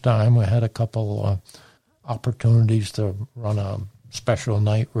race time. We had a couple opportunities to run a special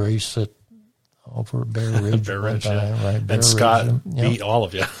night race over at Bear Ridge. Bear Ridge, right? Bear and Scott Ridge, beat all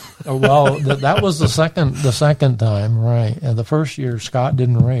of you. Well, that was the second time, right? And the first year Scott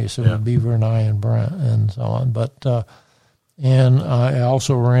didn't race; it was Beaver and I and Brent and so on. But and I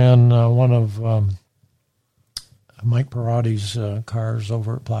also ran one of Mike Parati's cars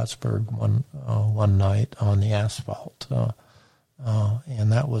over at Plattsburgh one night on the asphalt,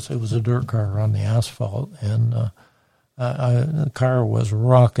 and it was a dirt car on the asphalt, and the car was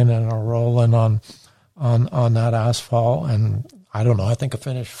rocking and rolling on that asphalt, and I don't know. I think I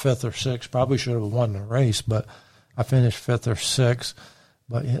finished 5th or 6th. Probably should have won the race, but I finished 5th or 6th.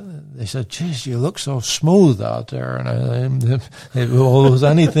 But they said, "Geez, you look so smooth out there," and it was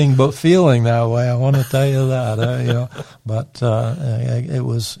anything but feeling that way. I want to tell you that, But it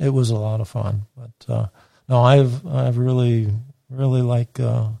was a lot of fun. But no, I've really like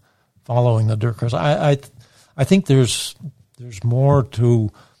following the dirt cars. I think there's more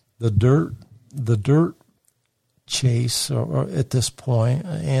to the dirt chase or at this point,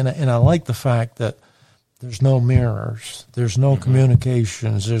 and I like the fact that there's no mirrors, there's no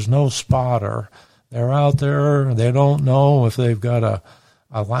communications, there's no spotter. They're out there. They don't know if they've got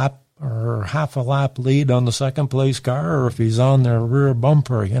a lap or half a lap lead on the second place car, or if he's on their rear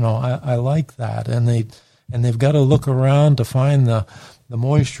bumper. I like that, and they've got to look around to find the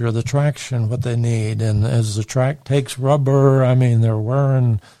moisture, the traction, what they need. And as the track takes rubber, I mean, they're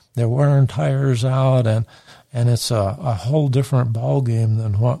wearing tires out, and it's a whole different ball game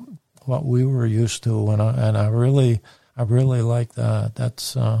than what we were used to. And I really like that.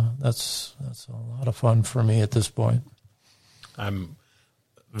 That's a lot of fun for me at this point. I'm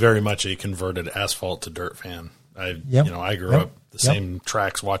very much a converted asphalt to dirt fan. I grew up the same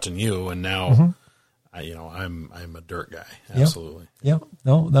tracks watching you, and now I'm a dirt guy. Absolutely. Yeah.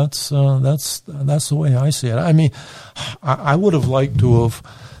 No, that's the way I see it. I mean, I would have liked to have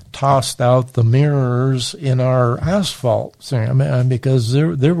tossed out the mirrors in our asphalt thing. I mean, because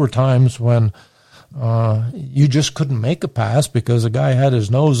there were times when you just couldn't make a pass because the guy had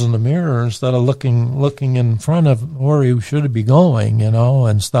his nose in the mirror instead of looking in front of where he should be going,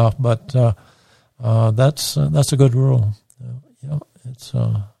 and stuff. But that's a good rule. It's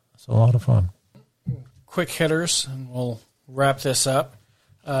a lot of fun. Quick hitters, and we'll wrap this up.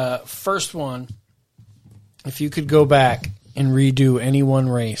 First one, if you could go back and redo any one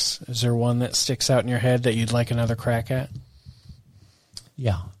race, is there one that sticks out in your head that you'd like another crack at?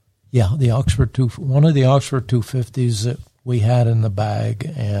 Yeah, the one of the Oxford 250s that we had in the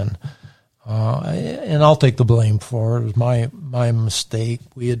bag, and I'll take the blame for it. It was my mistake.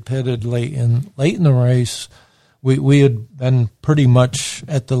 We had pitted late in the race. We had been pretty much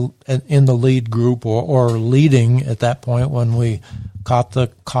in the lead group or leading at that point when we caught the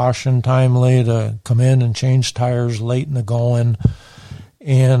caution timely to come in and change tires late in the going,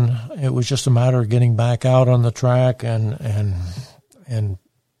 and it was just a matter of getting back out on the track and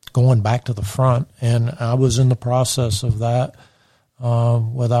going back to the front. And I was in the process of that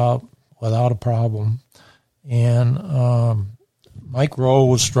without a problem. And Mike Rowe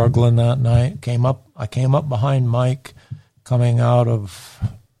was struggling that night. I came up behind Mike, coming out of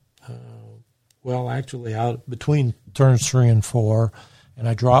out between turns 3 and 4, and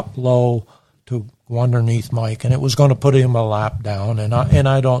I dropped low to go underneath Mike, and it was going to put him a lap down. And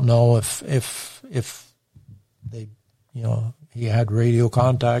I don't know if they, he had radio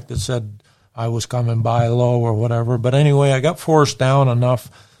contact that said I was coming by low or whatever. But anyway, I got forced down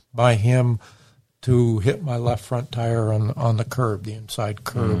enough by him to hit my left front tire on the curb, the inside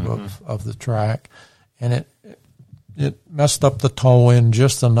curb of the track, and it messed up the toe in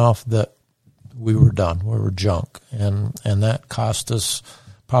just enough that we were done. We were junk, and that cost us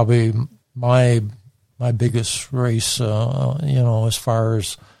probably my biggest race, as far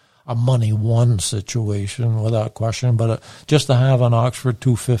as a money won situation, without question. But just to have an Oxford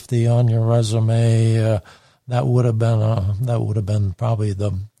 250 on your resume, that would have been probably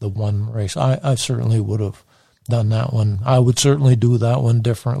the one race. I certainly would have done that one. I would certainly do that one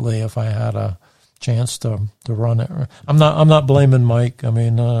differently if I had a chance to run it. I'm not blaming Mike. I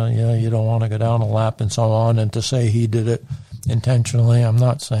mean, you don't want to go down a lap and so on, and to say he did it intentionally, I'm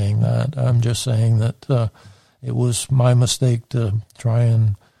not saying that. I'm just saying that it was my mistake to try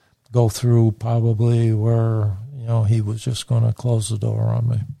and go through probably where he was just going to close the door on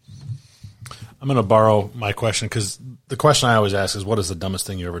me. I'm going to borrow my question because the question I always ask is, what is the dumbest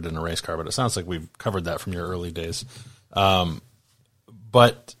thing you ever did in a race car? But it sounds like we've covered that from your early days.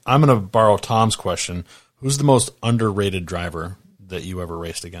 But I'm going to borrow Tom's question. Who's the most underrated driver that you ever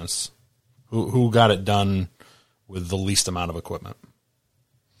raced against? Who got it done with the least amount of equipment?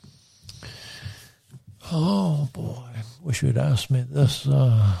 Oh, boy. Wish you'd asked me this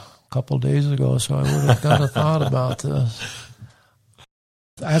a couple days ago, so I would have got a thought about this.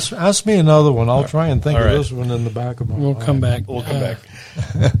 Ask me another one. I'll try and think of this one in the back of my mind. We'll come back.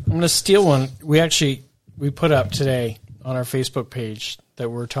 I'm going to steal one. We put up today on our Facebook page that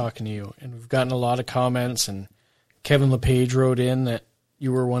we're talking to you, and we've gotten a lot of comments, and Kevin LePage wrote in that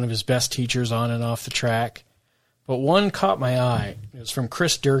you were one of his best teachers on and off the track. But one caught my eye. It was from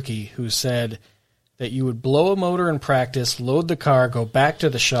Chris Durkee, who said that you would blow a motor in practice, load the car, go back to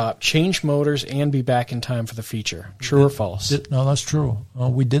the shop, change motors, and be back in time for the feature. True or false? No, that's true.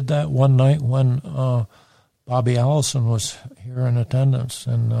 We did that one night when Bobby Allison was here in attendance,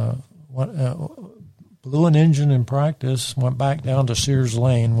 and blew an engine in practice, went back down to Sears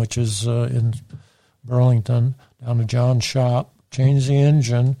Lane, which is in Burlington, down to John's shop, changed the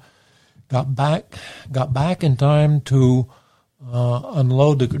engine, got back in time to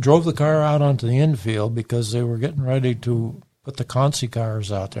drove the car out onto the infield because they were getting ready to put the Consi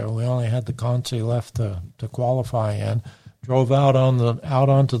cars out there. We only had the Consi left to qualify in. Drove out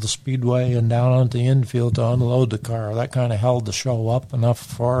onto the speedway and down onto the infield to unload the car. That kind of held the show up enough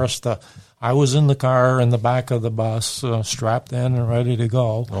for us to. I was in the car in the back of the bus, strapped in and ready to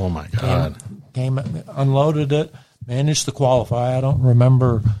go. Oh my God! Came unloaded it, managed to qualify. I don't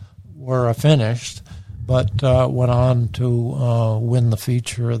remember where I finished, but went on to win the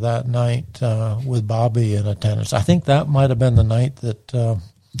feature that night with Bobby in attendance. I think that might have been the night that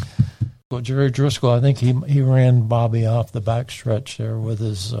Jerry Driscoll, I think he ran Bobby off the backstretch there with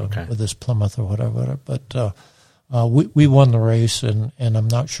his Plymouth or whatever. But we won the race, and I'm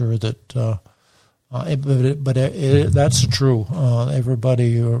not sure that that's true.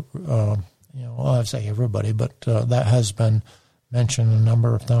 Everybody, I say everybody, but that has been mentioned a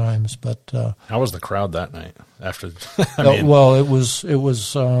number of times. But how was the crowd that night? After,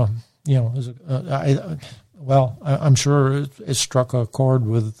 I'm sure it struck a chord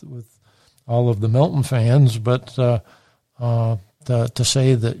with all of the Milton fans. But to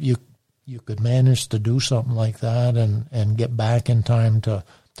say that you could manage to do something like that and get back in time to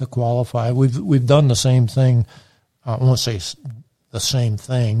qualify, we've done the same thing. I won't say the same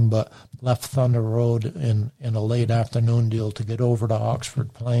thing, but left Thunder Road in a late afternoon deal to get over to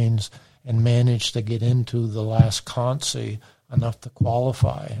Oxford Plains and managed to get into the last Consi enough to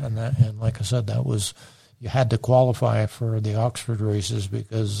qualify. And like I said, that was, you had to qualify for the Oxford races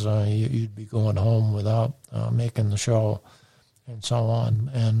because you'd be going home without making the show and so on,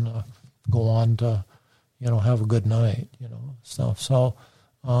 and go on to, have a good night, stuff. So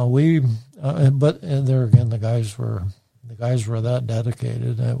but there again, the guys were that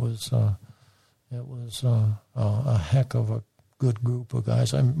dedicated. It was a heck of a good group of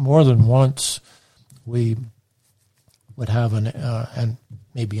guys. More than once, we would have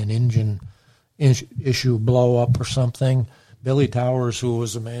maybe an engine issue blow up or something. Billy Towers, who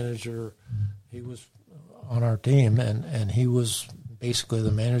was the manager, he was on our team, and he was basically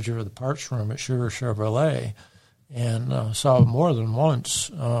the manager of the parts room at Sugar Chevrolet, and saw more than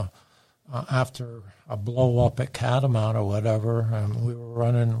once after a blow up at Catamount or whatever. We were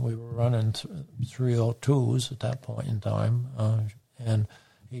running 302s at that point in time, and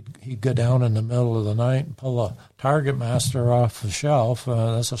he'd go down in the middle of the night and pull a Target Master off the shelf.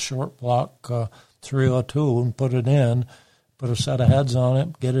 That's a short block 302, and put it in, put a set of heads on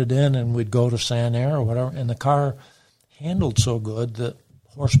it, get it in, and we'd go to San Air or whatever. And the car handled so good that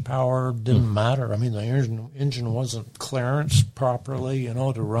horsepower didn't matter. I mean, the engine wasn't clearanced properly,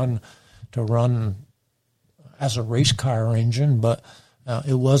 to run as a race car engine, but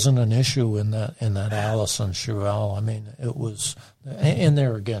it wasn't an issue in that Allison Chevelle. I mean, it was. And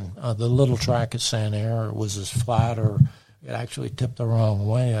there again, the little track at San Air was as flat, or it actually tipped the wrong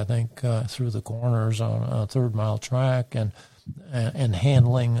way, I think, through the corners on a 3rd mile track, and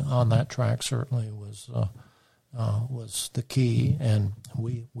handling on that track certainly was the key, and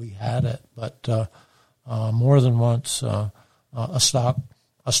we had it. But more than once, a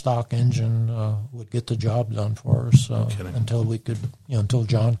stock engine would get the job done for us until we could, until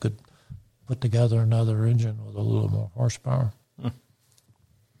John could put together another engine with a little more horsepower. You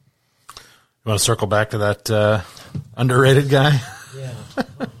want to circle back to that underrated guy? Yeah.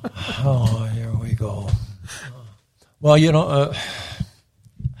 Oh, here we go. Well,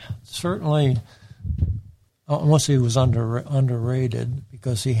 certainly unless he was underrated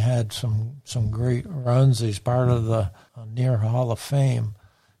because he had some great runs. He's part of the near Hall of Fame.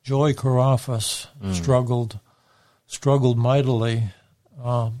 Joey Karafas struggled mightily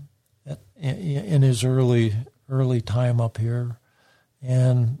in his early time up here,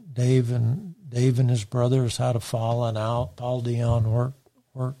 and Dave and his brothers had a falling out. Paul Dion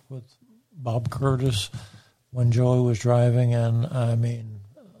worked with Bob Curtis when Joey was driving, and I mean,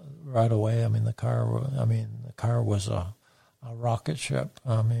 right away, I mean the car was a rocket ship.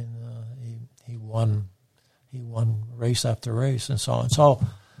 I mean, he won race after race and so on. So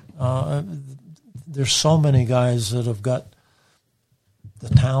there's so many guys that have got the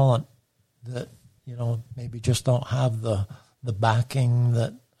talent that, you know, maybe just don't have the backing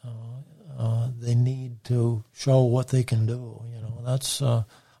that they need to show what they can do. You know, that's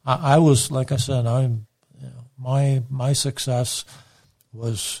I was, like I said, my success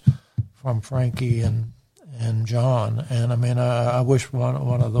was from Frankie and John, and I mean, I wish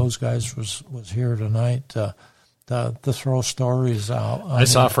one of those guys was here tonight to throw stories out. I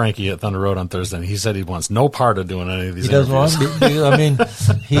saw Frankie at Thunder Road on Thursday, and he said he wants no part of doing any of these. He doesn't want. I mean,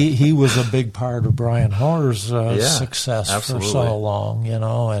 he was a big part of Brian Hoar's success absolutely. for so long, you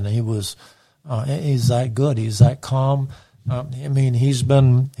know, and he was he's that good. He's that calm. I mean, he's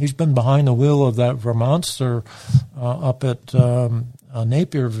been behind the wheel of that Vermonster up at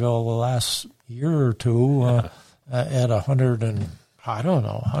Napierville the last year or two at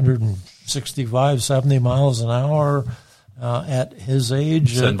 165, 70 miles an hour at his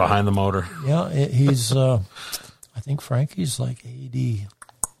age. Sitting behind the motor. Yeah, he's. I think Frankie's like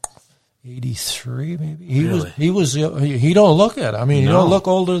 83 maybe. He was he don't look it. I mean, he don't look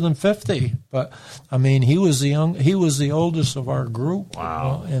older than 50, but I mean, he was the oldest of our group.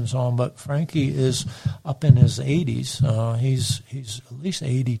 Wow. And so on, but Frankie is up in his 80s. He's at least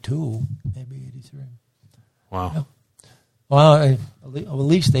 82, maybe 83. Wow. Yeah. Well, at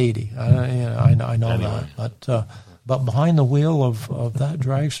least 80. I know Anyway. that. But behind the wheel of that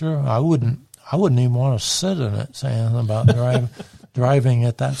dragster, I wouldn't even want to sit in it, saying about driving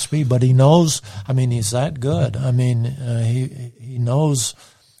at that speed. But he knows. I mean, he's that good. I mean, he knows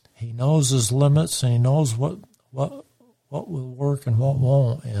his limits, and he knows what will work and what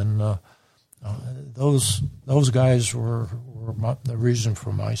won't. And those guys were the reason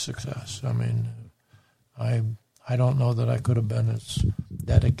for my success. I mean, I don't know that I could have been as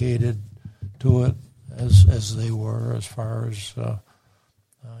dedicated to it as they were, as far as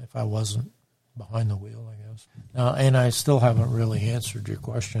if I wasn't behind the wheel, I guess. And I still haven't really answered your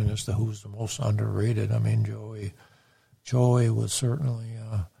question as to who's the most underrated. I mean, Joey was certainly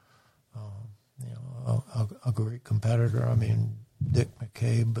a great competitor. I mean, Dick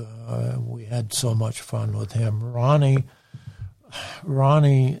McCabe, we had so much fun with him. Ronnie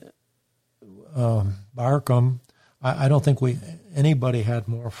Barkham, I don't think anybody had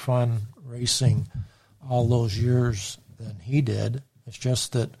more fun racing all those years than he did. It's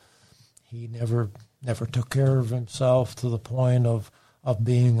just that he never took care of himself to the point of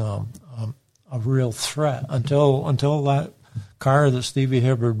being a real threat until that car that Stevie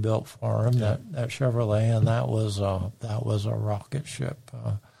Hibbard built for him, that Chevrolet, and that was a rocket ship.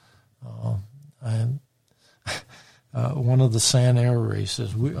 And one of the Sanair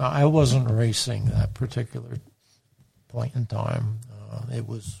races, I wasn't racing that particular point in time. It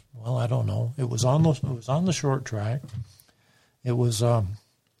was, well, I don't know. It was on the short track. It was at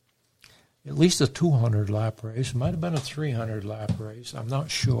least a 200 lap race. It might have been a 300 lap race. I'm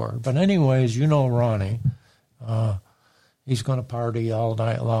not sure. But anyways, you know Ronnie. He's going to party all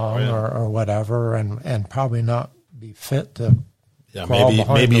night long or whatever, and probably not be fit to. Yeah,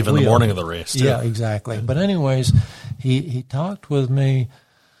 maybe even the morning of the race, too. Yeah, exactly. But anyways, he talked with me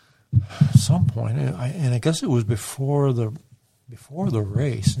at some point, and I guess it was before the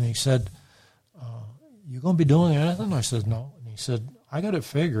race, and he said, "You going to be doing anything?" I said, "No." And he said, "I got it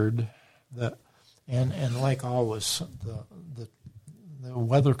figured that," and like always, the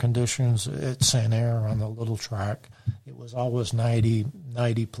weather conditions at Sanair on the little track, it was always 90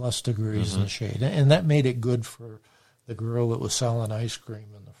 plus degrees in the shade, and that made it good for the girl that was selling ice cream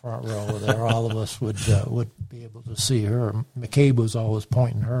in the front row there. All of us would be able to see her. McCabe was always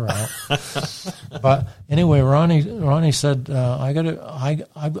pointing her out. But anyway, Ronnie said, I got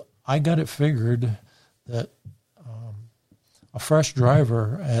it figured that a fresh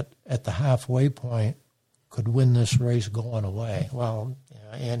driver at the halfway point could win this race going away. Well,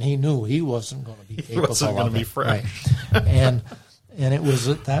 and he knew he wasn't going to be capable. He wasn't going to be fresh. Right. And it was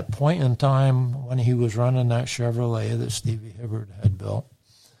at that point in time when he was running that Chevrolet that Stevie Hibbard had built.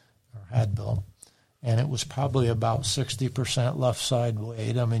 and it was probably about 60% left side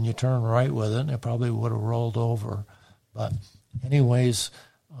weight. I mean, you turn right with it, and it probably would have rolled over. But anyways,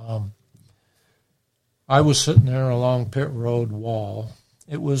 I was sitting there along pit road wall.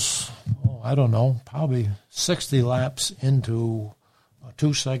 It was, I don't know, probably 60 laps into a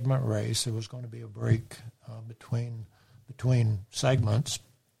 2-segment race. There was going to be a break between segments.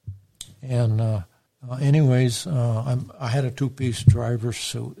 And anyways, I had a 2-piece driver's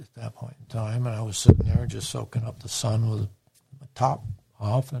suit at that point in time, and I was sitting there just soaking up the sun with the top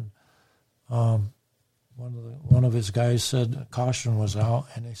off. And one of his guys said caution was out,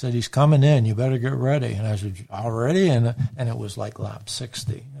 and he said, he's coming in, you better get ready. And I said, already? And it was like lap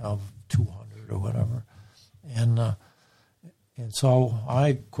 60 of 200 or whatever. And so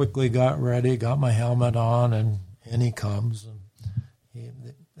I quickly got ready, got my helmet on, and in he comes. And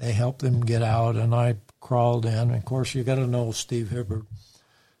they helped him get out, and I crawled in. And of course, you got to know Steve Hibbert.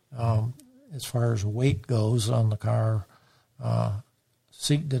 As far as weight goes on the car,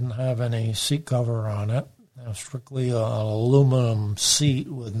 seat didn't have any seat cover on it. Strictly an aluminum seat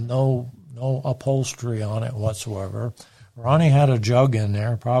with no upholstery on it whatsoever. Ronnie had a jug in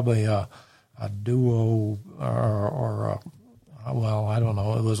there, probably a Duo or well, I don't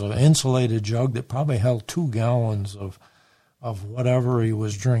know. It was an insulated jug that probably held 2 gallons of whatever he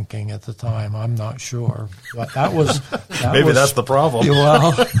was drinking at the time. I'm not sure, but that's the problem.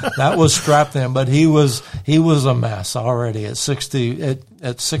 Well, that was strapped in, but he was a mess already at 60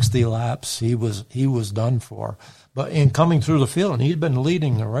 laps. He was done for. But in coming through the field, and he'd been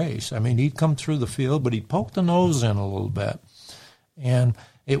leading the race. I mean, he'd come through the field, but he'd poked the nose in a little bit, and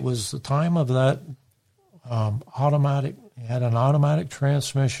it was the time of that automatic. It had an automatic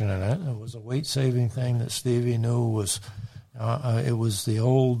transmission in it. It was a weight-saving thing that Stevie knew was. It was the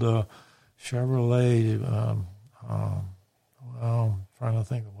old Chevrolet. I'm trying to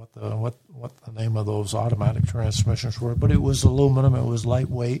think of what the name of those automatic transmissions were, but it was aluminum. It was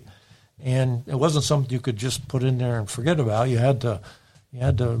lightweight, and it wasn't something you could just put in there and forget about. You had to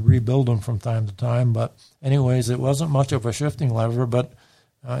rebuild them from time to time. But anyways, it wasn't much of a shifting lever, but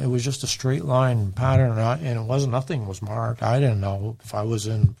it was just a straight line pattern, and nothing was marked. I didn't know if I was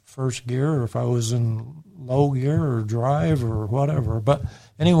in first gear or if I was in low gear or drive or whatever. But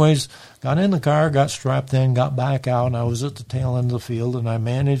anyways, got in the car, got strapped in, got back out, and I was at the tail end of the field, and I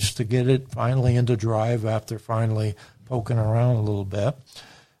managed to get it finally into drive after finally poking around a little bit.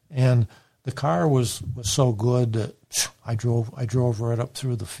 And the car was so good that I drove right up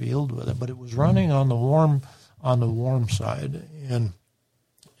through the field with it, but it was running on the warm side, and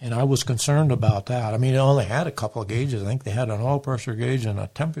I was concerned about that. I mean, it only had a couple of gauges. I think they had an oil pressure gauge and a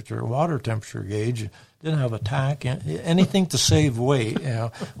water temperature gauge. It didn't have a tack, anything to save weight. I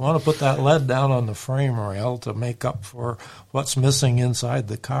want to put that lead down on the frame rail to make up for what's missing inside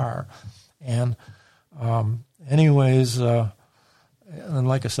the car. And anyways, and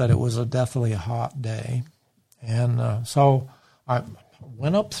like I said, it was definitely a hot day. And so I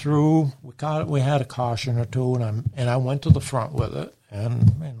went up through. We had a caution or two, and I went to the front with it.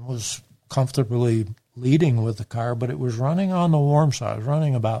 And was comfortably leading with the car, but it was running on the warm side. It was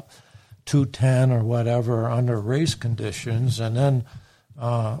running about 210 or whatever under race conditions, and then,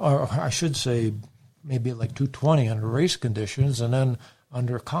 or I should say, maybe like 220 under race conditions, and then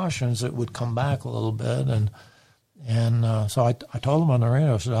under cautions it would come back a little bit. And so I told them on the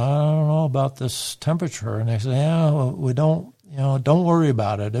radio, I said, I don't know about this temperature, and they said, yeah, we don't worry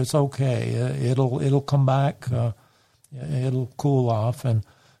about it. It's okay. It'll come back. It'll cool off. And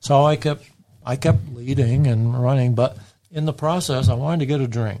so I kept leading and running, but in the process, I wanted to get a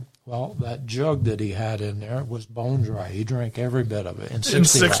drink. Well, that jug that he had in there was bone dry. He drank every bit of it in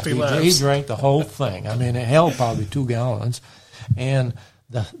 60 laps. He drank the whole thing. I mean, it held probably 2 gallons, and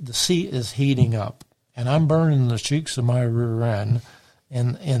the seat is heating up, and I'm burning the cheeks of my rear end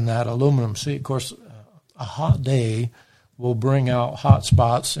in that aluminum seat. Of course, a hot day will bring out hot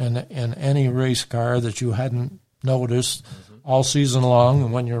spots in any race car that you hadn't noticed all season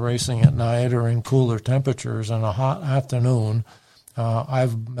long when you're racing at night or in cooler temperatures. On a hot afternoon,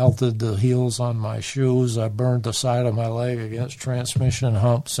 I've melted the heels on my shoes. I burned the side of my leg against transmission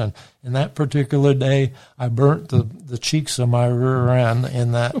humps. And in that particular day, I burnt the cheeks of my rear end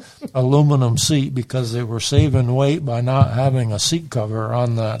in that aluminum seat because they were saving weight by not having a seat cover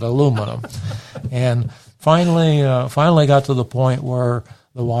on that aluminum. And finally got to the point where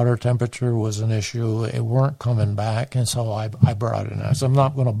the water temperature was an issue. It weren't coming back, and so I brought it in. I said, I'm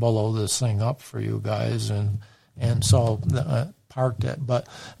not going to blow this thing up for you guys, and so parked it. But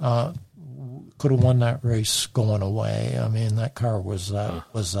could have won that race going away. I mean, that car was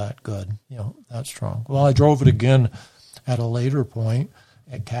that good, that strong. Well, I drove it again at a later point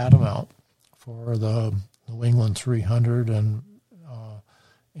at Catamount for the New England 300, and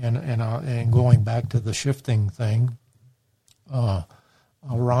going back to the shifting thing,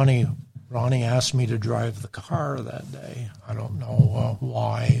 Ronnie asked me to drive the car that day. I don't know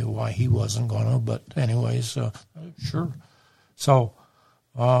why he wasn't going to, but anyways, sure. So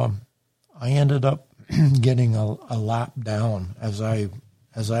I ended up getting a lap down as I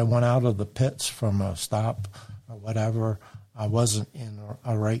went out of the pits from a stop or whatever. I wasn't in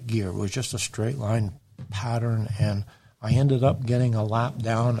a right gear. It was just a straight line pattern, and I ended up getting a lap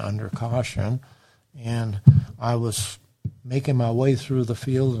down under caution, and I was making my way through the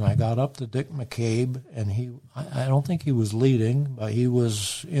field, and I got up to Dick McCabe, and I don't think he was leading, but he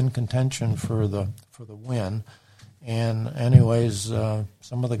was in contention for the win. And anyways,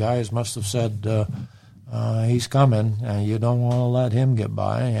 some of the guys must have said, he's coming, you don't want to let him get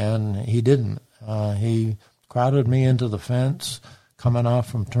by, and he didn't. He crowded me into the fence coming off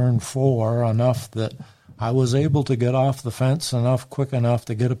from turn 4 enough that I was able to get off the fence quick enough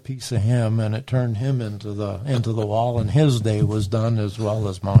to get a piece of him, and it turned him into the wall, and his day was done as well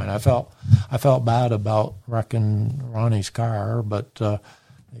as mine. I felt bad about wrecking Ronnie's car, but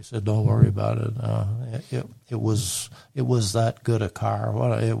they said don't worry about it. It was that good a car.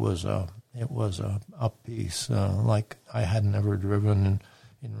 It was a piece like I had never driven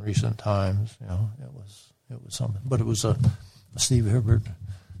in recent times. It was something, but it was a Steve Hibbert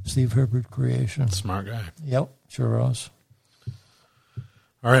creation. Smart guy. Yep, sure was.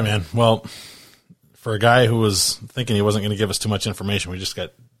 All right, man. Well, for a guy who was thinking he wasn't going to give us too much information, we just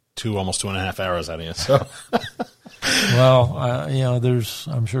got almost 2.5 hours out of you. So, well,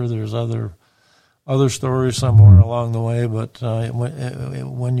 I'm sure there's other stories somewhere along the way, but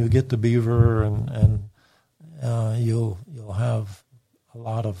when you get to Beaver and you'll have a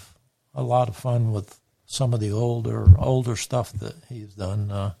lot of fun with some of the older stuff that he's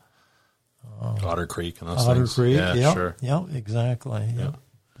done. Otter Creek and those Otter things. Creek, yeah, sure. Yeah, exactly. Yeah.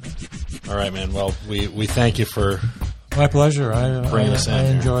 All right, man. Well, we thank you for my pleasure. bringing us in. I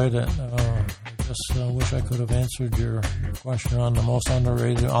enjoyed it. I just wish I could have answered your question on the most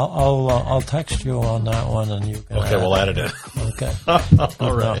underrated. I'll text you on that one, and you can. Okay, we'll add it in. Okay.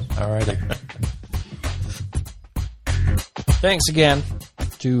 All right. All righty. Thanks again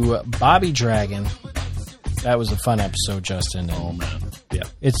to Bobby Dragon. That was a fun episode, Justin. Oh man, yeah,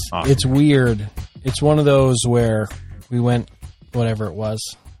 it's weird. It's one of those where we went, whatever it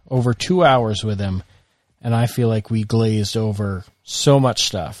was, over 2 hours with him, and I feel like we glazed over so much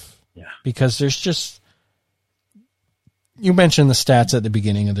stuff. Yeah, because there's just, you mentioned the stats at the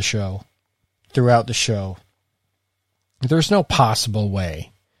beginning of the show, throughout the show. There's no possible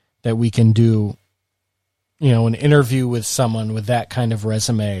way that we can do, an interview with someone with that kind of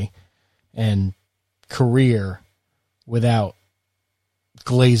resume and career without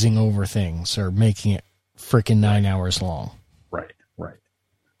glazing over things or making it freaking 9 hours long. Right.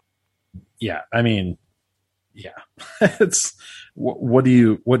 Yeah, I mean, yeah, it's what do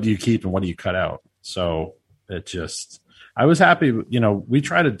you keep and what do you cut out? So I was happy. We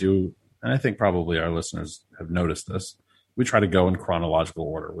try to do, and I think probably our listeners have noticed this. We try to go in chronological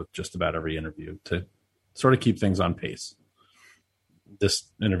order with just about every interview to sort of keep things on pace. This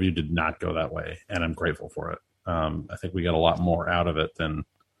interview did not go that way, and I'm grateful for it. I think we got a lot more out of it than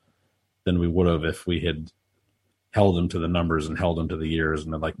we would have if we had held him to the numbers and held him to the years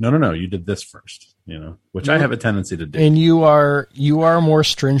and been like, no, you did this first, which I have a tendency to do. And you are more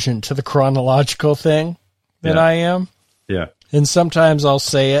stringent to the chronological thing than I am. Yeah. And sometimes I'll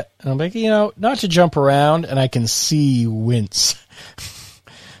say it, and I'm like, not to jump around, and I can see you wince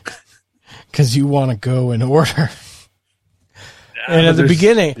because you want to go in order. And at the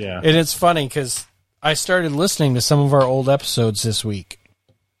beginning, and it's funny because I started listening to some of our old episodes this week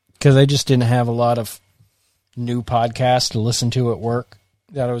because I just didn't have a lot of new podcasts to listen to at work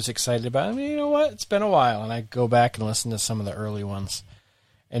that I was excited about. I mean, you know what? It's been a while, and I go back and listen to some of the early ones,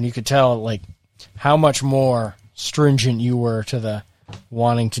 and you could tell like how much more stringent you were to the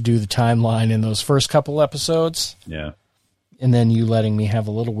wanting to do the timeline in those first couple episodes. Yeah. And then you letting me have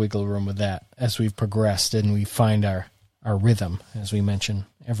a little wiggle room with that as we've progressed and we find our rhythm, as we mention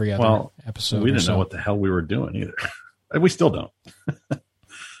every other episode. We didn't know what the hell we were doing either. We still don't.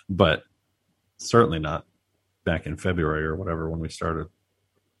 But certainly not back in February or whatever when we started.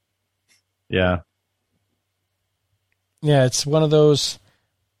 Yeah. Yeah, it's one of those.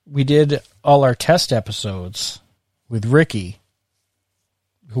 We did all our test episodes with Ricky,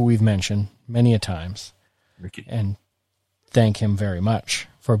 who we've mentioned many a times. Ricky. And thank him very much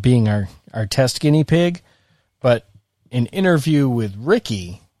for being our test guinea pig. But an interview with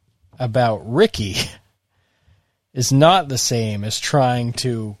Ricky about Ricky is not the same as trying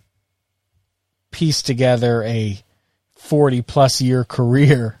to piece together a 40-plus year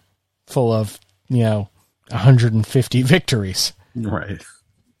career full of, 150 victories. Right.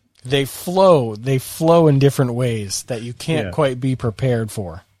 They flow in different ways that you can't quite be prepared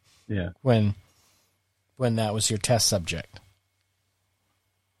for. Yeah. When that was your test subject.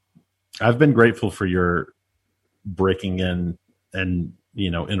 I've been grateful for your breaking in and,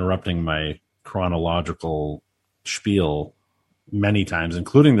 interrupting my chronological spiel many times,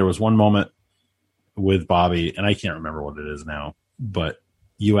 including there was one moment with Bobby, and I can't remember what it is now, but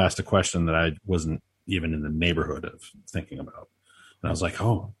you asked a question that I wasn't even in the neighborhood of thinking about. And I was like,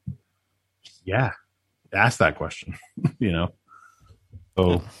 oh, yeah, ask that question,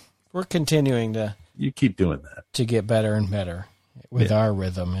 So we're continuing to you keep doing that. To get better and better with our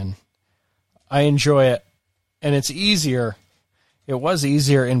rhythm. And I enjoy it. And it's easier. It was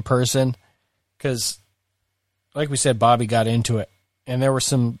easier in person because, like we said, Bobby got into it. And there were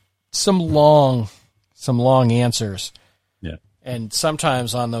some long answers. Yeah. And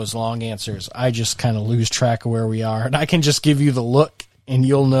sometimes on those long answers, I just kind of lose track of where we are. And I can just give you the look and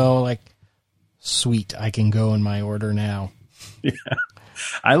you'll know, like, sweet, I can go in my order now. Yeah.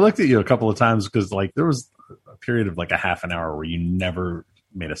 I looked at you a couple of times because, like, there was a period of like a half an hour where you never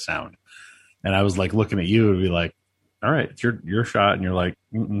made a sound. And I was like looking at you and be like, all right, it's your shot. And you're like,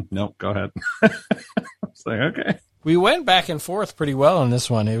 nope, go ahead. I was like, okay. We went back and forth pretty well on this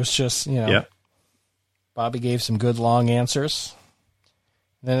one. It was just, Yeah. Bobby gave some good long answers.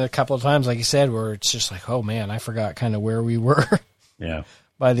 Then a couple of times, like you said, where it's just like, oh man, I forgot kind of where we were. Yeah.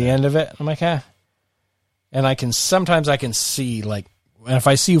 By the end of it, I'm like, And sometimes I can see, like, and if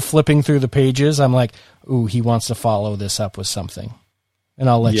I see you flipping through the pages, I'm like, ooh, he wants to follow this up with something. And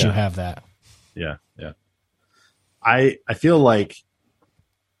I'll let you have that. Yeah, yeah. I feel like,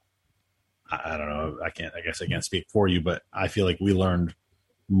 I don't know, I guess I can't speak for you, but I feel like we learned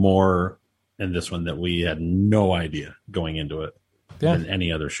more in this one that we had no idea going into it than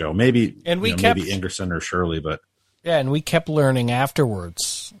any other show. Maybe, maybe Ingerson or Shirley, but. Yeah, and we kept learning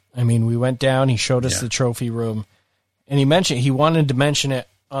afterwards. I mean, we went down, he showed us the trophy room, and he wanted to mention it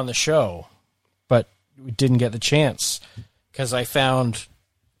on the show, but we didn't get the chance because I found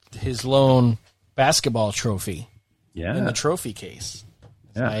his lone basketball trophy in the trophy case.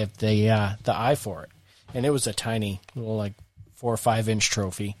 Yeah. I have the eye for it. And it was a tiny little, like, 4 or 5 inch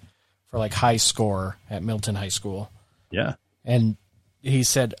trophy for, like, high score at Milton High School. Yeah. And he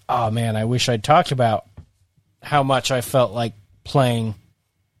said, oh man, I wish I'd talked about how much I felt like playing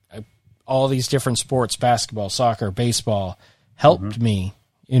all these different sports, basketball, soccer, baseball, helped me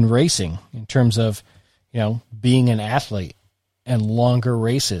in racing in terms of, being an athlete and longer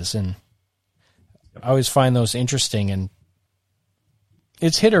races. And I always find those interesting, and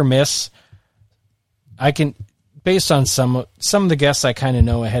it's hit or miss. I can, based on some of the guests I kind of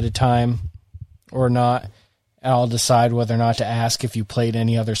know ahead of time or not, I'll decide whether or not to ask if you played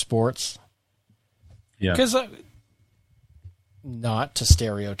any other sports. Yeah. Because, not to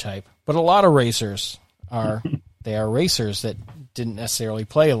stereotype, but a lot of racers they are racers that didn't necessarily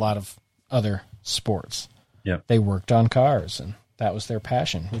play a lot of other sports. Yeah. They worked on cars, and that was their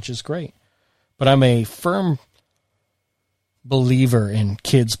passion, which is great. But I'm a firm believer in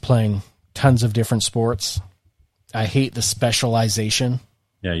kids playing tons of different sports. I hate the specialization.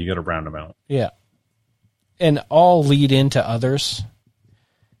 Yeah, you got to round them out. Yeah. And all lead into others.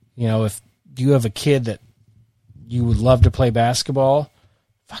 If you have a kid that you would love to play basketball,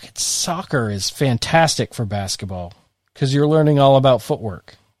 fucking soccer is fantastic for basketball because you're learning all about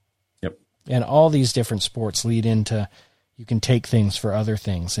footwork. Yep. And all these different sports lead into, you can take things for other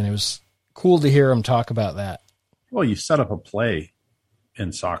things. And it was cool to hear him talk about that. Well, you set up a play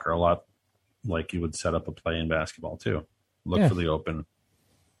in soccer a lot like you would set up a play in basketball too. Look for the open,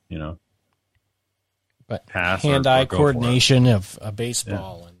 but pass hand-eye coordination of a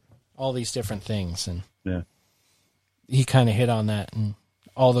baseball and all these different things. And he kind of hit on that, and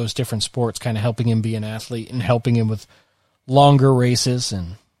all those different sports kind of helping him be an athlete and helping him with longer races.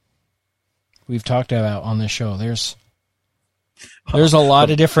 And we've talked about on this show, there's a lot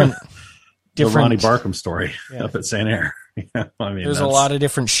of different the Ronnie Barkham story up at St. Air. There's a lot of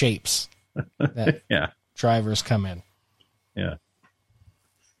different shapes that drivers come in. Yeah.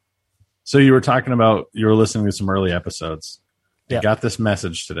 So you were talking about, you were listening to some early episodes. You got this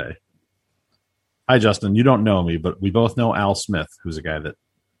message today. Hi, Justin. You don't know me, but we both know Al Smith, who's a guy that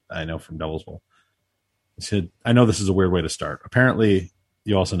I know from Devil's Bowl. He said, I know this is a weird way to start. Apparently,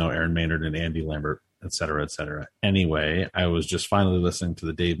 you also know Aaron Maynard and Andy Lambert, et cetera, et cetera. Anyway, I was just finally listening to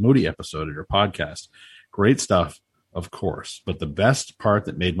the Dave Moody episode of your podcast. Great stuff, of course. But the best part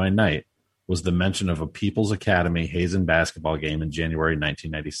that made my night was the mention of a People's Academy Hazen basketball game in January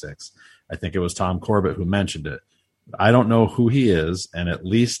 1996. I think it was Tom Corbett who mentioned it. I don't know who he is, and at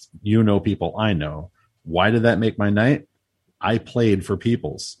least you know people I know. Why did that make my night? I played for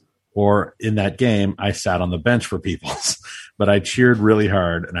Peoples. Or in that game, I sat on the bench for Peoples. But I cheered really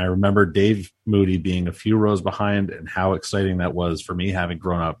hard, and I remember Dave Moody being a few rows behind and how exciting that was for me having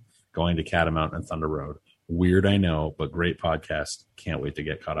grown up going to Catamount and Thunder Road. Weird, I know, but great podcast. Can't wait to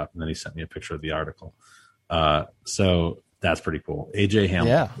get caught up. And then he sent me a picture of the article. So that's pretty cool. AJ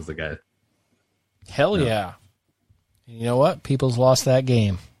Hamilton was the guy. Hell yeah. You know what? People's lost that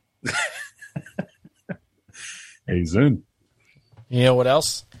game. Hazen. You know what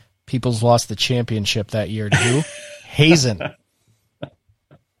else? People's lost the championship that year to who? Hazen.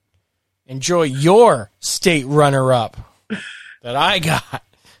 Enjoy your state runner-up that I got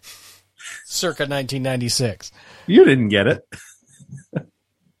circa 1996. You didn't get it.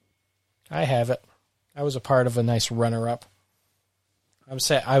 I have it. I was a part of a nice runner-up.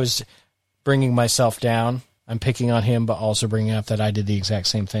 I was bringing myself down. I'm picking on him, but also bringing up that I did the exact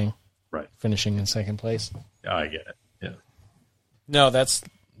same thing. Right. Finishing in second place. Oh, I get it. Yeah. No, that's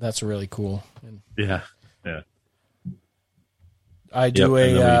really cool. And Yeah. I do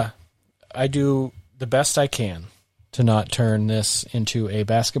I do the best I can to not turn this into a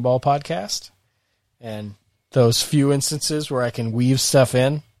basketball podcast. And those few instances where I can weave stuff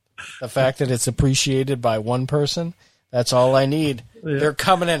in, the fact that it's appreciated by one person, that's all I need. Yeah. They're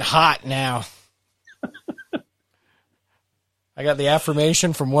coming in hot now. I got the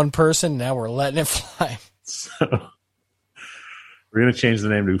affirmation from one person. Now we're letting it fly. So we're going to change the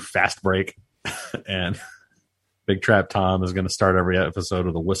name to Fast Break. And Big Trap Tom is going to start every episode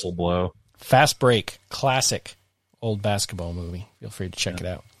with a whistle blow. Fast Break, classic old basketball movie. Feel free to check it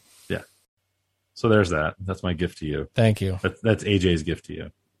out. Yeah. So there's that. That's my gift to you. Thank you. That's AJ's gift to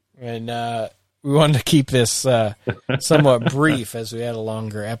you. And we wanted to keep this somewhat brief as we had a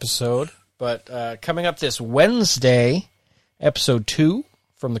longer episode. But coming up this Wednesday, episode 2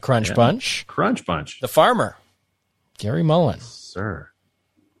 from the Crunch Bunch. Crunch Bunch. The Farmer, Gary Mullen. Sir.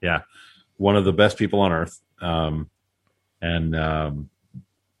 Yeah. One of the best people on earth.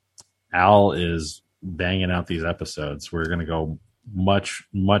 Al is banging out these episodes. We're going to go much,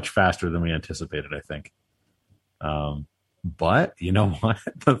 much faster than we anticipated, I think. But you know what?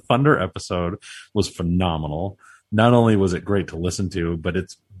 The Thunder episode was phenomenal. Not only was it great to listen to, but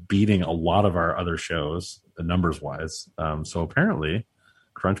it's beating a lot of our other shows, the numbers-wise. So apparently,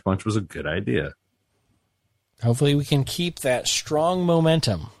 Crunch Bunch was a good idea. Hopefully we can keep that strong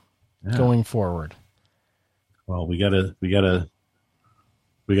momentum going forward. Well, we got a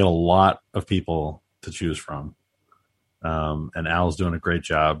lot of people to choose from. And Al's doing a great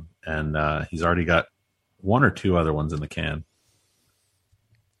job, and he's already got 1 or 2 other ones in the can.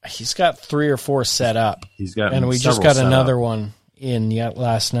 He's got 3 or 4 set up. He's got, and we just got another one in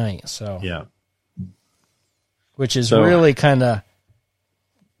last night. So yeah, which is really kind of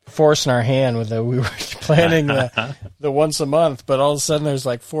forcing our hand with it. We were planning the once a month, but all of a sudden there's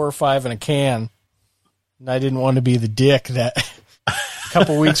like 4 or 5 in a can, and I didn't want to be the dick that a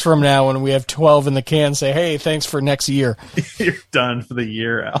couple weeks from now when we have 12 in the can say, "Hey, thanks for next year." You're done for the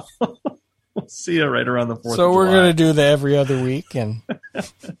year, Al. We'll see you right around the 4th. So we're going to do the every other week, and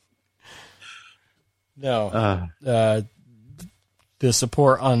the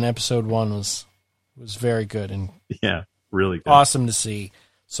support on episode 1 was very good and really good. Awesome to see.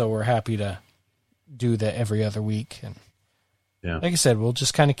 So we're happy to do the every other week, and like I said, we'll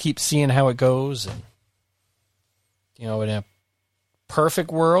just kind of keep seeing how it goes. And in a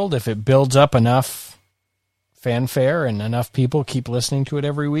perfect world, if it builds up enough fanfare and enough people keep listening to it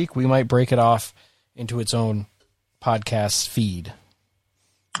every week, we might break it off into its own podcast feed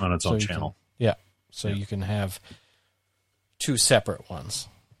on its own channel. So you can have 2 separate ones.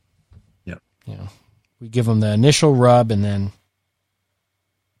 Yep. We give him the initial rub and then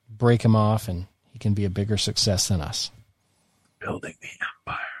break him off, and he can be a bigger success than us. Building the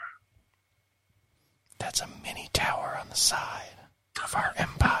empire. That's a mini tower on the side of our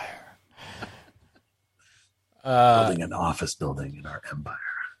empire. Building an office building in our empire.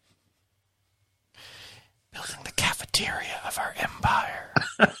 Building the cafeteria of our empire.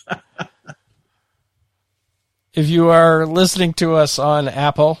 If you are listening to us on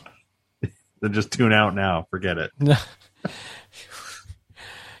Apple, then just tune out now. Forget it.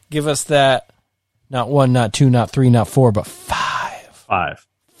 Give us that, not 1, not 2, not 3, not 4, but 5.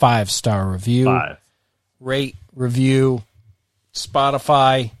 5-star review. 5. Rate, review,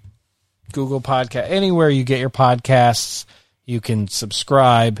 Spotify, Google Podcast, anywhere you get your podcasts. You can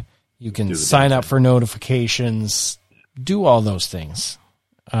subscribe. You can sign up for notifications. Do all those things.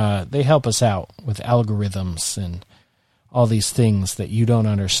 They help us out with algorithms and all these things that you don't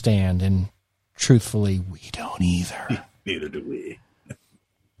understand. And truthfully, we don't either. Neither do we.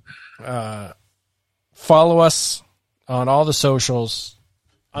 Follow us on all the socials.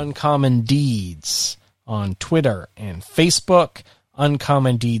 Uncommon Deeds on Twitter and Facebook.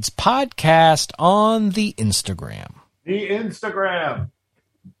 Uncommon Deeds Podcast on the Instagram. The Instagram.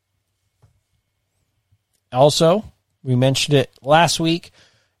 Also, we mentioned it last week.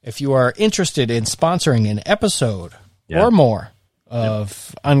 If you are interested in sponsoring an episode or more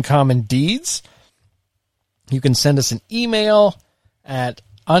of Uncommon Deeds, you can send us an email at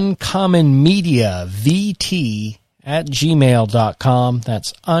uncommonmediavt@gmail.com.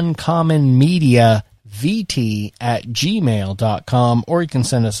 That's uncommonmediavt@gmail.com. Or you can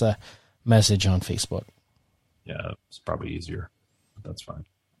send us a message on Facebook. Yeah, it's probably easier, but that's fine.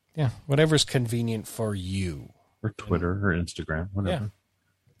 Yeah, whatever's convenient for you. Or Twitter or Instagram, whatever. Yeah.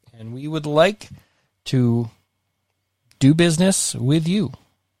 And we would like to do business with you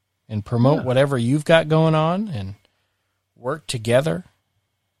and promote whatever you've got going on and work together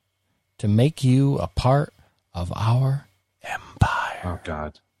to make you a part of our empire. Oh,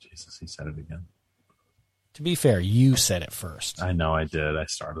 God. Jesus, he said it again. To be fair, you said it first. I know I did. I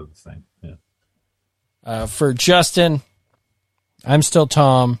started the thing. Yeah. For Justin, I'm still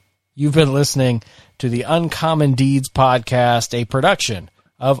Tom. You've been listening to the Uncommon Deeds Podcast, a production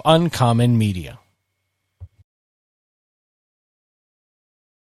of Uncommon Media.